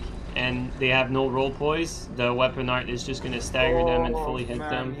poise, like, and they have no roll poise, the weapon art is just gonna stagger them and fully hit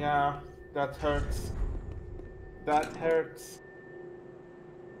them. Yeah, that hurts. That hurts.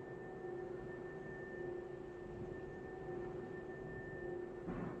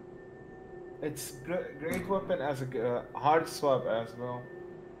 It's great weapon as a hard swap as well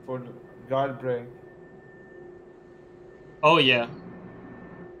for guard break. Oh yeah.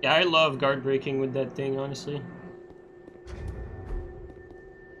 Yeah, I love guard breaking with that thing, honestly.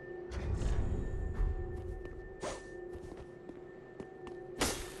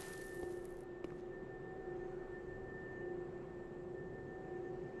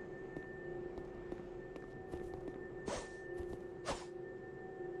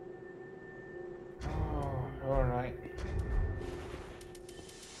 Oh, alright.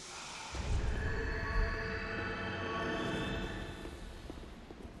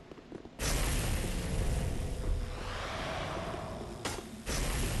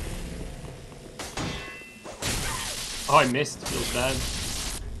 Oh, I missed. Feels bad.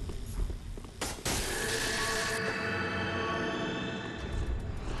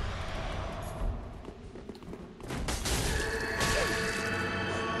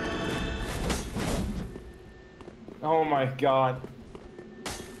 Oh my god.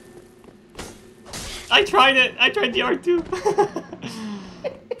 I tried it! I tried the R2!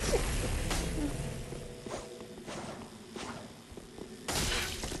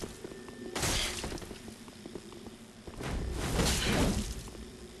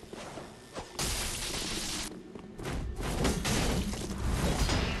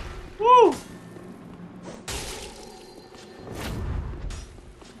 Woo!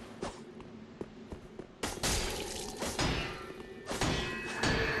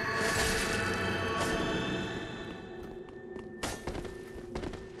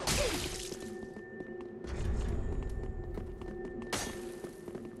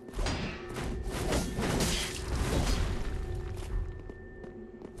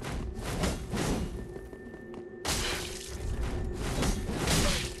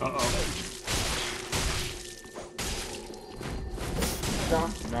 Uh-oh. No.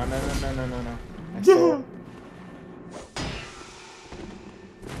 I saw it.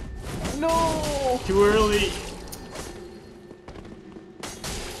 No! Too early!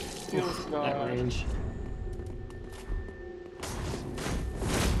 Feels That bad. range.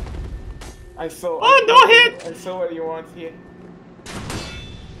 I saw. Oh, no hit! I saw what you want here.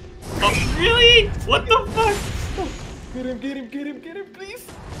 Oh, really? What the fuck? Get him, please!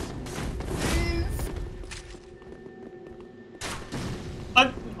 Please!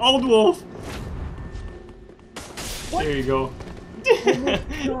 Old wolf! What? There you go.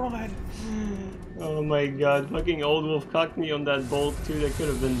 God! Oh my god, fucking old wolf cocked me on that bolt too, that could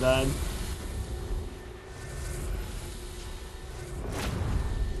have been bad.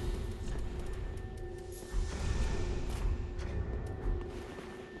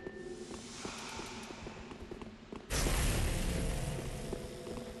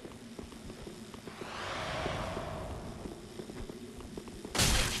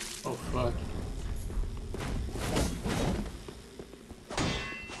 Oh fuck.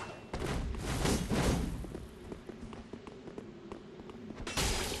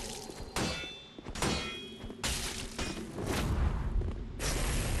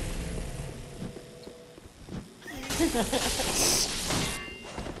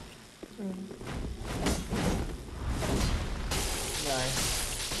 Nice.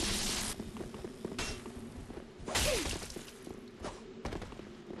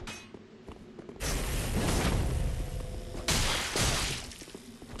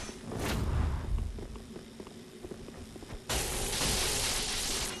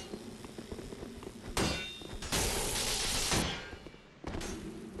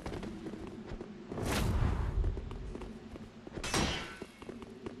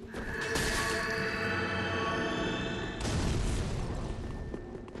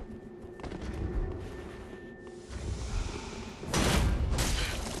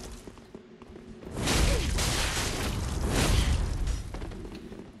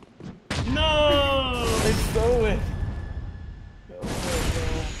 No! I saw it! Oh my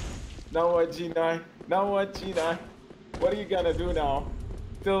god. Now what, JeeNiNe? Now what, JeeNiNe? What are you gonna do now?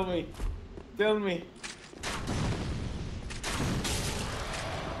 Tell me. Tell me.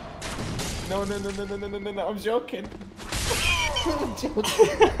 No, I'm joking. I'm joking.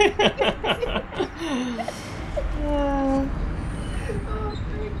 Oh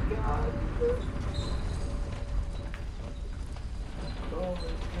my god. Oh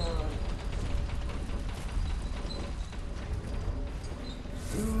my god.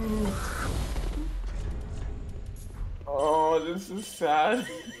 Ooh. Oh, this is sad.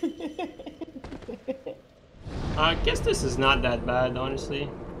 I guess this is not that bad, honestly.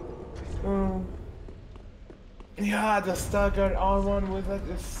 Oh. Yeah, the staggered R1 with it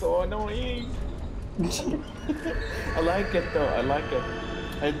is so annoying. I like it though, I like it.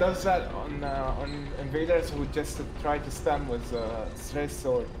 It does that on invaders who just try to stun with straight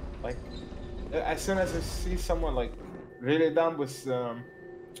sword. Like, as soon as I see someone like really dumb with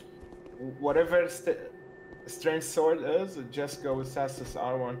whatever strange sword is, just go with Sass's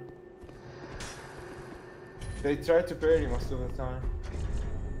R1. They try to parry most of the time.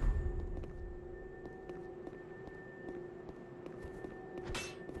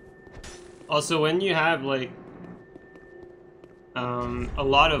 Also, when you have like a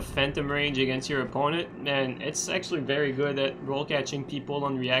lot of phantom range against your opponent, then it's actually very good at roll catching people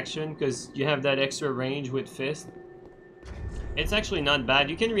on reaction because you have that extra range with fist. It's actually not bad.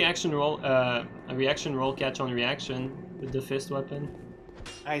 You can a reaction roll catch on reaction with the fist weapon.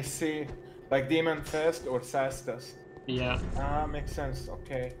 I see. Like Demon Fist or Sastas. Yeah. Ah, makes sense.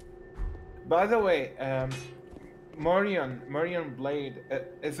 Okay. By the way, Morion Blade,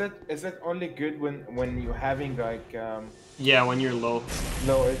 is it only good when you're having like Yeah, when you're low.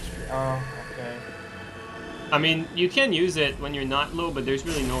 low HP? Oh, okay. I mean, you can use it when you're not low, but there's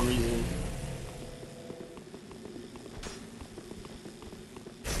really no reason.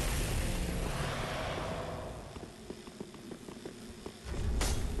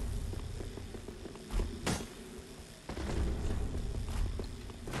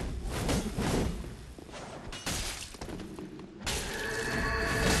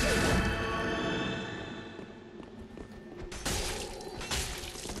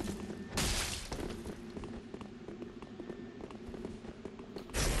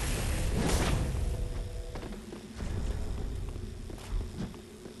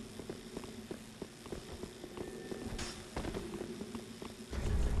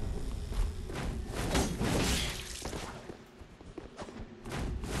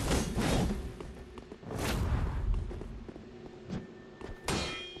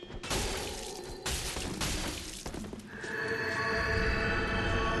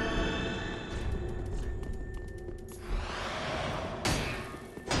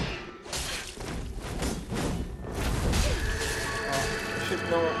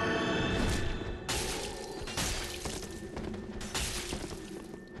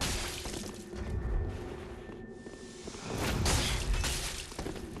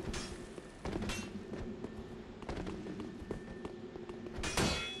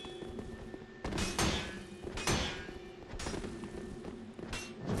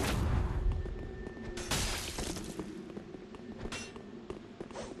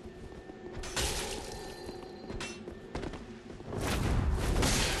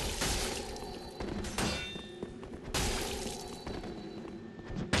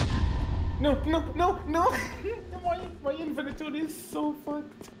 No, no, no, no! my inventory is so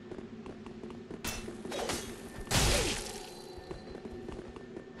fucked.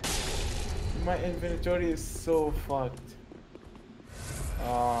 My inventory is so fucked.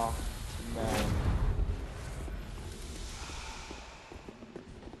 Oh, man.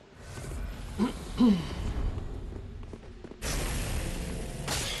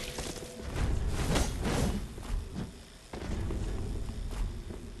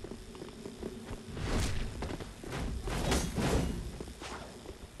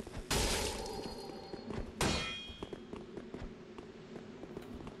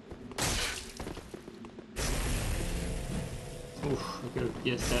 Oof, I could have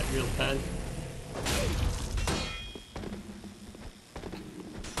guessed that real bad.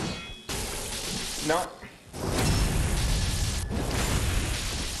 No.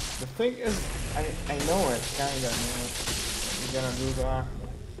 The thing is, I know it, kinda. I'm gonna do that.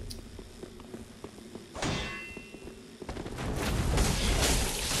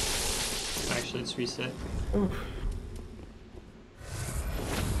 Actually, let's reset. Oof.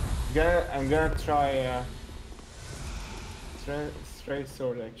 I'm gonna try straight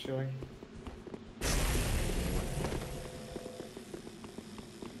sword actually.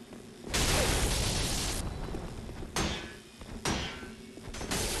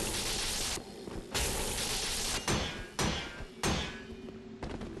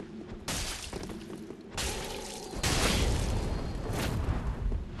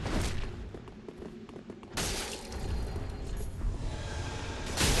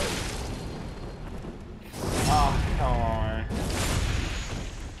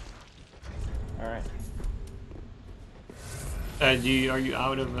 Are you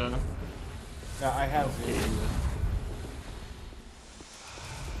out of No, I have okay. it.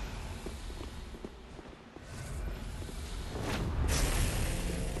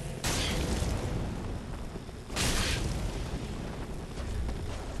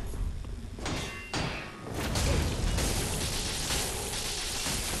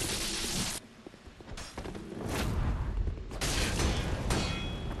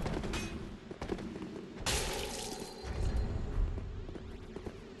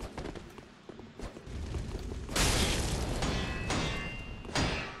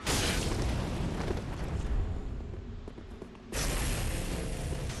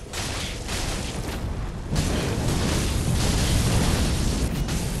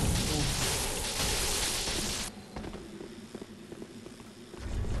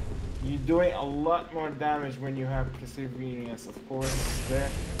 You're doing a lot more damage when you have perseverance, of course. There.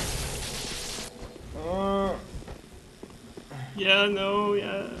 Yeah, no,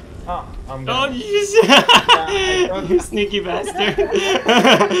 yeah. Ah, I'm Oh, done. jeez! You sneaky bastard.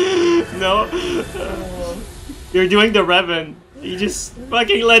 No. You're doing the Revan. You just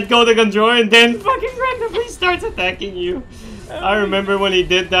fucking let go the controller and then fucking randomly starts attacking you. I remember when he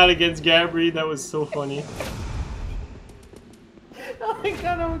did that against Gabri. That was so funny. Oh my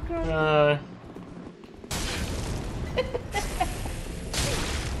god, I'm crying.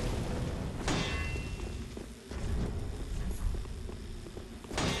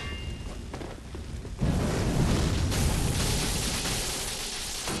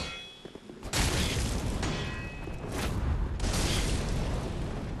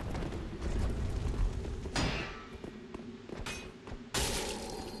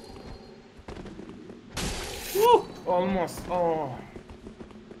 Woo! Almost. Oh.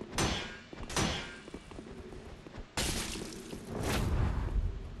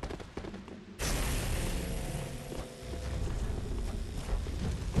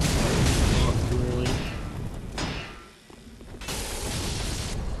 Too early.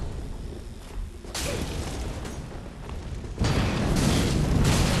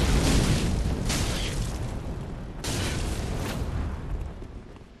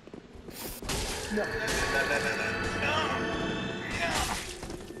 No.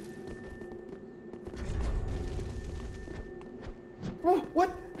 Oh, what?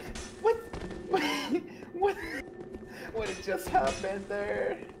 What? What? What? What just happened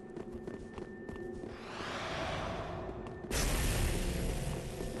there?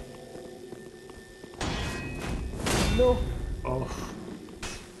 No. Oh.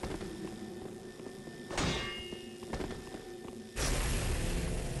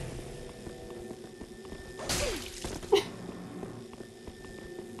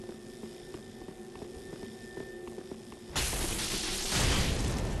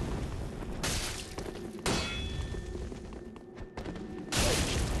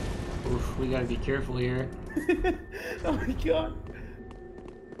 Oof, we gotta be careful here. Oh my god.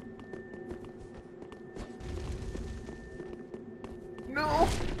 No.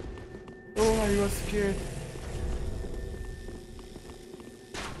 Oh, I was scared.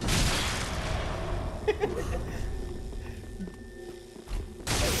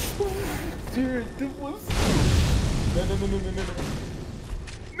 Dude, that was. No, no, no, no, no, no, no.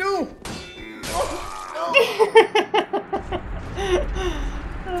 No! No!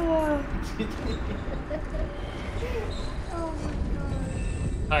 Oh my god.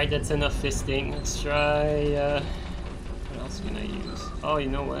 Alright, that's enough fisting. Let's try, what else can I use? Oh, you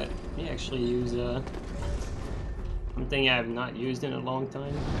know what? Let me actually use, something I have not used in a long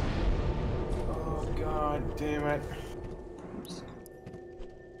time. Oh god damn it. Oops.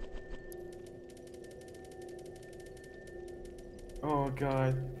 Oh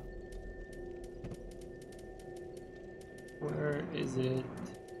god. Where is it?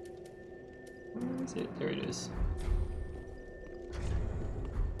 Where is it? There it is.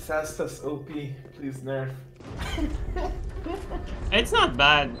 Sastas OP, please nerf. It's not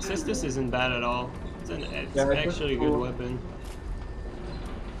bad. Sistis isn't bad at all. It's Yeah, it's actually a cool. good weapon.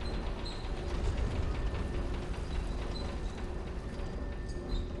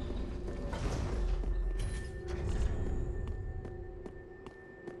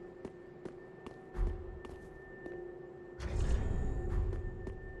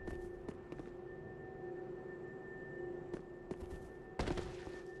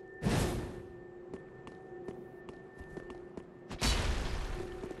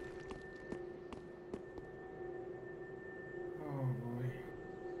 Oh boy.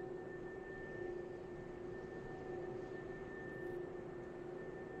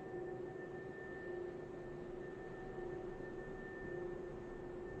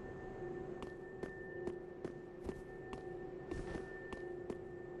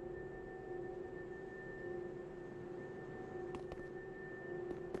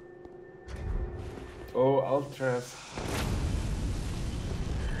 Oh, ultras.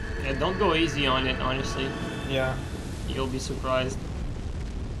 Yeah, don't go easy on it, honestly. Yeah. You'll be surprised.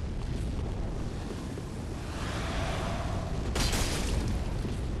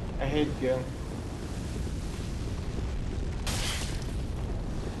 I hate Gil.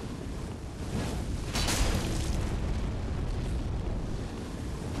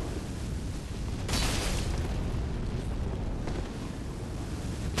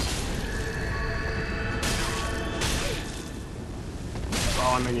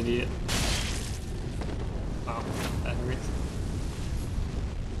 Oh, I'm an idiot. Wow, that hurts.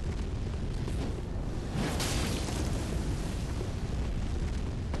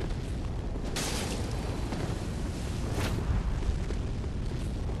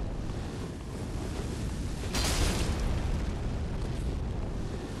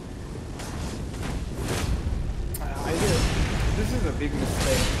 I did. This is a big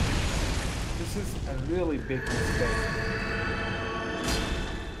mistake. This is a really big mistake.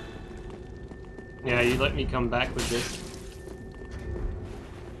 Yeah, you let me come back with this.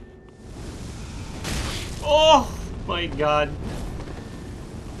 Oh my god.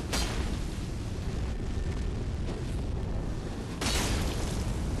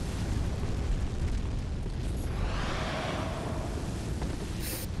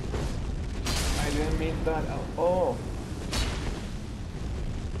 I didn't mean that. Oh.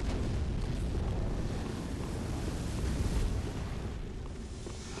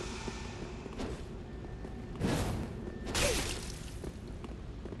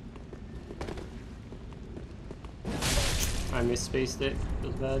 I misspaced it.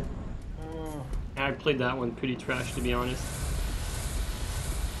 Feels bad. Oh. I played that one pretty trash, to be honest.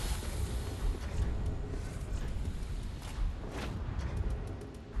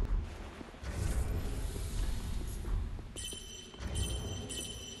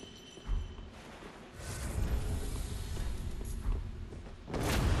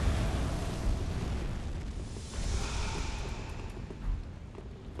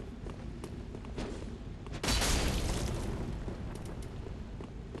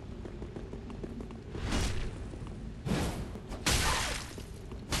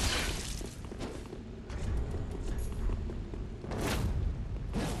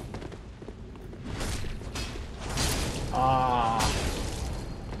 Ah.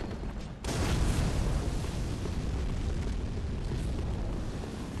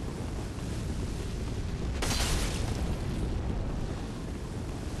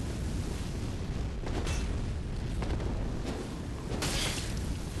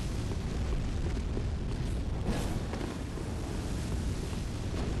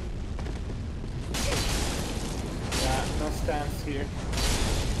 Yeah, no stance here.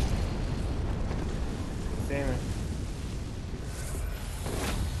 Damn it.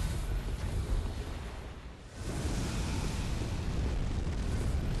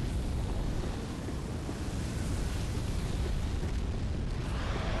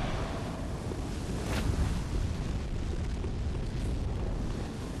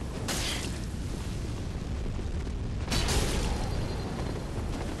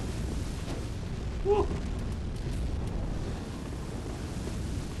 Woo.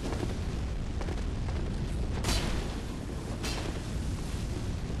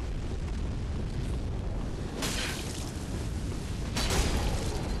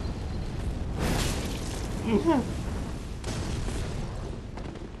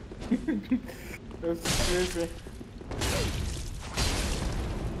 That's crazy.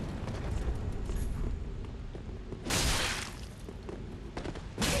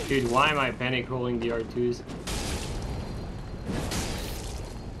 Dude, why am I panic rolling the R2s?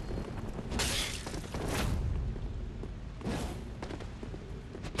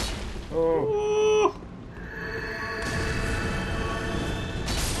 Oh, Ooh.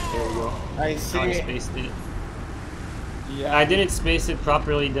 There we go. I Now I see. spaced it. Yeah. I didn't space it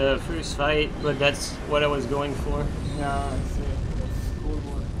properly the first fight, but that's what I was going for. Yeah, I see. That's cool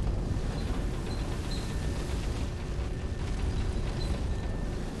one.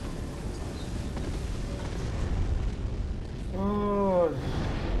 Oh.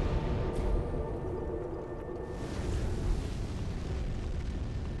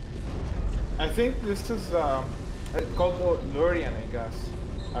 I think this is it's called Lurian, I guess.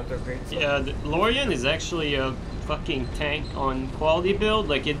 After great. Yeah, the Lorian is actually a fucking tank on quality build.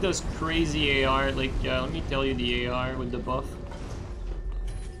 Like, it does crazy AR. Like, let me tell you the AR with the buff.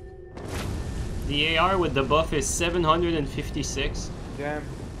 The AR with the buff is 756. Damn.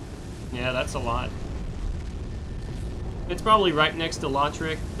 Yeah, that's a lot. It's probably right next to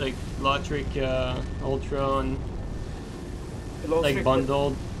Lotric, like Lotric Ultra and like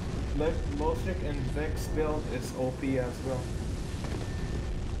bundled. Lotric and Vex build is OP as well.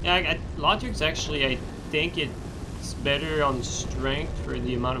 Yeah, Lotric's actually, I think it's better on strength for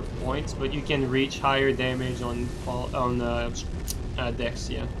the amount of points, but you can reach higher damage on Dex,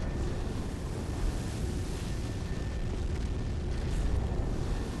 yeah.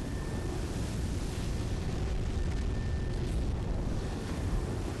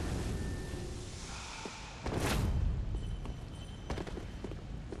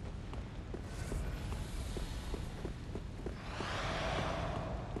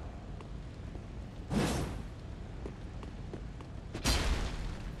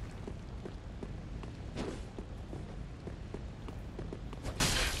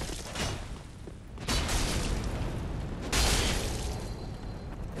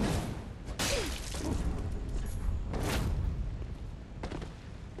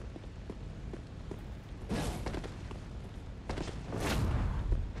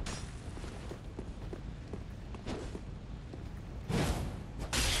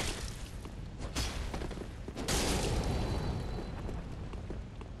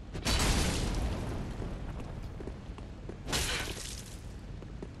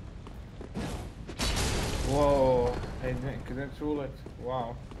 Whoa, I couldn't rule it.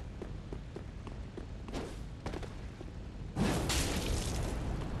 Wow.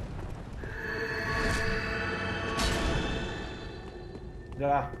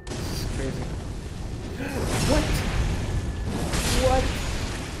 Yeah, this is crazy. What? What?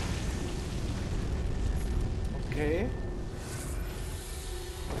 Okay.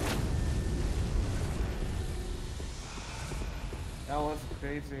 That was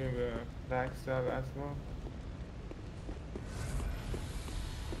crazy, backstab as well.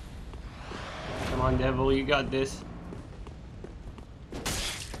 Come on, Devil, you got this.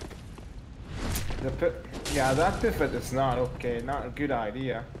 Yeah, that pivot is not okay, not a good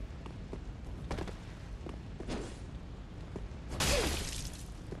idea.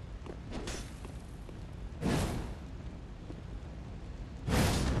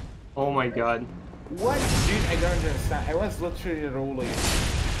 Oh my god. What? Dude, I don't understand. I was literally rolling.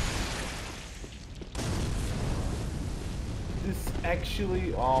 This is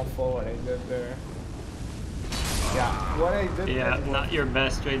actually awful what I did there. Yeah, what I did Yeah, there not your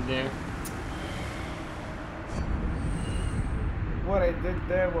best right there. What I did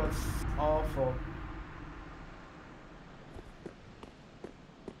there was awful.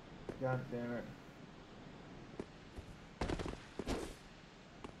 God damn it.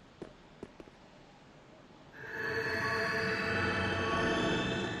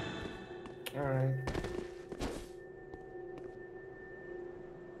 Alright.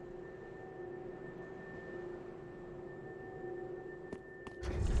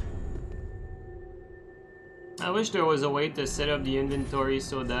 I wish there was a way to set up the inventory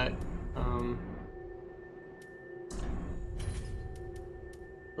so that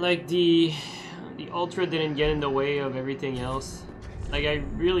like the Ultra didn't get in the way of everything else. Like, I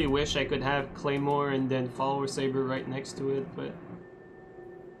really wish I could have Claymore and then Follower Saber right next to it, but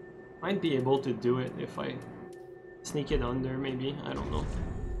might be able to do it if I sneak it under, maybe. I don't know.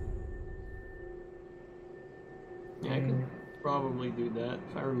 Yeah, I could probably do that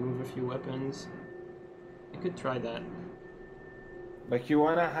if I remove a few weapons. I could try that. Like, you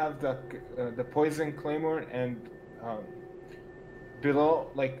wanna have the poison claymore and below,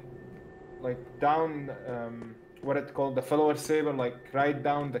 like down, what it called, the follower saber, like right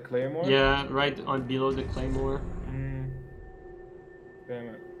down the claymore. Yeah, right on below the Claymore. Damn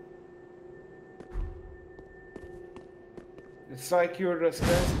it. It's like your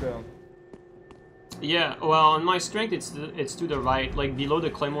strength build. Yeah, well, on my strength it's to the right, like below the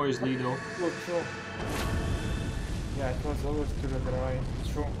Claymore is Lido. Oh, true. Yeah, it was always to the right.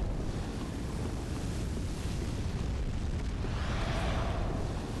 True.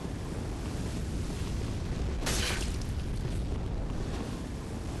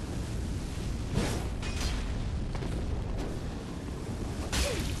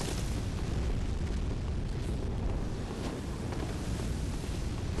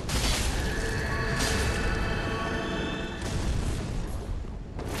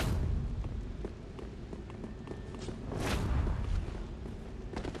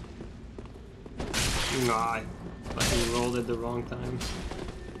 Nah, I fucking rolled at the wrong time.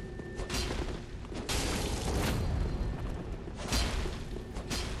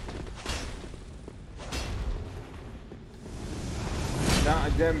 No, I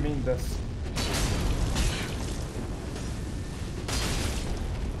didn't mean this.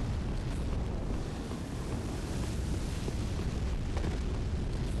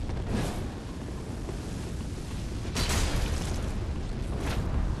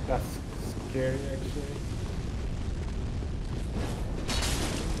 That's scary, actually.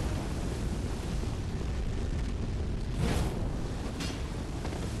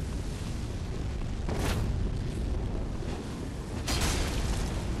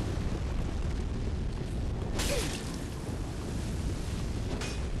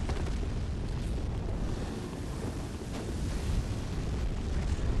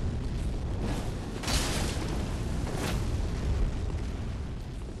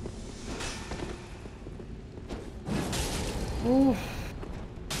 Oof.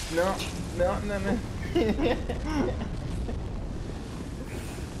 No.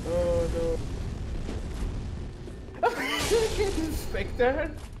 Oh no.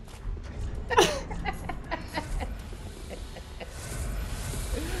 Spectre?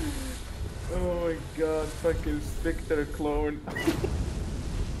 Oh my god, fucking Spectre clone.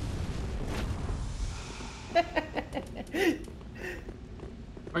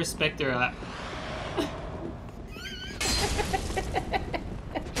 Where's Spectre at?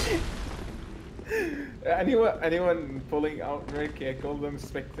 Anyone pulling out Ricky, I call them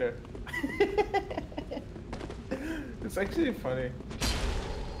Spectre. It's actually funny.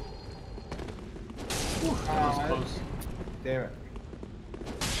 That was close. Damn it.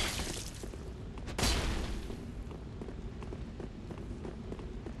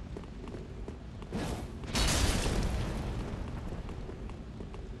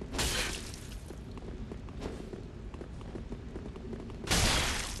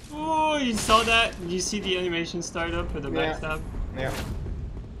 Oh, you saw that? Did you see the animation start up for the backstab? Yeah.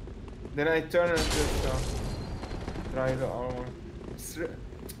 Then I turn and just try the armor.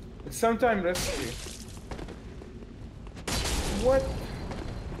 it's sometimes risky. What?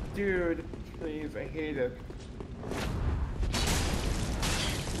 Dude, please, I hate it.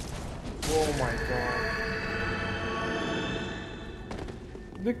 Oh my god.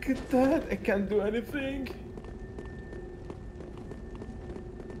 Look at that, I can't do anything.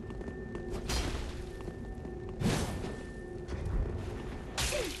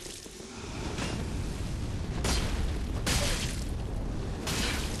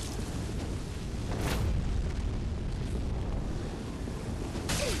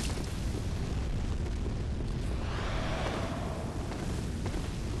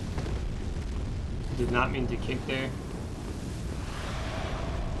 Did not mean to kick there.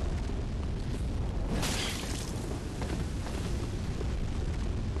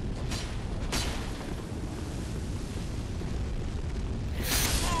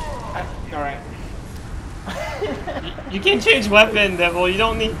 Alright. You can change weapon, Devil. You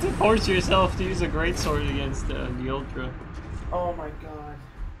don't need to force yourself to use a greatsword against the Ultra. Oh my god.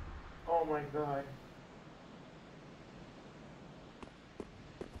 Oh my god.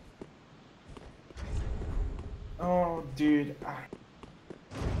 Oh, dude.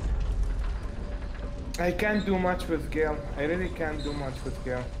 I can't do much with Gale. I really can't do much with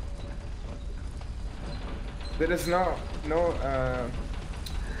Gale. There is no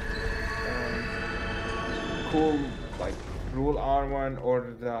cool like rule R1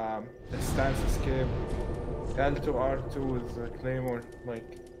 or the stance escape. L2 R2 with the claymore,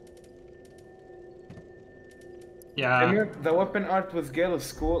 like. Yeah. I mean, the weapon art with Gale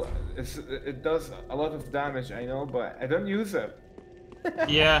is cool. It does a lot of damage, I know, but I don't use it.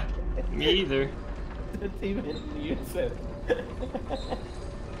 Yeah, me either. Don't even use it.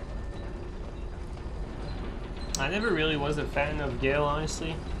 I never really was a fan of Gale,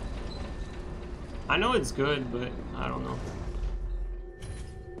 honestly. I know it's good, but I don't know.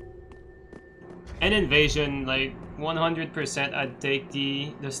 And Invasion, like 100% I'd take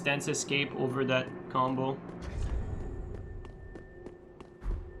the stance escape over that combo.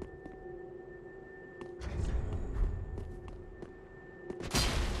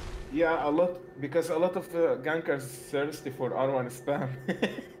 Yeah, because a lot of gankers thirsty for R1 spam.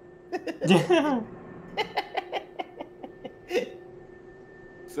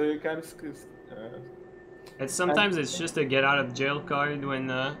 So you can Sometimes it's just a get out of jail card when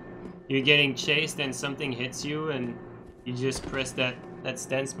you're getting chased and something hits you and you just press that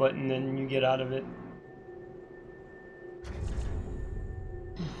stance button and you get out of it.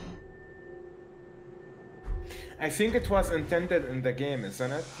 I think it was intended in the game,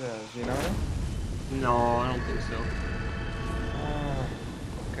 isn't it, JeeNiNe? No, I don't think so.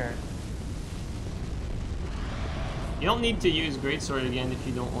 Okay. You don't need to use greatsword again if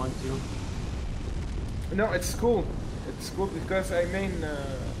you don't want to. No, it's cool. It's cool because I main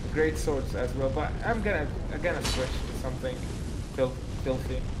great swords as well, but I'm gonna switch to something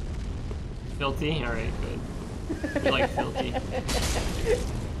filthy. Filthy? Alright, good. You like filthy.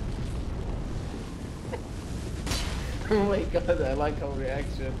 Oh my god, I like how your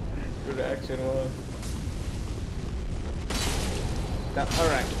reaction was.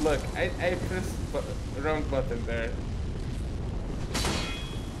 Alright, look, I pressed wrong button there.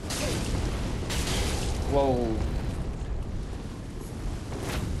 Whoa.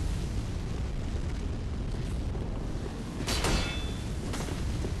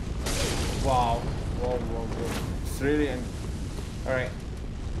 Wow. Whoa. It's really alright.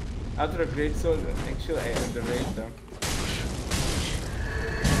 After a great sword, actually I underrate them.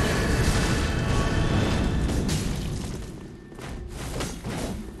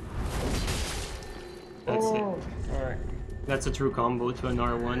 That's it. Alright. That's a true combo to an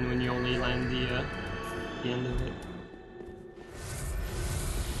R1 when you only land the end of it.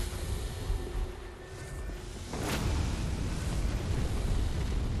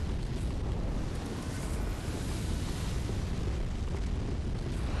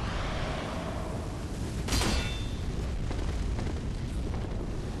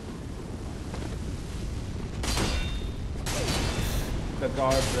 The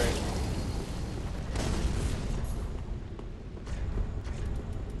guard break.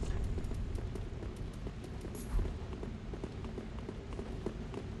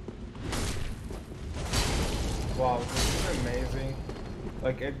 Wow, this is amazing.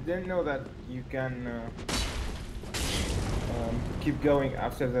 Like, I didn't know that you can keep going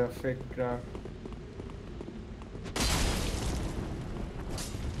after the fake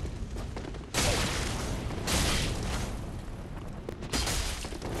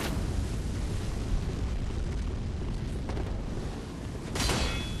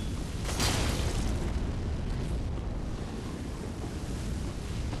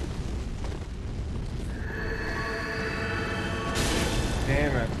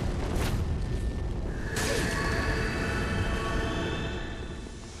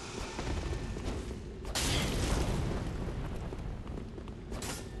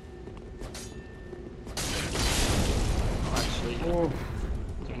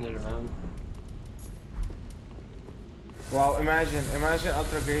imagine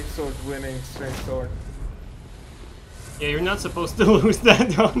Ultra Great Sword winning Straight Sword. Yeah, you're not supposed to lose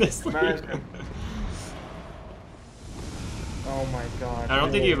that, honestly. Imagine. Oh my god. I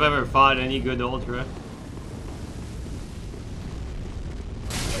don't think you've ever fought any good Ultra.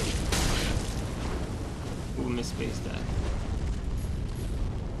 Ooh, misspaced that.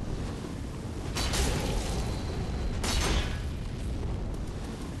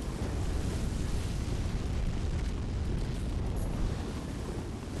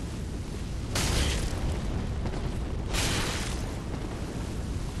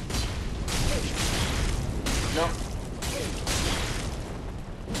 No.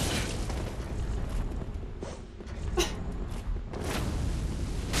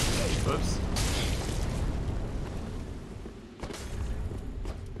 Whoops.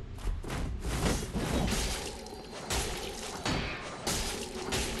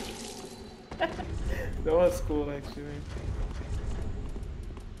 That was cool, actually.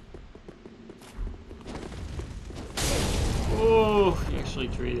 Oh, he actually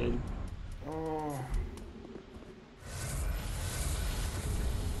traded. Oh.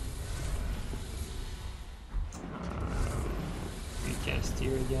 Recast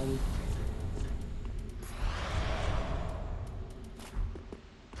here again.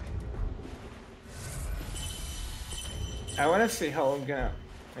 I want to see how I'm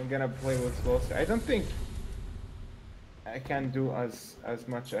gonna play with Velocity. I don't think I can do as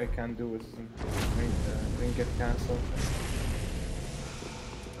much I can do with Ring Get Cancelled.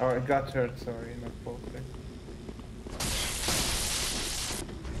 Or it got hurt, sorry, not Velocity.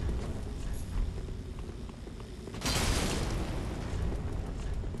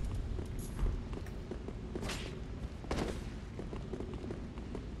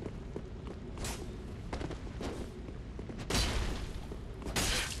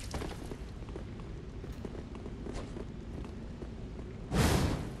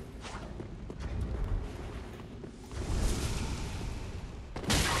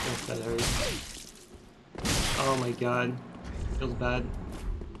 That hurt. Oh my god. Feels bad.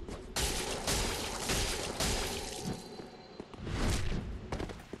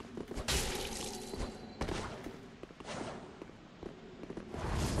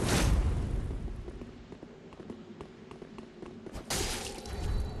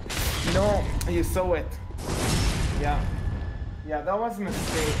 No, you saw it. Yeah. Yeah, that was a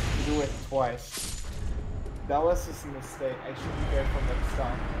mistake to do it twice. That was just a mistake. I should be careful next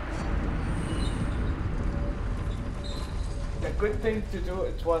time. The good thing to do,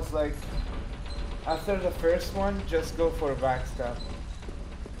 it was like, after the first one, just go for a backstab.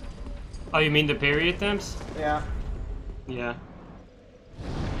 Oh, you mean the parry attempts? Yeah. Yeah.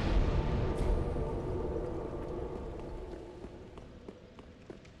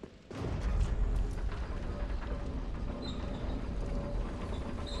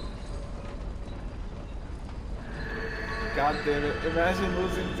 God damn it. Imagine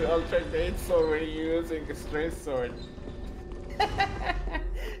losing to Ultra Great Sword when you're using a straight sword.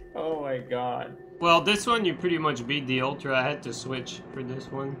 Oh my god. Well, this one you pretty much beat the Ultra. I had to switch for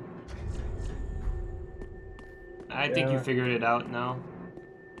this one. I think you figured it out now.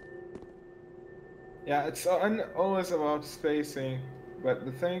 Yeah, it's always about spacing, but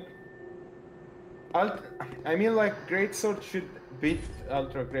the thing... I mean, like, Great Sword should beat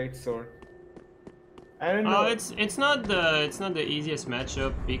Ultra Great Sword. I don't know. It's not the easiest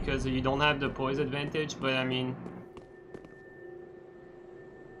matchup because you don't have the poise advantage, but I mean,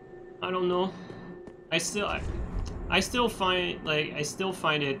 I don't know. I still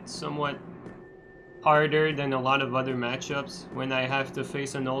find it somewhat harder than a lot of other matchups when I have to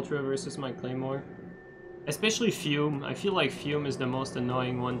face an Ultra versus my Claymore. Especially Fume. I feel like Fume is the most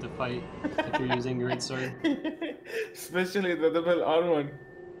annoying one to fight if you're using Great Sword. Especially the double R1.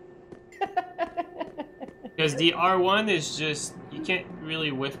 Because the R1 is just, you can't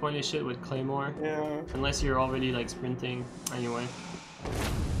really whiff punish it with Claymore. Yeah. Unless you're already like sprinting. Anyway.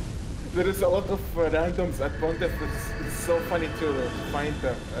 There is a lot of randoms at Pontiff. It's so funny to find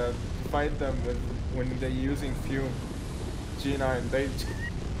them. When they're using Fume. JeeNiNe.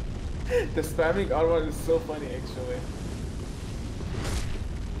 The spamming R1 is so funny actually.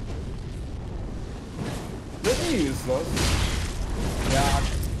 Let me use those. Yeah.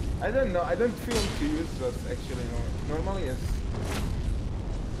 I don't know. I don't feel to use those actually. No. Normally it's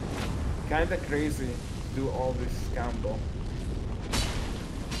kinda crazy to do all this combo.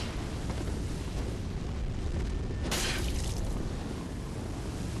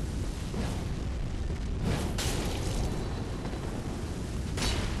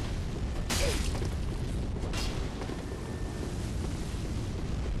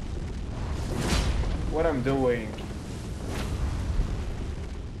 What I'm doing.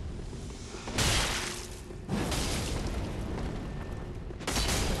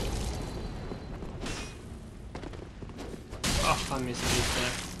 I misplaced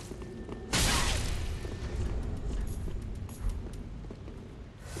that.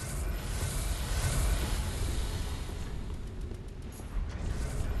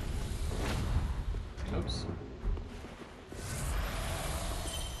 Oops.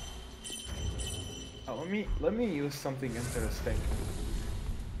 Oh, let me use something interesting.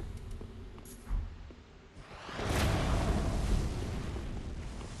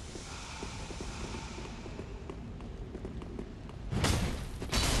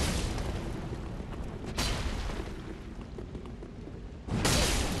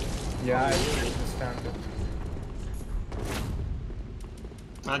 Yeah, I understand it.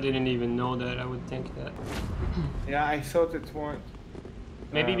 I didn't even know that. I would think that. Yeah, I thought it won't.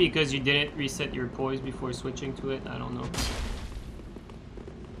 Maybe because you didn't reset your poise before switching to it. I don't know.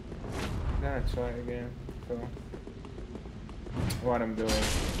 Gonna try again. So, what I'm doing.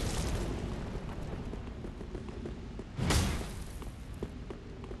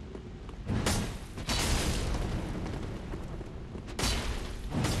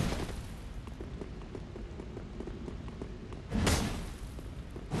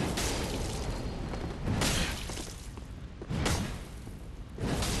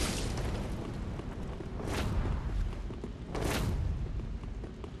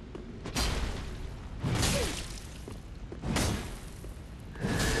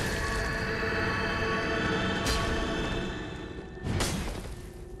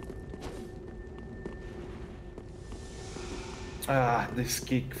 Ah, this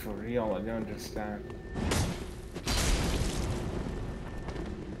kick for real, I don't understand.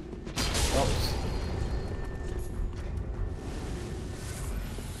 Oops.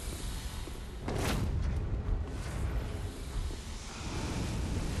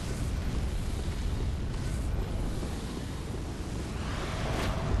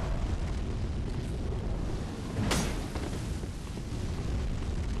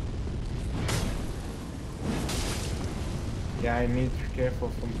 Yeah, I need to be careful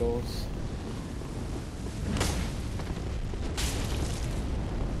from those.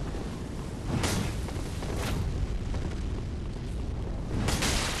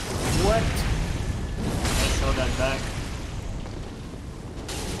 What? I saw that back.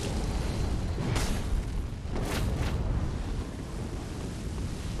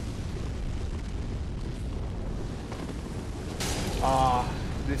 Ah,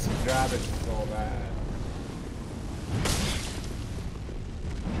 this grab is so bad.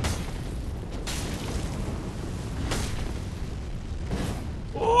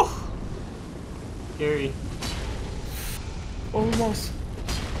 Oh! Scary. Almost.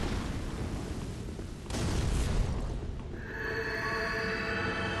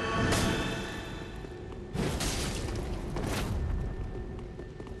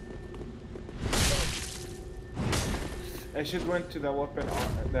 I should went to the weapon to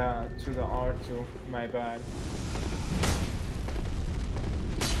the R2. My bad.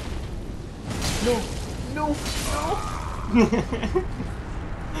 No, no, no.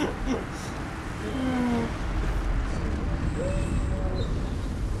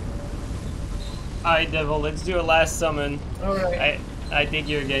 Alright, Devil, let's do a last summon. Alright. I think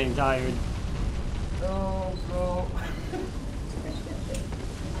you're getting tired. Oh, bro.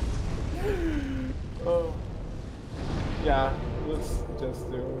 Oh. Yeah, let's just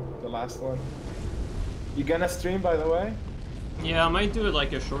do the last one. You gonna stream, by the way? Yeah, I might do it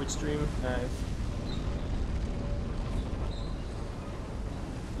like a short stream. Nice.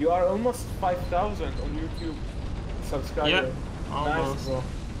 You are almost 5,000 on YouTube subscribers. Yep, Nice, almost. bro.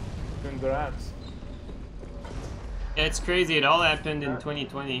 Congrats. Yeah, it's crazy. It all happened in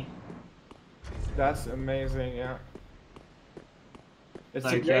 2020. That's amazing, yeah. It's a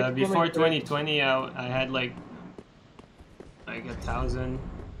Like great before feeling to- 2020, I had like 1,000,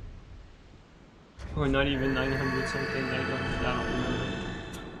 or not even 900 something. I don't remember.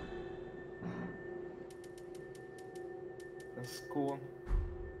 That's cool.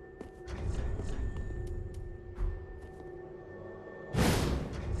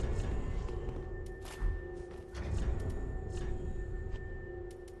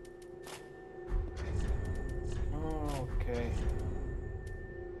 Okay.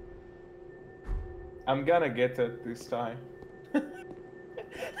 I'm gonna get it this time. You're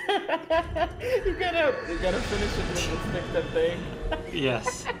gonna finish it with the stick that thing.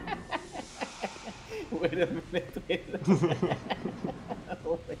 Yes. Wait a minute, wait a minute.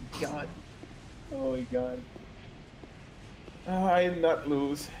 Oh my god. Oh my god. Oh, I'll not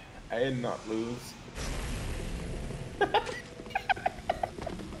lose. I'll not lose.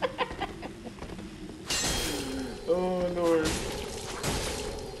 Oh lord.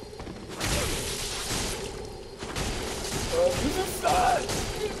 This is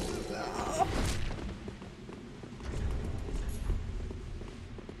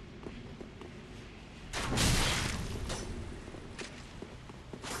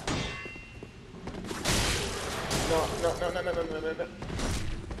No, no, no, no, no, no, no, no, no.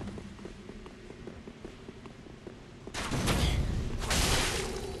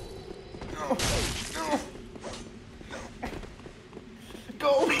 No, no, no. Go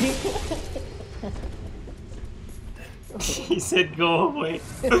away. He said go away.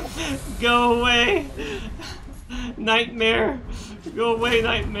 Go away. Nightmare. Go away,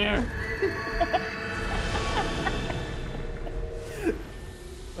 nightmare.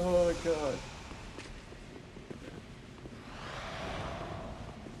 Oh my god.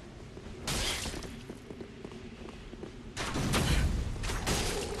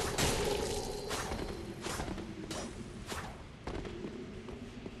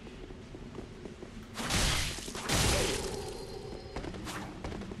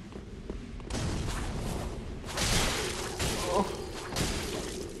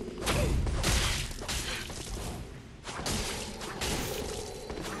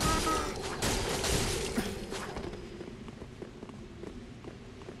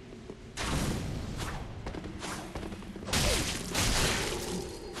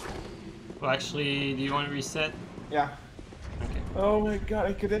 Well, actually, do you want to reset? Yeah. Okay. Oh my god,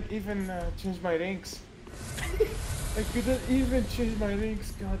 I couldn't even change my rings. I couldn't even change my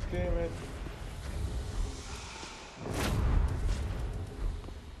rings, god damn it.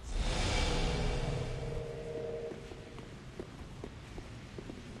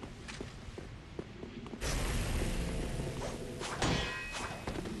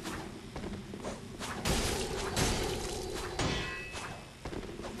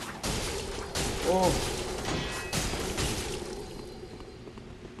 Oh.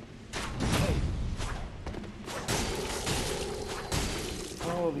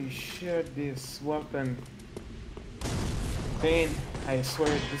 Holy shit, this weapon. Pain. I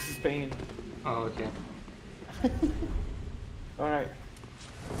swear, this is pain. Oh, okay. Alright.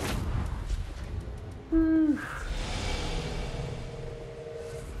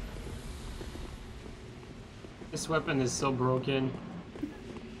 This weapon is so broken.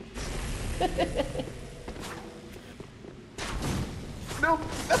 No!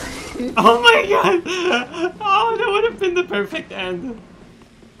 Oh my god! Oh, that would have been the perfect end.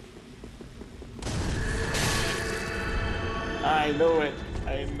 I know it.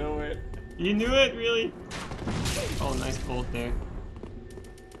 I know it. You knew it, really? Oh, nice bolt there.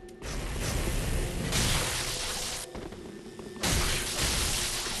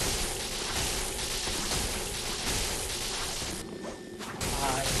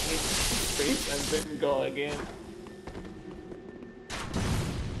 I hate space and then go again.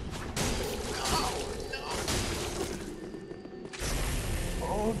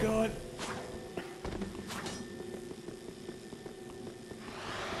 Oh god.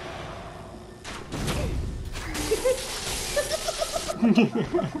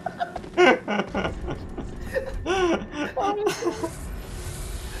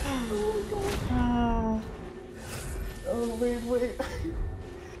 Oh wait, wait.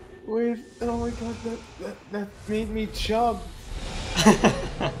 Wait, oh my god, that made me chub.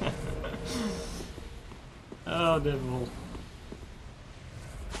 Oh, devil.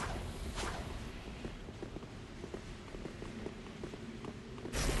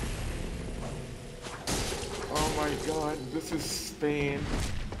 Oh my god, this is Spain.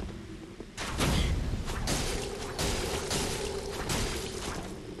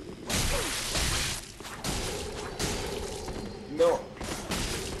 No.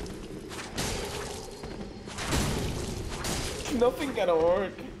 Nothing gonna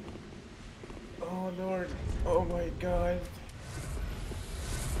work. Oh lord. Oh my god.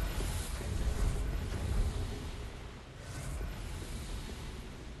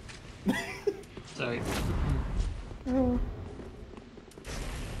 Sorry. Oh.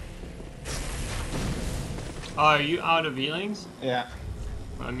 Oh, are you out of healings? Yeah.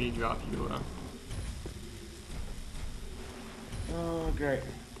 Let me drop you. Oh great.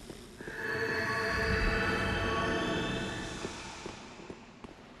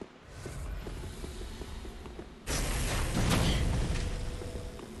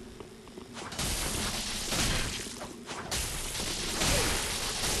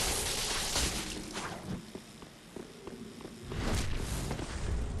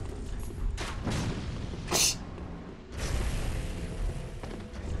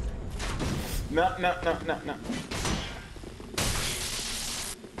 No, no, no, no, no.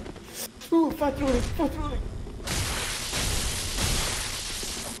 Ooh, fat rolling, fat rolling.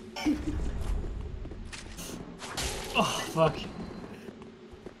 Oh, fuck.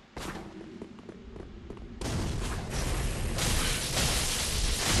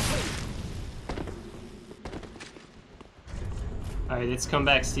 Alright, it's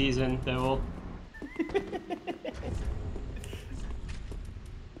comeback season, Devil.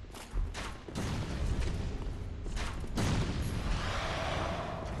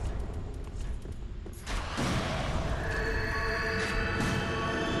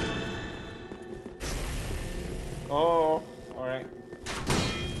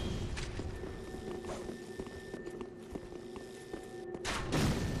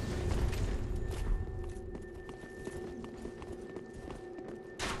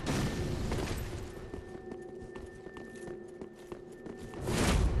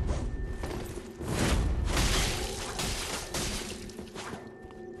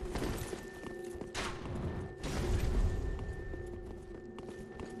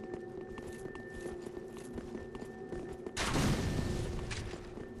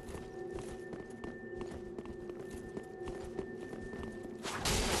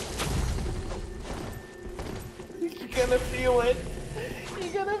 gonna feel it.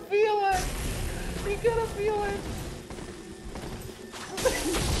 You're gonna feel it. You're gonna feel it.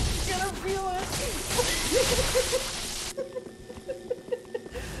 You're gonna feel it.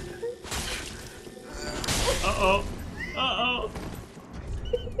 Uh-oh. Uh-oh.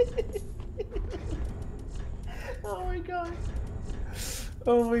 Oh my god.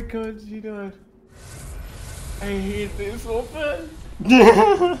 Oh my god, JeeNiNe. I hate this weapon.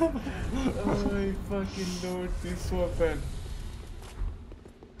 Oh my fucking lord, this weapon.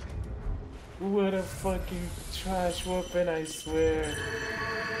 What a fucking trash weapon, I swear.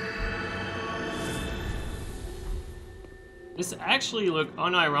 This actually look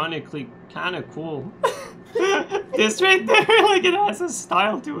unironically kind of cool. This right there, like it has a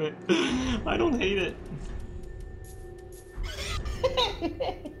style to it. I don't hate it.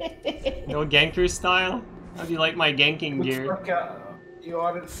 No ganker style? How do you like my ganking gear? Looks like you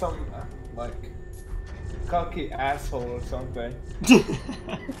ordered some, like, cocky asshole or something.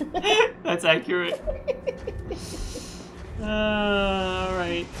 That's accurate.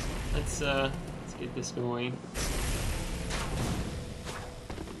 Alright. Let's get this going.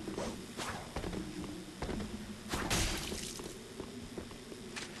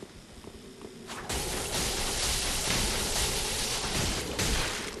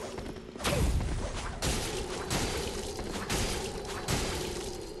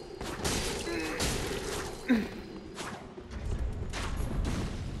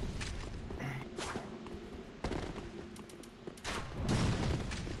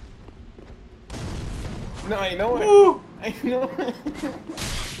 No, I know it. Woo! I know it.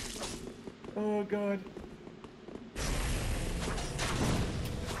 Oh god.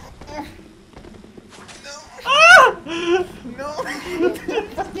 Ah! No.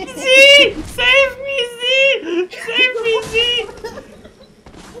 Z! Save me, Z! Save me, Z!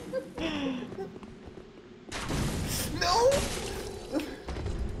 No.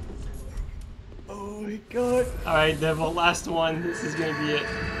 Oh my god. Alright, Devil, last one. This is gonna be it.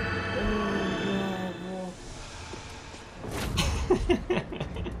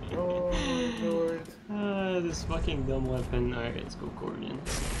 Oh lord. This fucking dumb weapon. Alright, let's go Corvian.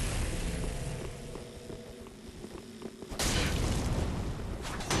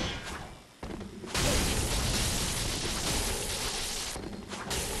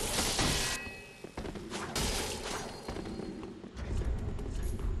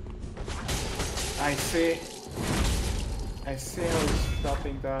 I see how it's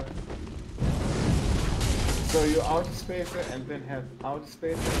stopping that. So you outspace it and then have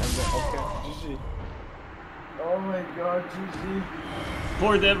outspace it and then okay, GG. Oh my god, GG.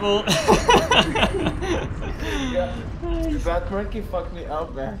 Poor Devil. Yeah, that murky fucked me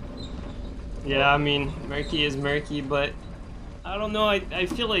up, man. Yeah, I mean, murky is murky, but I don't know, I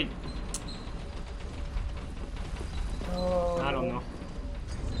feel like... Oh, I don't know.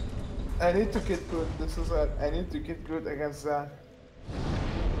 I need to get good. This is it. I need to get good against that.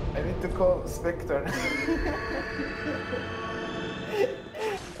 I need to call Spectre.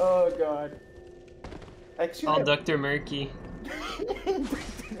 Oh god. Actually, Oh, Dr. Murky.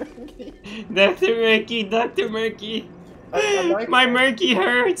 Dr. Murky, Dr. Murky. I like my how, Murky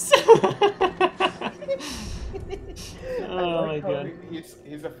hurts. Oh my god.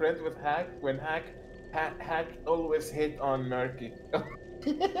 He's a friend with Hack. When Hack always hit on Murky.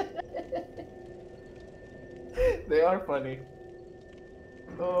 They are funny.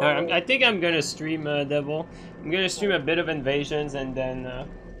 Oh. I think I'm gonna stream Devil. I'm gonna stream a bit of Invasions and then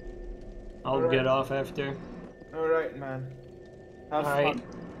I'll get off after. Alright, man. Have Alright. fun.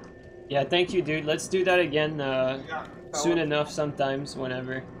 Yeah, thank you, dude. Let's do that again Yeah, soon enough, sometimes,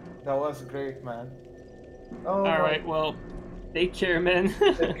 whenever. That was great, man. Oh, Alright, well, take care, man.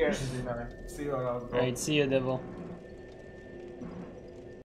 Take care, JeeNiNe. See you around, bro. Alright, see you, Devil.